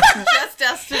 Just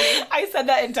Destiny. I said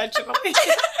that intentionally.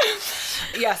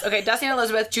 Yes. Okay. Destiny and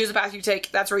Elizabeth, choose the path you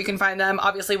take. That's where you can find them.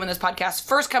 Obviously, when this podcast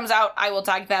first comes out, I will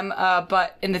tag them.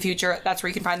 But in the future, that's where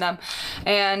you can find them.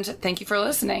 And thank you for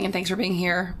listening. And thanks for being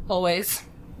here always.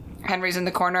 Henry's in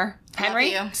the corner.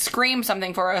 Henry, you. scream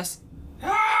something for us.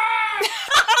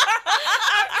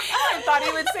 I thought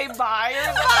he would say bye or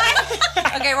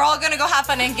something. Okay, we're all gonna go have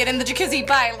fun and get in the jacuzzi.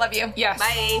 Bye. Love you. Yes.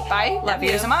 Bye. Bye. Love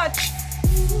you so much.